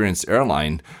an experienced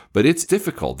airline, but it's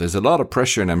difficult. There's a lot of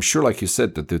pressure, and I'm sure, like you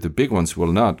said, that the big ones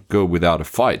will not go without a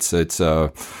fight. So it's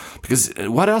because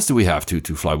what else do we have to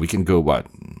fly? We can go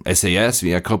SAS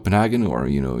via Copenhagen, or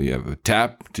you have a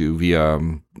TAP to via.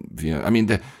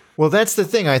 Well, that's the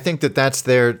thing. I think that's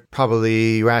their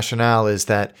probably rationale, is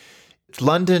that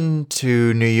London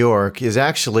to New York is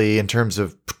actually, in terms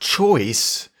of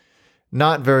choice,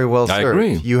 not very well served. I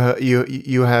agree.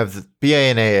 You have BA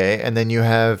and AA, and then you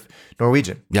have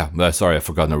Norwegian. Yeah, sorry, I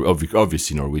forgot.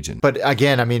 Obviously Norwegian. But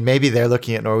again, maybe they're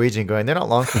looking at Norwegian going, they're not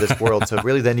long for this world. So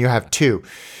really, then you have two.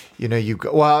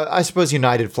 Well, I suppose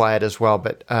United fly it as well,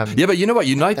 but but you know what,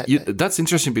 that's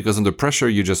interesting, because under pressure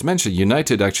you just mentioned,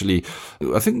 United actually,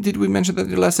 I think, did we mention that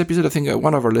in the last episode? I think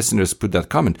one of our listeners put that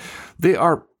comment. They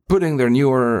are putting their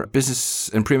newer business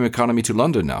and premium economy to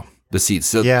London now. The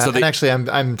seats. And actually,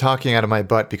 I'm talking out of my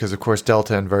butt, because of course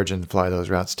Delta and Virgin fly those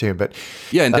routes too. But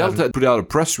and Delta put out a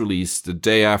press release the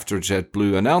day after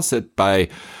JetBlue announced it by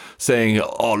saying,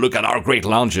 "Oh, look at our great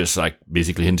lounges," like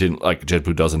basically hinting like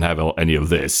JetBlue doesn't have any of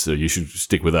this, so you should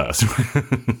stick with us.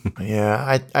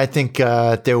 I think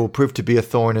they will prove to be a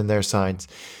thorn in their sides.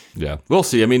 Yeah, we'll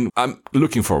see. I'm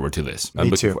looking forward to this.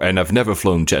 Me too. And I've never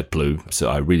flown JetBlue, so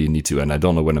I really need to. And I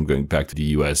don't know when I'm going back to the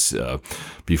US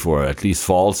before at least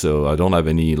fall, so I don't have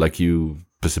any, like you,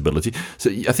 possibility. So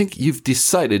I think you've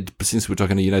decided, since we're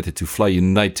talking to United, to fly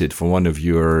United for one of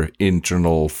your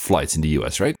internal flights in the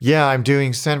US, right? Yeah, I'm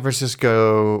doing San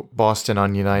Francisco, Boston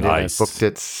on United. Nice. I booked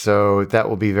it, so that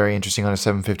will be very interesting on a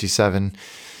 757.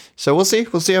 So we'll see.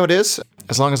 We'll see how it is.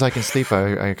 As long as I can sleep,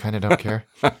 I kind of don't care.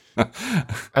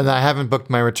 And I haven't booked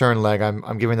my return leg.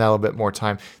 I'm giving that a little bit more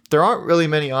time. There aren't really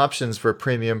many options for a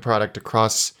premium product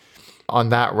across on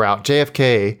that route.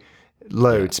 JFK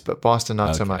loads, but Boston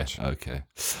not so much. Okay.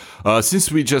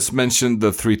 Since we just mentioned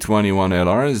the 321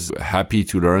 LRs, happy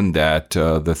to learn that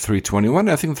the 321,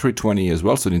 I think 320 as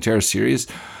well, so the entire series,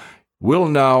 will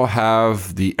now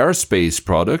have the airspace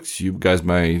product. You guys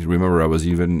might remember I was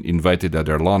even invited at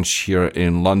their launch here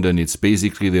in London. It's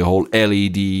basically the whole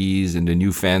LEDs and the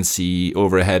new fancy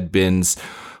overhead bins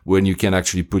when you can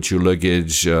actually put your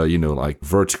luggage, like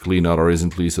vertically, not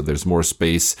horizontally, so there's more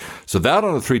space. So that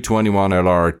on a 321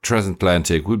 LR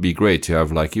transatlantic would be great to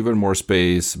have, like, even more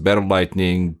space, better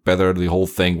lighting, better the whole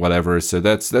thing, whatever. So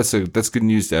that's good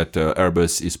news that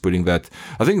Airbus is putting that.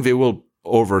 I think they will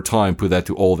over time put that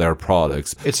to all their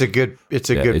products. It's a good product.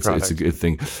 It's a good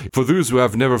thing. For those who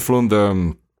have never flown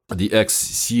the X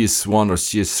CS1 or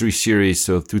CS3 series,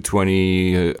 so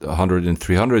 220, 100 and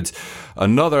 300s,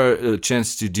 another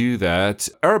chance to do that.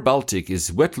 Air Baltic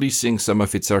is wet leasing some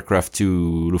of its aircraft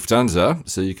to Lufthansa,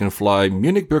 so you can fly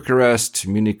Munich Bucharest,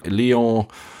 Munich Lyon,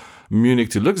 Munich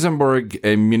to Luxembourg,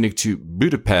 and Munich to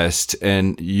Budapest,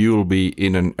 and you'll be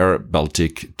in an Air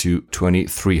Baltic to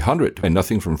 2300. And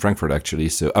nothing from Frankfurt, actually,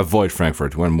 so avoid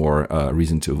Frankfurt. One more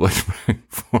reason to avoid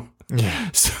Frankfurt. Yeah,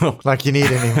 so like you need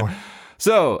anymore.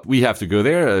 So we have to go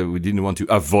there. We didn't want to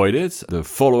avoid it. The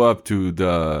follow-up to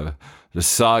the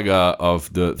saga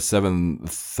of the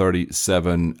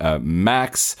 737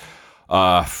 MAX.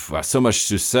 So much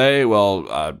to say.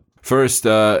 Well, first,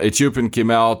 Ethiopian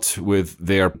came out with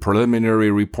their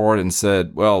preliminary report and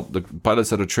said, well, the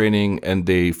pilots had a training and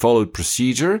they followed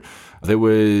procedure. There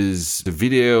was a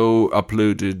video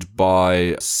uploaded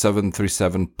by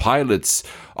 737 pilots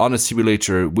on a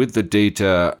simulator with the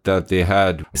data that they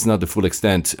had. It's not the full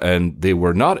extent, and they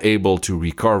were not able to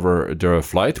recover their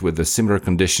flight with the similar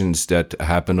conditions that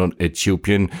happened on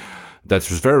Ethiopian. That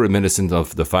was very reminiscent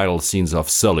of the final scenes of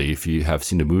Sully. If you have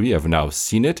seen the movie, I've now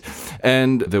seen it.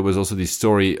 And there was also the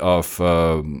story of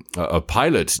a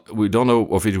pilot. We don't know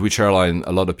of which airline.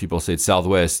 A lot of people say it's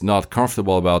Southwest, not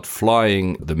comfortable about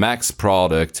flying the MAX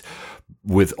product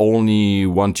with only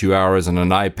 1-2 hours on an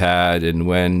iPad. And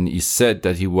when he said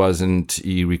that he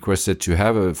requested to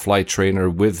have a flight trainer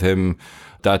with him.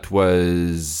 That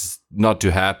was not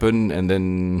to happen. And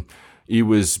then he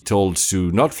was told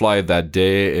to not fly that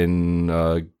day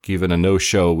and given a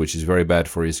no-show, which is very bad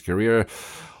for his career.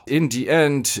 In the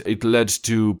end, it led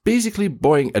to basically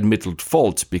Boeing admitted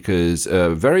fault because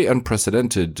very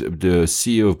unprecedented, the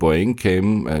CEO of Boeing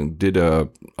came and did a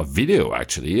video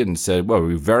actually and said, well,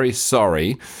 we're very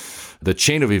sorry. The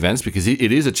chain of events, because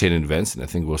it is a chain of events, and I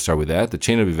think we'll start with that. The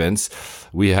chain of events,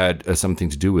 we had something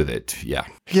to do with it. Yeah.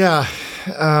 Yeah.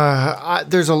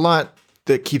 There's a lot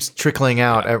that keeps trickling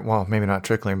out. Well, maybe not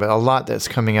trickling, but a lot that's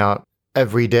coming out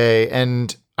every day.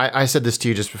 And I said this to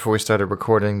you just before we started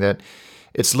recording, that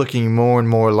it's looking more and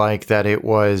more like that it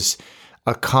was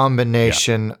a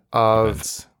combination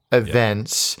of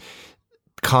events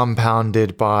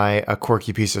compounded by a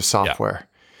quirky piece of software.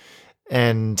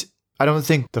 And I don't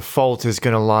think the fault is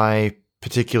going to lie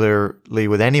particularly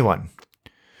with anyone.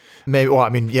 Maybe, well, I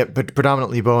mean, yeah, but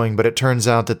predominantly Boeing. But it turns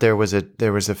out that there was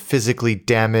a physically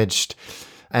damaged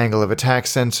angle of attack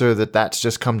sensor that's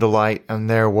just come to light, and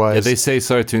there was. Yeah, they say,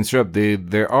 sorry to interrupt.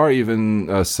 There are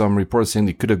even some reports saying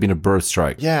it could have been a bird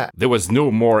strike. Yeah, there was no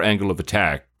more angle of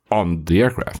attack on the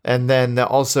aircraft. And then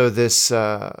also this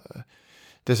idea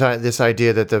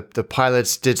that the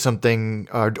pilots did something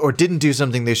or didn't do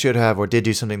something they should have, or did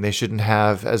do something they shouldn't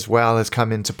have, as well, has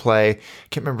come into play.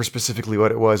 Can't remember specifically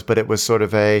what it was, but it was sort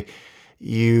of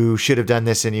you should have done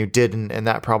this and you didn't, and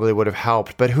that probably would have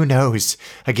helped. But who knows?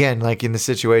 Again, like in the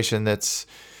situation that's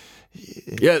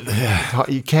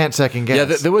you can't second guess.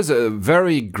 Yeah, there was a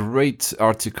very great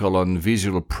article on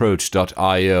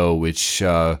visualapproach.io which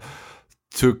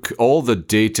took all the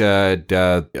data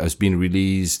that has been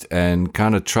released and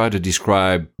kind of tried to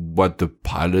describe what the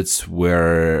pilots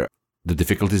were, the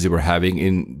difficulties they were having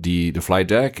in the flight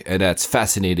deck. And that's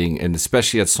fascinating. And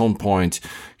especially at some point,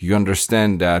 you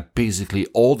understand that basically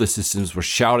all the systems were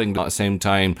shouting at the same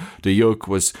time. The yoke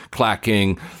was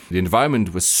clacking. The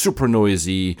environment was super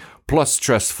noisy, plus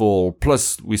stressful,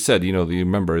 plus we said, you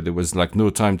remember, there was like no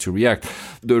time to react.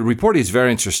 The report is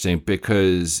very interesting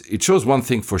because it shows one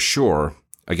thing for sure.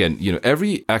 Again,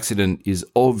 every accident is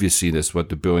obviously, that's what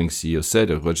the Boeing CEO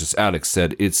said, or what just Alex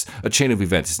said, it's a chain of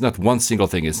events. It's not one single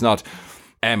thing. It's not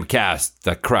MCAS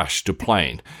that crashed the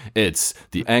plane. It's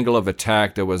the angle of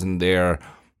attack that wasn't there.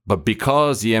 But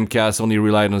because the MCAS only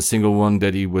relied on a single one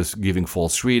that he was giving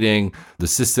false reading, the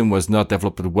system was not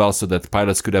developed well so that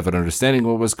pilots could have an understanding of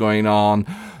what was going on,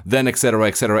 then et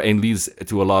cetera, and leads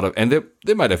to a lot of, and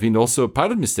there might have been also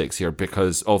pilot mistakes here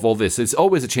because of all this. It's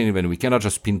always a chain event. We cannot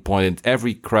just pinpoint it.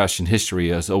 Every crash in history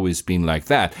has always been like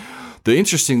that. The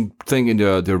interesting thing in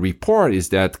the report is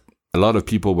that a lot of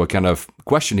people were kind of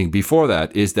questioning before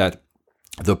that, is that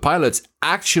the pilots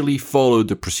actually followed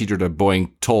the procedure that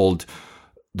Boeing told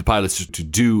the pilots to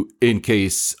do in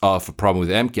case of a problem with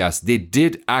MCAS. They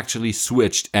did actually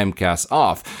switch MCAS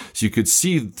off. So you could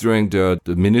see during the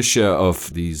minutiae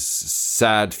of these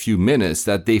sad few minutes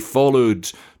that they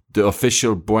followed the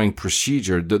official Boeing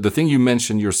procedure. The thing you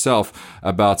mentioned yourself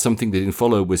about something they didn't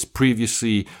follow was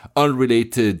previously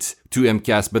unrelated to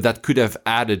MCAS, but that could have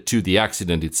added to the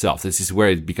accident itself. This is where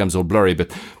it becomes all blurry.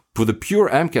 But for the pure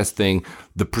MCAS thing,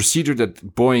 the procedure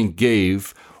that Boeing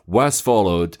gave was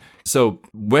followed. So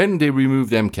when they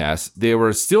removed MCAS, they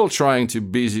were still trying to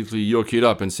basically yoke it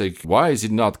up and say, why is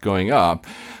it not going up?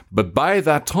 But by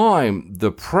that time,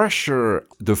 the pressure,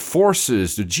 the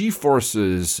forces, the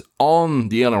G-forces on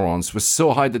the ailerons was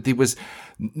so high that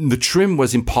the trim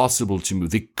was impossible to move.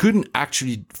 They couldn't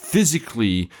actually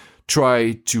physically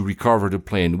try to recover the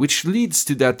plane, which leads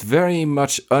to that very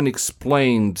much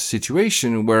unexplained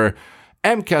situation where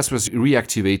MCAS was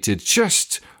reactivated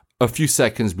just a few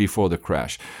seconds before the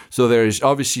crash. So there is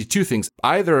obviously two things.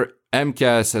 Either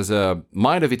MCAS has a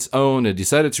mind of its own and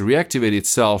decided to reactivate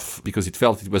itself because it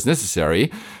felt it was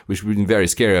necessary, which would be very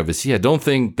scary, obviously. I don't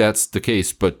think that's the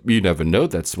case, but you never know.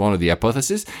 That's one of the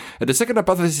hypotheses. And the second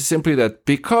hypothesis is simply that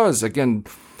because, again,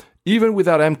 even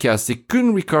without MCAS, they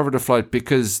couldn't recover the flight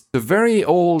because the very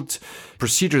old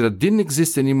procedure that didn't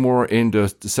exist anymore in the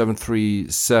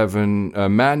 737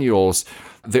 manuals,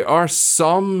 there are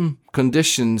some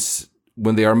conditions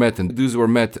when they are met, and those were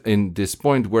met in this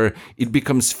point where it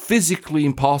becomes physically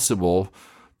impossible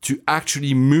to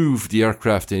actually move the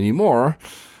aircraft anymore.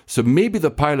 So maybe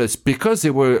the pilots, because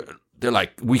they're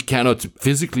like, we cannot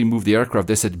physically move the aircraft,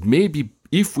 they said maybe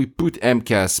if we put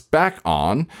MCAS back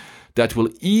on, that will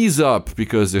ease up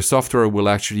because the software will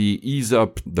actually ease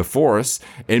up the force,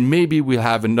 and maybe we'll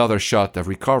have another shot of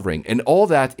recovering. And all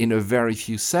that in a very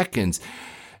few seconds.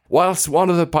 Whilst one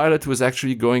of the pilots was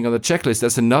actually going on the checklist,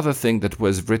 that's another thing that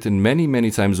was written many, many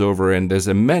times over. And there's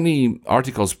many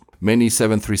articles, many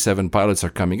 737 pilots are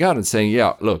coming out and saying,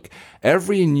 yeah, look,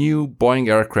 every new Boeing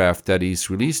aircraft that is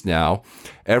released now,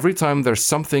 every time there's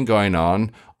something going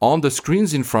on the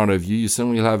screens in front of you, you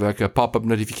suddenly have like a pop-up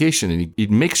notification, and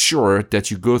it makes sure that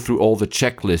you go through all the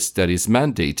checklists that is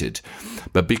mandated.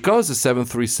 But because the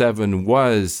 737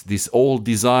 was this old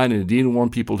design and it didn't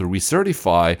want people to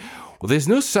recertify, well, there's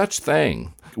no such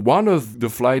thing. One of the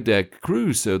flight deck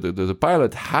crew, so the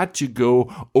pilot, had to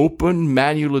go open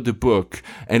manually the book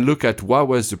and look at what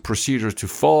was the procedure to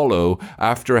follow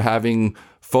after having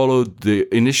followed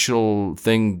the initial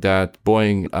thing that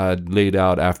Boeing had laid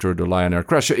out after the Lion Air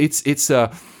crash. So it's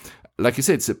a, like you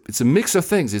said, it's a mix of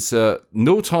things. It's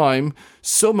no time,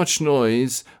 so much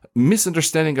noise,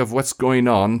 misunderstanding of what's going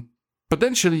on,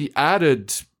 potentially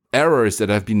added errors that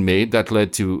have been made that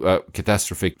led to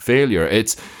catastrophic failure.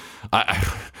 It's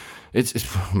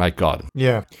my God.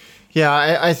 Yeah.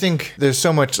 I think there's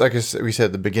so much, like we said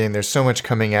at the beginning, there's so much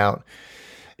coming out.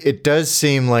 It does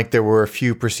seem like there were a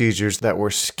few procedures that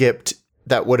were skipped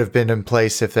that would have been in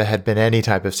place if there had been any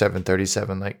type of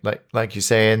 737, like you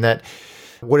say, and that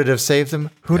would it have saved them?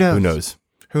 Who knows?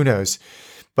 Who knows?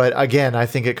 But again, I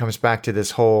think it comes back to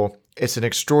this whole, it's an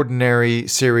extraordinary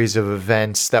series of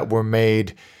events that were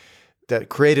made that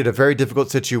created a very difficult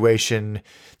situation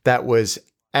that was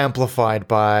amplified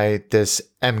by this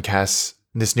MCAS,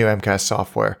 this new MCAS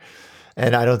software.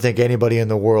 And I don't think anybody in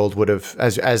the world would have,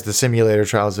 as the simulator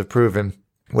trials have proven,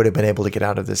 would have been able to get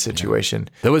out of this situation.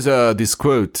 There was this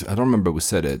quote, I don't remember who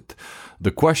said it.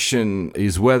 The question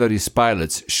is whether these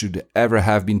pilots should ever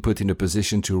have been put in a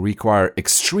position to require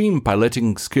extreme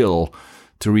piloting skill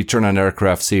to return an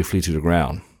aircraft safely to the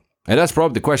ground. And that's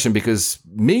probably the question, because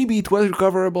maybe it was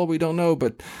recoverable, we don't know.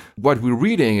 But what we're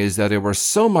reading is that there was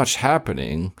so much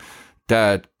happening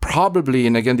that probably,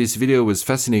 and again, this video was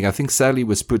fascinating. I think sadly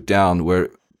was put down where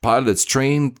pilots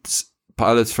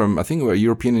from, I think, were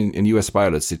European and US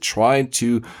pilots. They tried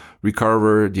to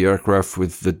recover the aircraft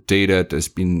with the data that's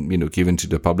been, given to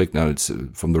the public. Now it's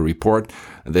from the report.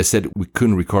 And they said we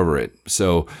couldn't recover it.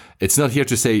 So it's not here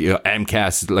to say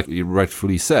MCAS, like you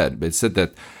rightfully said, but it said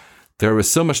that there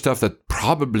was so much stuff that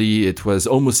probably it was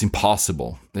almost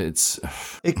impossible.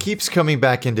 It keeps coming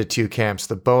back into two camps,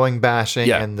 the Boeing bashing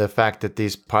and the fact that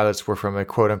these pilots were from a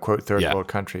quote unquote third world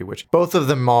country, which both of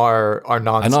them are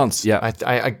nonsense.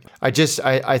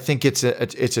 I think it's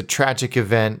a tragic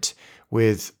event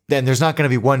with, then there's not going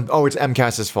to be one, it's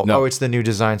MCAS's fault. No. It's the new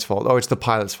design's fault. It's the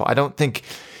pilot's fault. I don't think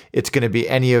it's going to be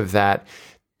any of that.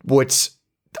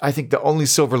 I think the only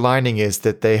silver lining is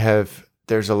that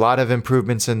there's a lot of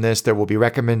improvements in this. There will be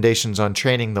recommendations on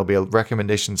training. There'll be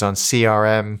recommendations on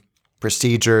CRM,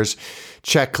 procedures,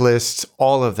 checklists,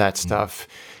 all of that stuff.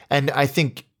 And I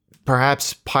think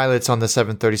perhaps pilots on the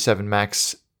 737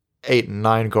 MAX 8 and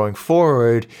 9 going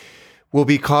forward will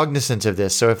be cognizant of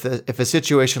this. So if a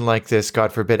situation like this,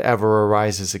 God forbid, ever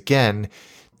arises again,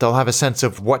 they'll have a sense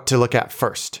of what to look at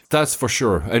first. That's for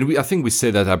sure. And I think we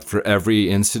say that up for every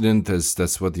incident, as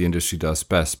that's what the industry does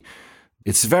best.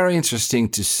 It's very interesting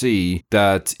to see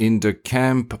that in the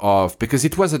camp of, because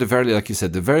it was at the very, like you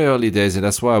said, the very early days, and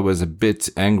that's why I was a bit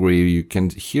angry. You can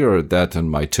hear that on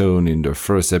my tone in the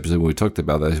first episode when we talked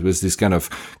about that. It was this kind of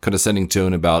condescending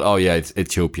tone about, it's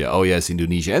Ethiopia. It's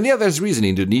Indonesia. And there's a reason.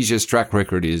 Indonesia's track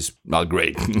record is not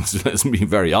great. Let's be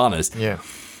very honest. Yeah.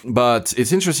 But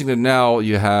it's interesting that now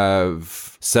you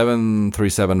have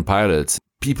 737 pilots,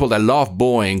 people that love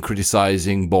Boeing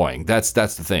criticizing Boeing. That's the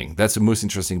thing. That's the most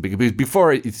interesting. Because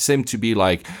before it seemed to be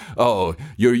like,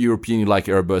 you're European, you like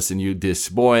Airbus and you diss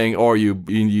Boeing, or you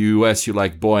in the US you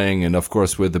like Boeing and of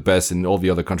course we're the best and all the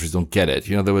other countries don't get it.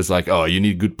 There was like, you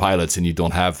need good pilots and you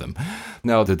don't have them.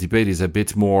 Now the debate is a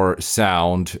bit more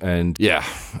sound and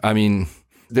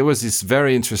There was this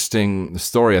very interesting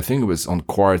story, I think it was on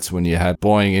Quartz, when you had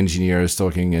Boeing engineers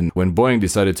talking, and when Boeing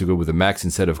decided to go with the MAX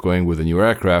instead of going with a new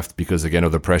aircraft, because again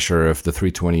of the pressure of the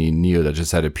 320neo that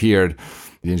just had appeared,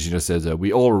 the engineer says,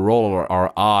 we all roll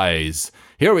our eyes.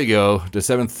 Here we go, the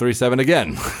 737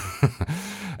 again.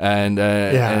 And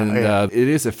it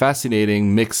is a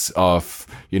fascinating mix of,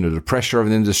 the pressure of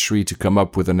an industry to come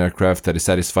up with an aircraft that is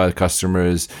satisfied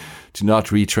customers, to not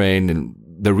retrain. And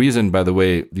the reason, by the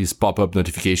way, these pop-up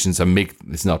notifications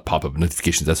it's not pop-up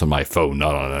notifications, that's on my phone,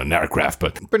 not on an aircraft,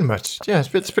 but pretty much, yeah,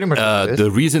 it's pretty much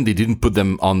the reason they didn't put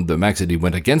them on the MAX, that they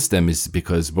went against them, is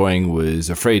because Boeing was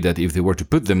afraid that if they were to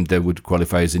put them, they would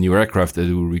qualify as a new aircraft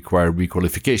that would require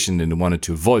requalification, and they wanted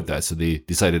to avoid that, so they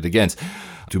decided against.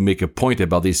 To make a point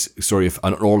about this story of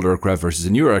an old aircraft versus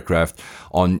a new aircraft,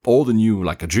 on all the new,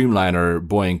 like a Dreamliner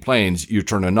Boeing planes, you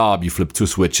turn a knob, you flip 2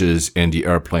 switches, and the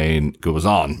airplane goes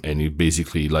on. And you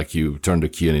basically, like, you turn the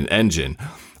key in an engine.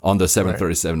 On the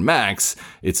 737 MAX,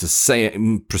 it's the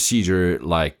same procedure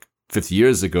like 50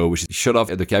 years ago, which is you shut off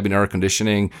the cabin air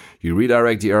conditioning, you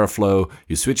redirect the airflow,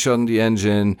 you switch on the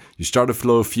engine, you start a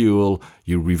flow of fuel,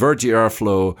 you revert the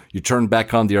airflow, you turn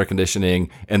back on the air conditioning,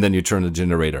 and then you turn the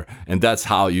generator. And that's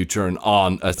how you turn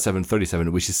on a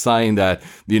 737, which is saying that,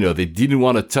 they didn't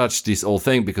want to touch this whole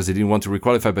thing because they didn't want to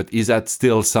requalify. But is that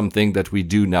still something that we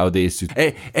do nowadays?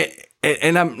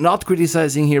 And I'm not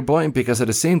criticizing here Boeing, because at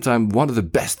the same time, one of the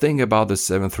best things about the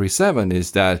 737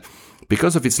 is that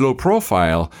because of its low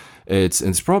profile,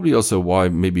 it's probably also why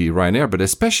maybe Ryanair, but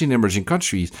especially in emerging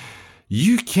countries,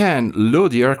 you can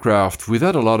load the aircraft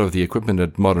without a lot of the equipment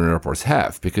that modern airports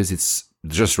have, because it's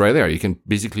just right there. You can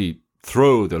basically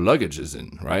throw the luggages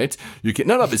in, right?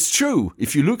 None of it's true.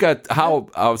 If you look at how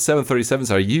our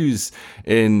 737s are used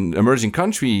in emerging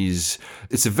countries,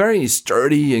 it's a very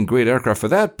sturdy and great aircraft for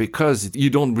that, because you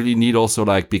don't really need also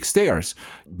like big stairs.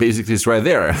 Basically, it's right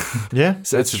there. Yeah,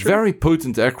 so it's a very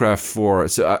potent aircraft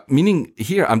meaning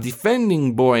here, I'm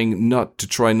defending Boeing not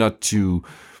to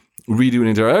redo an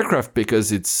entire aircraft,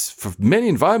 because it's, for many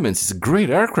environments, it's a great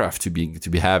aircraft to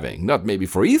be having. Not maybe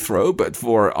for Heathrow, but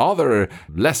for other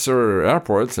lesser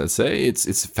airports, let's say,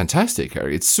 it's fantastic.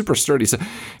 It's super sturdy. So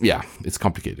yeah, it's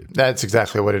complicated. That's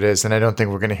exactly what it is, and I don't think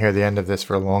we're going to hear the end of this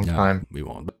for a long time. We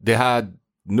won't. They had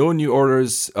no new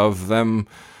orders of them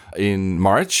in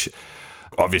March.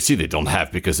 Obviously, they don't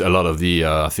have, because a lot of the,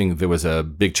 I think there was a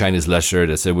big Chinese lessor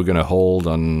that said we're going to hold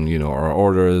on, our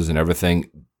orders and everything.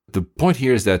 The point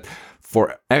here is that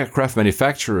for aircraft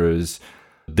manufacturers,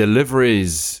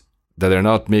 deliveries that they're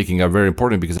not making are very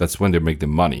important, because that's when they make the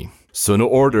money. So no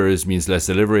orders means less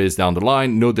deliveries down the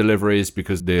line. No deliveries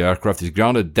because the aircraft is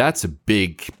grounded. That's a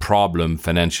big problem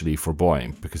financially for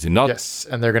Boeing, because they're not. Yes,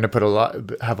 and they're going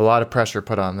to have a lot of pressure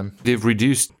put on them. They've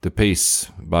reduced the pace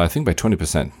by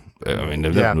 20%. I mean,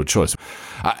 they've no choice.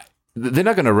 They're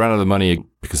not going to run out of money,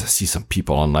 because I see some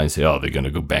people online say, they're going to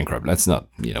go bankrupt. That's not,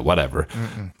 whatever.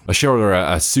 Mm-mm. A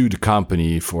shareholder sued the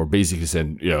company for basically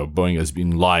saying, Boeing has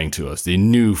been lying to us. They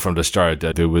knew from the start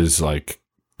that it was like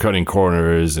cutting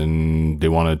corners, and they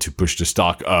wanted to push the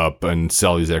stock up and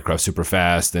sell these aircraft super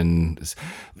fast. And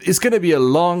it's going to be a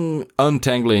long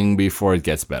untangling before it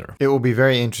gets better. It will be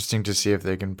very interesting to see if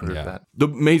they can prove that. The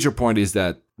major point is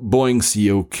that Boeing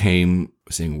CEO came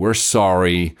saying, we're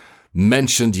sorry,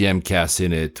 mentioned the MCAS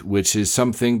in it, which is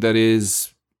something that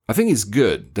I think is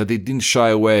good, that they didn't shy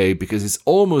away, because it's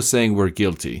almost saying we're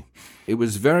guilty. It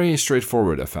was very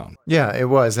straightforward, I found. Yeah, it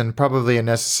was, and probably a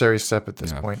necessary step at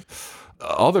this point.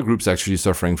 Other groups actually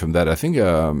suffering from that. I think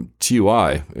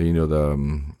TUI,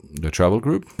 the travel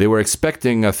group, they were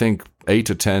expecting, I think, 8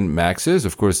 to 10 MAXs.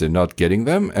 Of course, they're not getting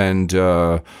them.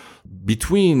 And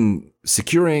between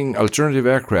securing alternative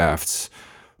aircrafts,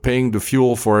 paying the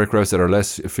fuel for aircraft that are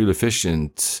less fuel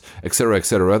efficient, et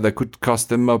cetera, that could cost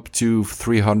them up to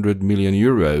 300 million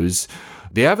euros.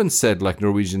 They haven't said, like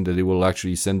Norwegian, that they will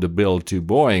actually send a bill to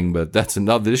Boeing, but that's an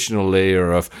additional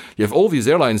layer of, you have all these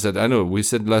airlines that, I know we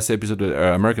said last episode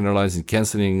that American Airlines is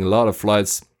canceling a lot of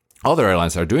flights. Other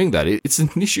airlines are doing that. It's an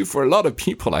issue for a lot of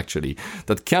people, actually,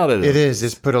 that counted. It is.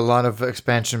 It's put a lot of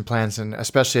expansion plans in,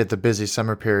 especially at the busy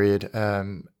summer period.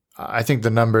 I think the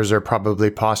numbers are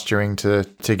probably posturing to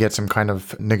get some kind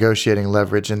of negotiating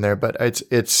leverage in there, but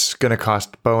it's going to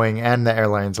cost Boeing and the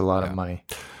airlines a lot of money.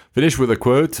 Finish with a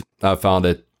quote. I found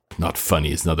it not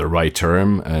funny. It's not the right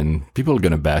term, and people are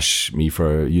going to bash me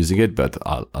for using it, but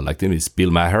I like it. It's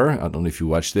Bill Maher. I don't know if you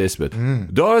watch this, but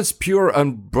does pure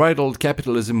unbridled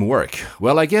capitalism work?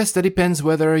 Well, I guess that depends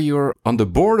whether you're on the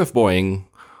board of Boeing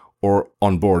or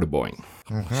on board of Boeing.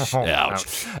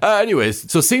 Ouch.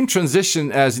 Anyways, so same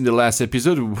transition as in the last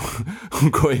episode,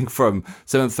 going from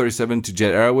 737 to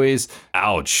Jet Airways.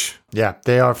 Ouch. Yeah,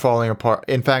 they are falling apart.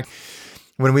 In fact,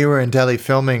 when we were in Delhi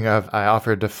filming, I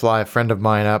offered to fly a friend of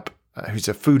mine up, who's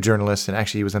a food journalist, and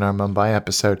actually he was in our Mumbai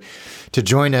episode, to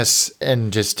join us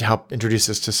and just help introduce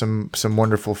us to some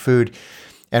wonderful food.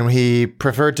 And he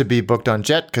preferred to be booked on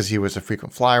Jet because he was a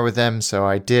frequent flyer with them, so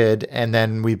I did. And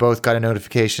then we both got a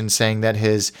notification saying that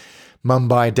his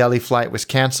Mumbai-Delhi flight was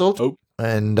canceled. Oh.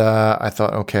 And I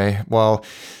thought, okay, well,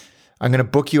 I'm going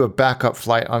to book you a backup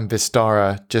flight on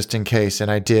Vistara just in case. And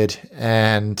I did.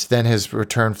 And then his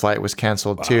return flight was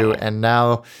canceled too. And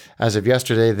now, as of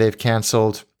yesterday, they've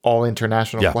canceled all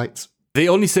international flights. They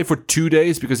only stay for 2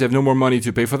 days because they have no more money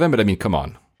to pay for them. But I mean, come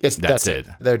on. That's it.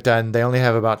 They're done. They only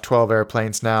have about 12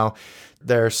 airplanes now.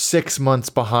 They're 6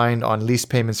 months behind on lease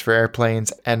payments for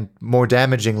airplanes. And more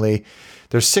damagingly,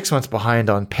 they're 6 months behind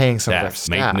on paying some of their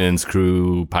staff. Maintenance,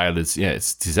 crew, pilots. Yeah,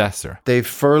 it's a disaster. They've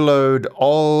furloughed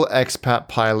all expat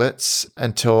pilots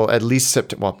until at least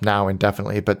September. Well, now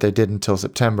indefinitely, but they did until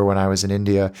September when I was in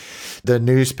India. The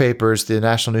newspapers, the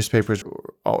national newspapers,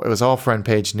 it was all front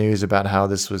page news about how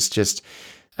this was just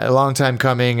a long time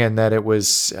coming and that it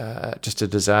was just a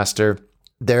disaster.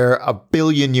 They're $1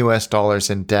 billion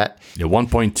in debt. Yeah,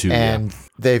 1.2. And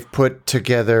they've put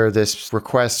together this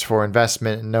request for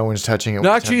investment and no one's touching it.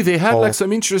 No, actually, they had like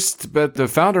some interest, but the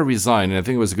founder resigned. And I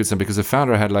think it was a good sign because the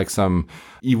founder had like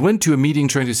he went to a meeting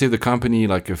trying to save the company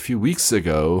like a few weeks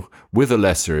ago with the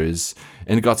lessors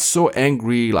and got so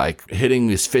angry, like hitting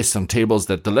his fist on tables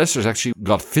that the lessors actually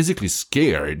got physically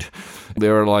scared. They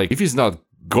were like, if he's not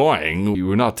going,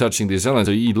 we're not touching this airline.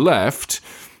 So he left.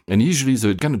 And usually he's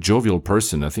a kind of jovial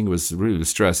person. I think it was really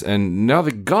stressed. And now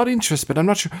they got interest, but I'm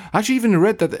not sure. I actually even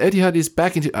read that Etihad is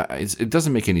back into it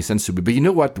doesn't make any sense to me. But you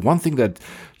know what? One thing that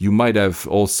you might have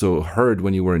also heard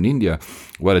when you were in India,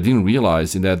 what I didn't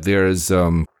realize, is that there's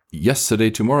yesterday,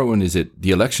 tomorrow, when is it?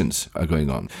 The elections are going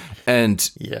on. And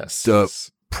the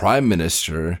Prime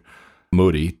Minister,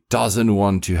 Modi, doesn't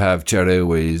want to have Jet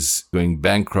Airways going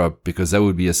bankrupt because that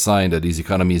would be a sign that his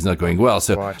economy is not going well.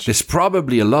 So there's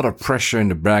probably a lot of pressure in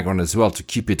the background as well to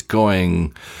keep it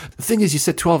going. The thing is, you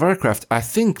said 12 aircraft. I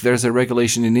think there's a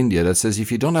regulation in India that says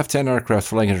if you don't have 10 aircraft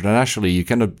flying internationally, you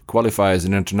cannot qualify as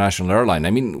an international airline.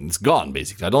 I mean, it's gone,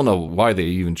 basically. I don't know why they're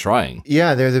even trying.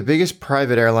 Yeah, they're the biggest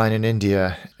private airline in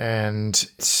India, and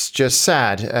it's just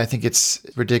sad. I think it's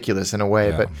ridiculous in a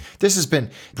way, but this has been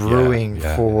brewing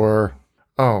for...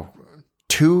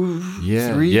 3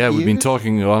 years? Yeah, we've been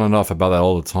talking on and off about that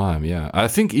all the time. Yeah, I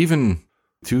think even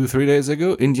 2-3 days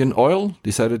ago, Indian Oil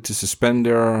decided to suspend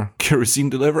their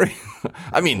kerosene delivery.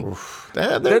 I mean,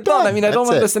 they're done. I mean, I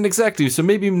don't understand exactly. So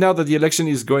maybe now that the election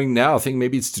is going now, I think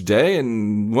maybe it's today,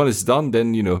 and when it's done,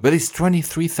 then, but it's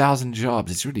 23,000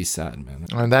 jobs. It's really sad, man.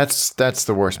 And that's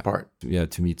the worst part. Yeah,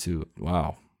 to me too.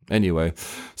 Wow. Anyway,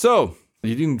 so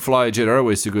you didn't fly Jet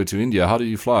Airways to go to India. How did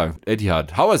you fly?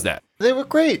 Etihad. How was that? They were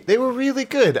great. They were really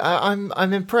good.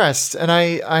 I'm impressed. And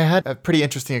I had a pretty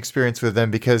interesting experience with them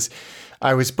because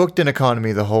I was booked in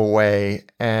economy the whole way.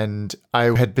 And I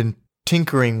had been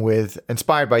tinkering with,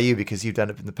 inspired by you because you've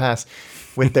done it in the past,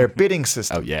 with their bidding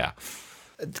system. Oh, yeah.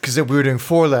 Because we were doing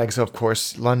 4 legs, of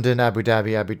course, London, Abu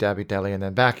Dhabi, Delhi, and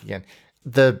then back again.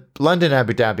 The London,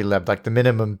 Abu Dhabi leg, like the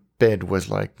minimum bid was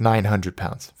like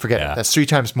 £900. Forget it. That's 3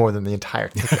 times more than the entire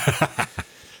ticket.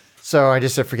 So I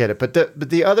just said, forget it. But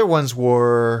the other ones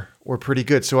were pretty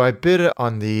good. So I bid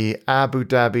on the Abu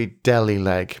Dhabi Delhi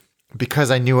leg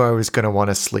because I knew I was going to want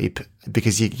to sleep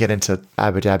because you get into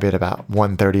Abu Dhabi at about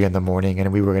 1:30 in the morning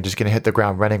and we were just going to hit the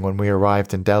ground running when we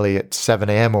arrived in Delhi at 7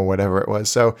 a.m. or whatever it was.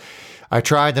 So I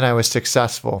tried and I was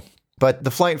successful. But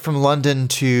the flight from London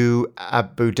to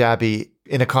Abu Dhabi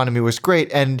in economy was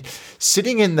great. And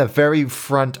sitting in the very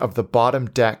front of the bottom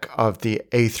deck of the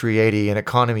A380 in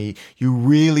economy, you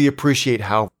really appreciate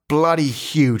how bloody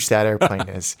huge that airplane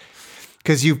is.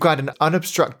 Because you've got an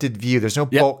unobstructed view. There's no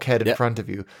bulkhead in front of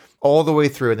you all the way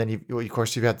through. And then, of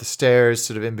course, you've got the stairs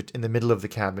sort of in the middle of the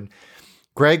cabin.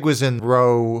 Greg was in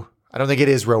row... I don't think it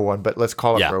is row 1, but let's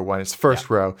call it row 1. It's first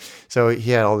row. So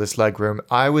he had all this leg room.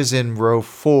 I was in row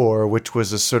 4, which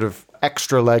was a sort of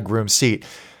extra leg room seat.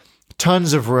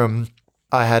 Tons of room.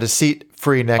 I had a seat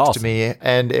free next to me,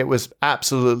 and it was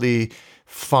absolutely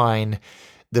fine.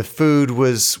 The food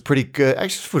was pretty good.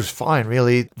 Actually, the food was fine,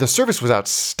 really. The service was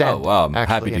outstanding. Oh, wow. I'm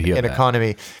happy to hear that. In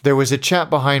economy. There was a chap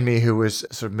behind me who was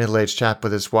a sort of middle-aged chap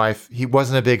with his wife. He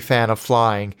wasn't a big fan of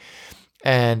flying.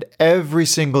 And every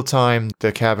single time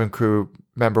the cabin crew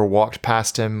member walked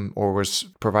past him or was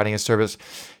providing a service,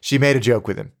 she made a joke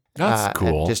with him. That's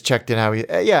cool. And just checked in how he,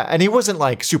 and he wasn't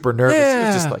like super nervous. It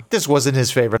was just like, this wasn't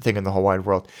his favorite thing in the whole wide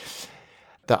world.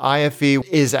 The IFE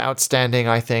is outstanding,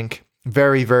 I think.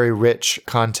 Very, very rich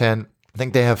content. I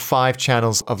think they have 5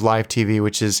 channels of live TV,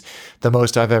 which is the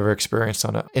most I've ever experienced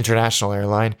on an international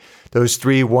airline. Those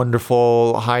 3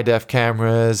 wonderful high-def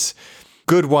cameras,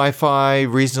 good Wi-Fi,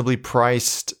 reasonably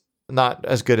priced, not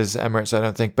as good as Emirates, I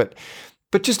don't think, but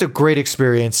just a great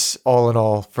experience all in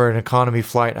all. For an economy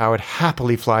flight, I would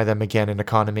happily fly them again in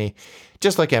economy,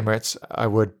 just like Emirates, I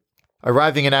would.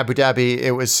 Arriving in Abu Dhabi,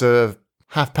 it was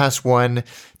 1:30,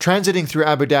 transiting through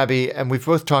Abu Dhabi, and we've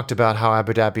both talked about how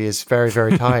Abu Dhabi is very,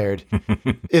 very tired,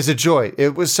 is a joy.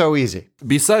 It was so easy.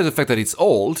 Besides the fact that it's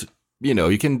old,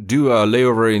 you can do a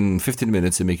layover in 15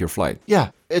 minutes and make your flight.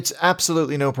 Yeah, it's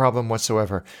absolutely no problem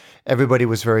whatsoever. Everybody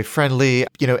was very friendly,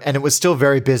 and it was still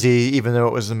very busy, even though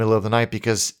it was the middle of the night,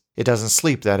 because it doesn't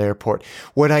sleep, that airport.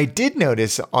 What I did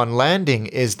notice on landing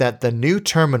is that the new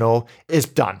terminal is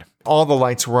done. All the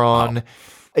lights were on. Wow.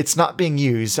 It's not being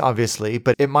used, obviously,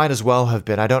 but it might as well have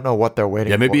been. I don't know what they're waiting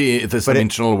for. Yeah, maybe there's some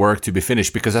internal work to be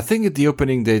finished, because I think the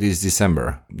opening date is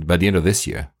December, by the end of this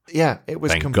year. Yeah, it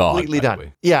was completely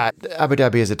done. Yeah, Abu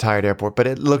Dhabi is a tired airport, but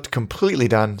it looked completely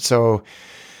done. So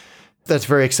that's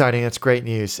very exciting. That's great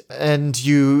news. And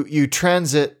you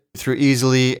transit through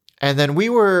easily. And then we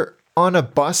were on a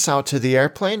bus out to the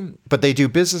airplane, but they do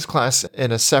business class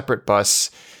in a separate bus,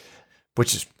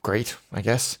 which is great, I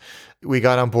guess. We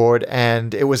got on board,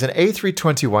 and it was an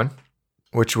A321,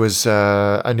 which was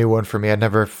a new one for me. I'd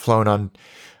never flown on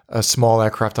a small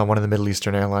aircraft on one of the Middle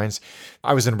Eastern airlines.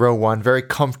 I was in row 1, very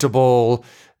comfortable,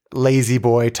 lazy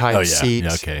boy type seat.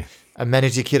 Yeah, okay.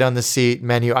 Amenity kit on the seat,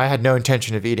 menu. I had no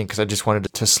intention of eating because I just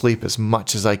wanted to sleep as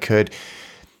much as I could.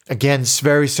 Again,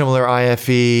 very similar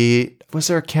IFE. Was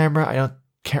there a camera?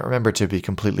 Can't remember, to be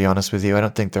completely honest with you. I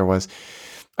don't think there was.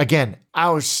 Again,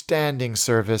 outstanding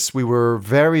service. We were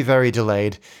very, very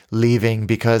delayed leaving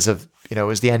because of, it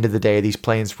was the end of the day. These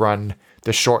planes run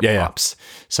the short hops.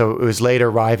 So it was late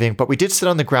arriving, but we did sit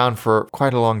on the ground for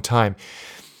quite a long time.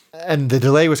 And the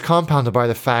delay was compounded by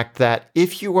the fact that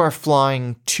if you are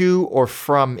flying to or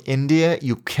from India,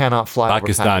 you cannot fly over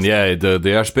Pakistan. Yeah, the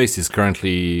airspace is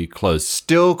currently closed.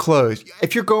 Still closed.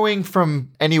 If you're going from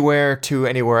anywhere to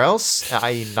anywhere else,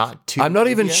 i.e. not to I'm not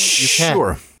India, even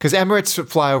sure. Because Emirates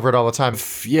fly over it all the time.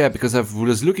 Yeah, because I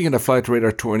was looking at the Flight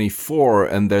Radar 24,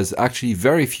 and there's actually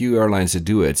very few airlines that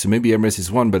do it. So maybe Emirates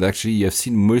is one, but actually I've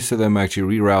seen most of them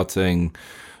actually rerouting.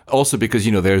 Also because,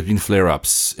 there's been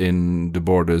flare-ups in the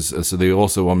borders, so they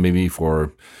also want maybe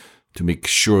to make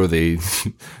sure they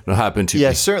don't happen to.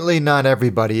 Yeah, certainly not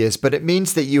everybody is, but it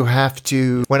means that you have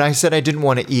to. When I said I didn't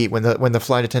want to eat, when the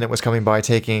flight attendant was coming by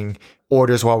taking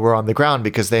orders while we're on the ground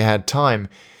because they had time,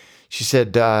 she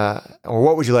said, "Or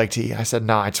what would you like to eat?" I said,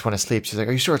 "No, I just want to sleep." She's like,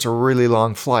 "Are you sure it's a really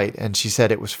long flight?" And she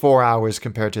said it was 4 hours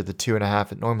compared to the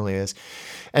 2.5 it normally is.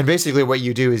 And basically what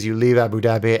you do is you leave Abu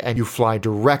Dhabi and you fly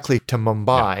directly to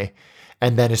Mumbai. Yeah.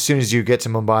 And then as soon as you get to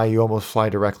Mumbai, you almost fly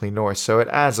directly north. So it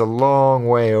adds a long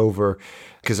way over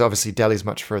because obviously Delhi's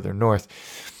much further north.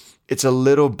 It's a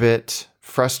little bit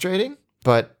frustrating,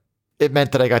 but it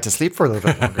meant that I got to sleep for a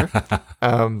little bit longer.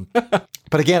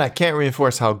 But again, I can't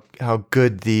reinforce how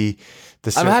good the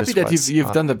service I'm happy that was.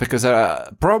 you've done that because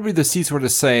probably the seats were the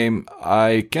same.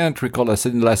 I can't recall, I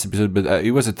said in the last episode, but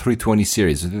it was a 320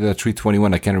 series. Was it a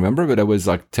 321? I can't remember, but that was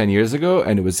like 10 years ago,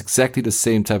 and it was exactly the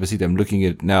same type of seat. I'm looking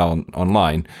at it now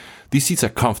online. These seats are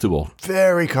comfortable.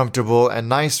 Very comfortable and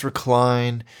nice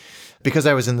recline. Because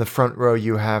I was in the front row,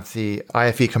 you have the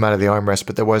IFE come out of the armrest,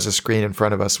 but there was a screen in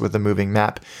front of us with a moving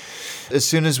map. As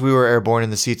soon as we were airborne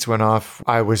and the seats went off,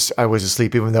 I was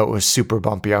asleep, even though it was super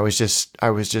bumpy. I was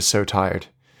just so tired.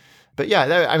 But yeah,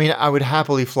 I would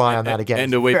happily fly on that again.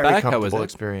 And the way back, how was it?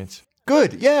 Experience.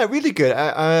 Good, yeah, really good.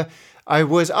 I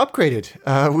was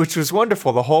upgraded, which was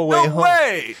wonderful the whole way home. No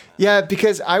way! Yeah,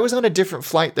 because I was on a different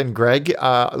flight than Greg,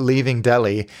 leaving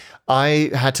Delhi. I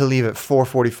had to leave at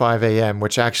 4:45 a.m.,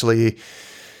 which actually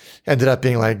ended up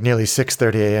being like nearly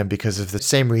 6:30 a.m. because of the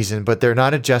same reason. But they're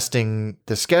not adjusting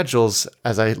the schedules,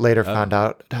 as I later found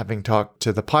out, having talked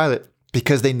to the pilot,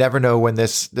 because they never know when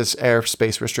this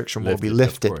airspace restriction will be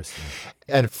lifted. Of course, yeah.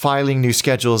 And filing new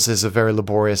schedules is a very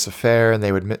laborious affair, and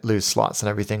they would lose slots and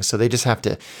everything. So they just have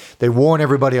to, they warn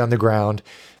everybody on the ground.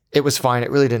 It was fine.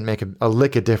 It really didn't make a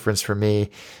lick of difference for me.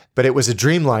 But it was a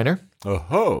Dreamliner,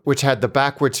 which had the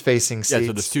backwards facing seats. Yeah,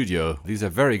 so the studio. These are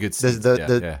very good seats.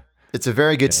 It's a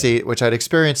very good seat, which I'd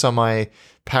experienced on my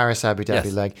Paris Abu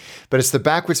Dhabi leg. But it's the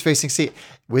backwards facing seat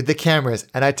with the cameras.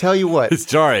 And I tell you what. It's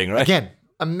jarring, right? Again,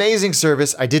 amazing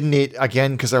service. I didn't eat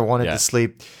again because I wanted to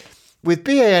sleep. With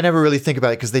BA, I never really think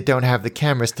about it because they don't have the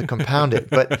cameras to compound it.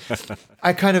 But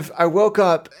I woke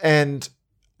up and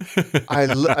I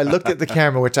looked at the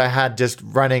camera, which I had just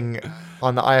running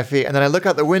on the IFE, and then I look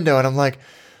out the window and I'm like,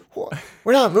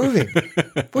 we're not moving.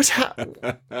 What's happening?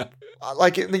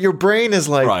 Like your brain is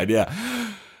like, right,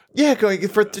 yeah. Yeah,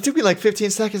 it took me like 15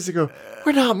 seconds to go,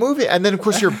 we're not moving. And then, of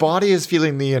course, your body is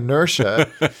feeling the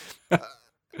inertia.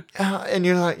 And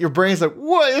you're like, your brain's like,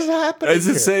 what is happening? It's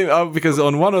the same because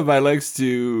on one of my legs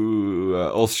to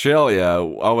Australia,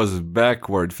 I was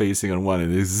backward facing on one,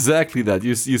 and exactly that.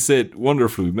 You said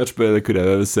wonderfully, much better than I could have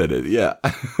ever said it. Yeah.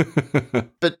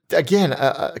 But again,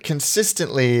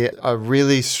 consistently a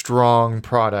really strong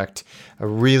product,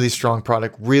 really strong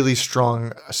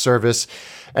service.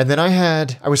 And then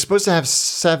I was supposed to have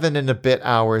 7 and a bit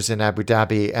hours in Abu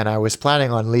Dhabi, and I was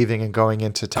planning on leaving and going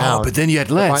into town. Oh, but then you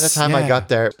had less. By the time I got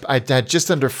there, I had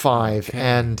just under 5. Okay.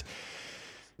 And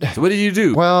so what did you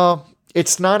do? Well,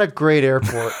 it's not a great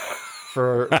airport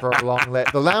for a long leg.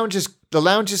 The lounge is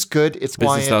good. It's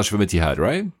business quiet. Lounge from Etihad,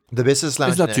 right? The business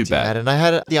lounge. It's not too Etihad, bad. And I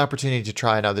had the opportunity to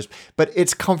try others, but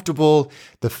it's comfortable.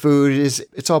 The food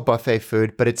it's all buffet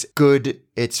food, but it's good.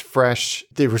 It's fresh.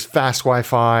 There was fast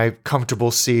Wi-Fi,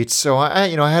 comfortable seats. So I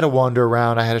had to wander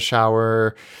around. I had a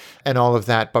shower and all of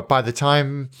that. But by the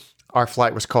time our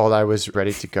flight was called, I was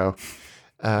ready to go.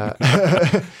 And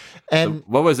so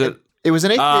what was it? It was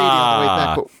an A380 on the way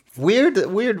back.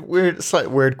 But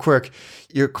slight weird quirk.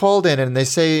 You're called in and they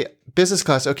say, business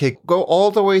class, okay, go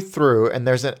all the way through, and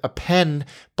there's a pen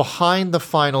behind the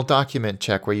final document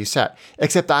check where you sat.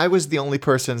 Except I was the only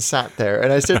person sat there,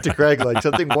 and I said to Greg, like,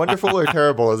 something wonderful or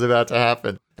terrible is about to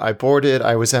happen. I boarded.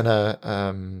 I was in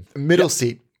a middle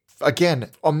seat. Again,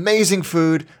 amazing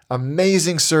food,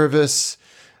 amazing service,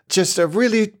 just a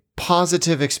really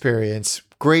positive experience.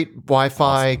 Great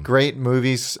Wi-Fi, awesome. Great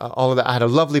movies, all of that. I had a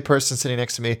lovely person sitting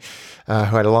next to me who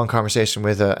had a long conversation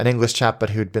with an English chap, but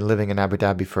who'd been living in Abu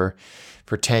Dhabi for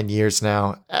 10 years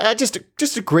now.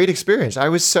 Just a great experience. I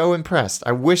was so impressed.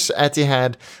 I wish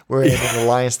Etihad were in an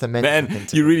alliance that meant Man,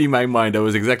 you're reading my mind. That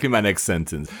was exactly my next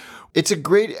sentence. It's a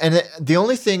great, and the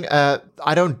only thing,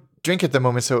 I don't drink at the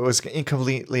moment, so it was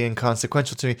completely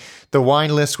inconsequential to me. The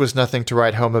wine list was nothing to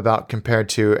write home about compared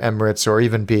to Emirates or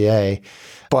even BA.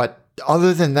 But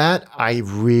other than that, I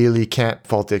really can't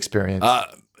fault the experience.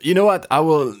 You know what? I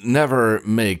will never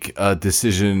make a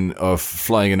decision of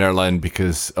flying an airline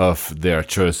because of their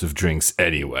choice of drinks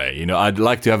anyway. I'd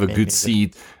like to have a good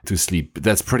seat to sleep.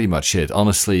 That's pretty much it,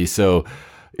 honestly. So,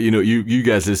 you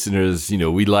guys listeners,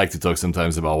 we like to talk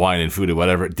sometimes about wine and food or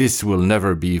whatever. This will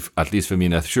never be, at least for me,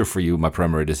 and I'm sure for you, my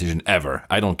primary decision ever.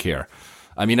 I don't care.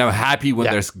 I mean, I'm happy when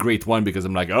there's great wine because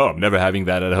I'm like, I'm never having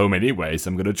that at home anyway, so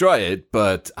I'm going to try it,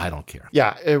 but I don't care.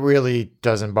 Yeah, it really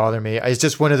doesn't bother me. It's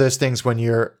just one of those things when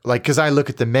you're like, because I look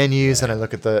at the menus and I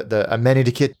look at the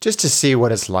amenity kit just to see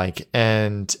what it's like.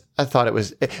 And I thought it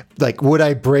was like, would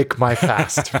I break my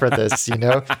fast for this?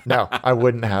 No, I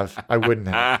wouldn't have.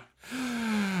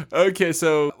 Okay,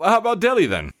 so how about Delhi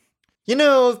then?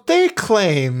 They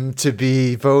claim to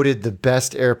be voted the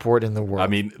best airport in the world. I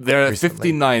mean, there are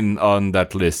 59 on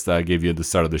that list I gave you at the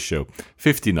start of the show.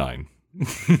 59.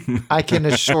 I can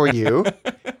assure you,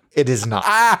 it is not.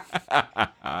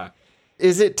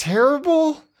 Is it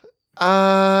terrible?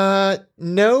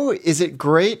 No. Is it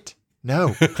great?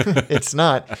 No, it's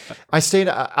not. I stayed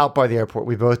out by the airport.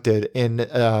 We both did.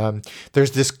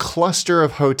 There's this cluster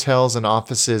of hotels and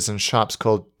offices and shops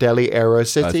called Delhi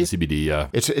AeroCity. CBD, yeah.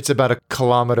 It's about a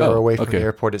kilometer away from the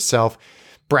airport itself.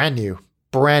 Brand new.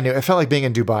 It felt like being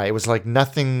in Dubai. It was like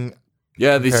nothing.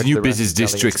 Yeah, these new business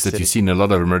districts that you see in a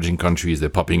lot of emerging countries, they're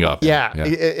popping up. Yeah.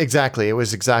 Exactly. It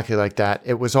was exactly like that.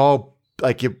 It was all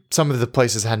like some of the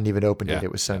places hadn't even opened yet.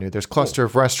 It was so new. There's a cluster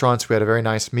of restaurants. We had a very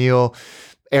nice meal.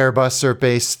 Airbus are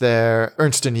based there,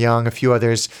 Ernst & Young, a few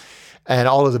others, and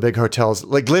all of the big hotels,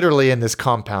 like literally in this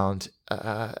compound.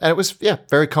 And it was,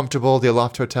 very comfortable. The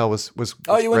Aloft Hotel was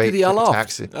you went to the Aloft?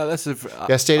 Taxi. I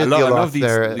stayed at the Aloft. I love these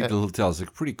there. Little hotels. They're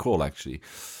pretty cool, actually.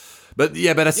 But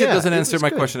that still doesn't answer my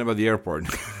question about the airport.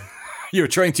 You're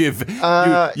trying to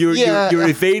you're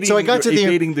evading. So I got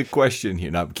evading the question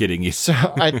here. No, I'm kidding you. So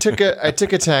I took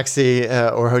a taxi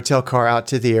or hotel car out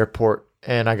to the airport.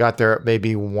 And I got there at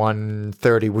maybe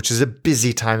 1:30, which is a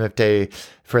busy time of day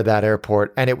for that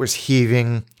airport. And it was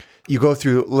heaving. You go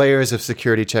through layers of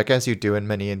security check, as you do in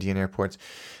many Indian airports.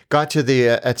 Got to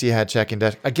the Etihad check-in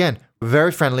desk. Again,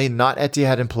 very friendly, not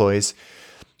Etihad employees.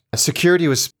 Security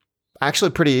was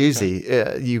actually pretty easy.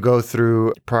 You go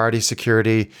through priority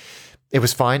security. It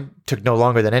was fine. Took no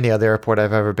longer than any other airport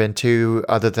I've ever been to,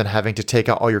 other than having to take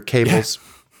out all your cables.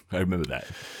 I remember that.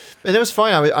 And it was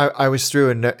fine. I was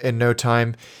through in no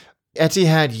time.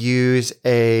 Etihad use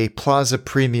a Plaza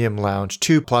Premium lounge,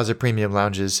 2 Plaza Premium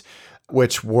lounges,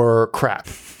 which were crap.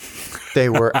 They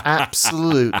were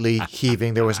absolutely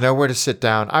heaving. There was nowhere to sit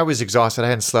down. I was exhausted. I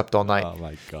hadn't slept all night. Oh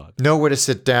my God. Nowhere to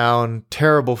sit down.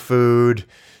 Terrible food.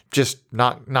 Just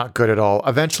not good at all.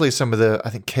 Eventually, some of the, I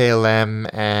think KLM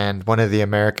and one of the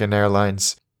American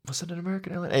airlines, was it an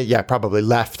American airline? Yeah, probably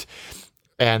left.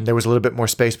 And there was a little bit more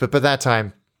space. But by that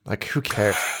time, like, who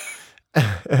cares?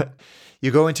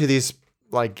 You go into these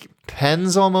like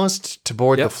pens almost to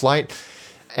board the flight,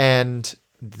 and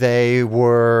they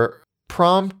were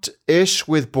prompt-ish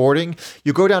with boarding.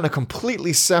 You go down a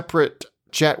completely separate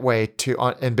jetway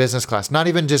in business class. Not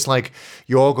even just like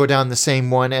you all go down the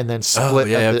same one and then split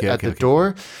at the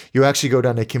door. You actually go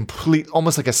down a complete,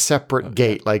 almost like a separate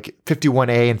gate, like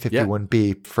 51A and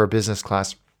 51B for business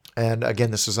class. And again,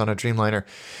 this was on a Dreamliner.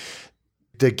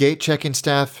 The gate check-in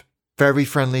staff, very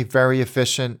friendly, very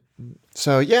efficient.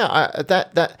 So yeah,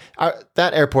 that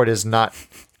airport is not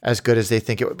as good as they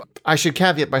think it would. I should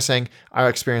caveat by saying I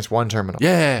experienced one terminal.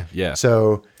 Yeah.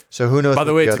 So who knows? By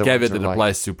the way, it's a caveat that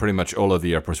applies to pretty much all of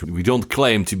the airports. We don't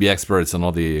claim to be experts on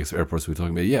all the airports we're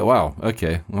talking about. Yeah, wow.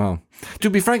 Okay, well. To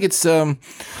be frank, it's I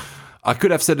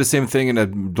could have said the same thing, and I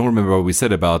don't remember what we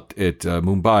said about it.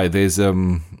 Mumbai. There's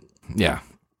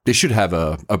they should have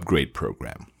a upgrade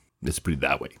program. Let's put it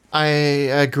that way. I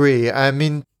agree. I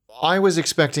mean, I was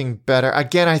expecting better.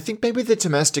 Again, I think maybe the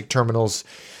domestic terminal's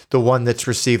the one that's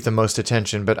received the most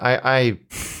attention, but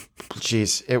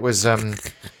geez, it was, and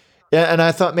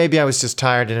I thought maybe I was just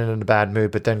tired and in a bad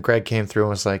mood, but then Greg came through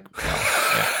and was like,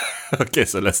 Okay,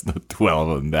 so let's not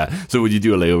dwell on that. So would you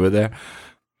do a layover there?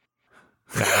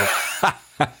 No.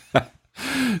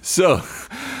 So,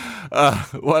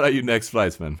 what are your next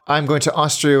flights, man? I'm going to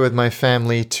Austria with my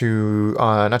family to,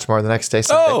 not tomorrow, the next day.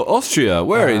 Sunday. Oh, Austria.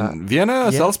 Where? In Vienna?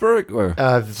 Yeah. Salzburg? Or?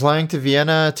 Flying to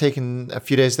Vienna, taking a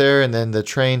few days there, and then the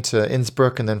train to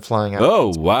Innsbruck, and then flying out.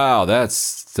 Oh, wow. That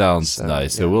sounds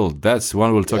nice. Yeah. So that's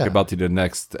one we'll talk about in the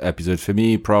next episode. For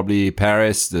me, probably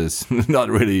Paris. There's not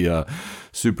really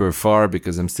super far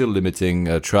because I'm still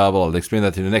limiting travel. I'll explain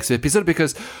that in the next episode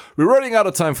because we're running out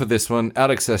of time for this one.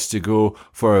 Alex has to go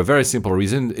for a very simple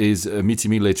reason, is meeting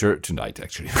me later tonight,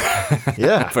 actually.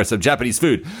 Yeah. For some Japanese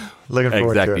food. Looking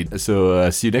forward to it. So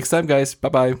see you next time, guys.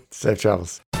 Bye-bye. Safe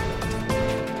travels.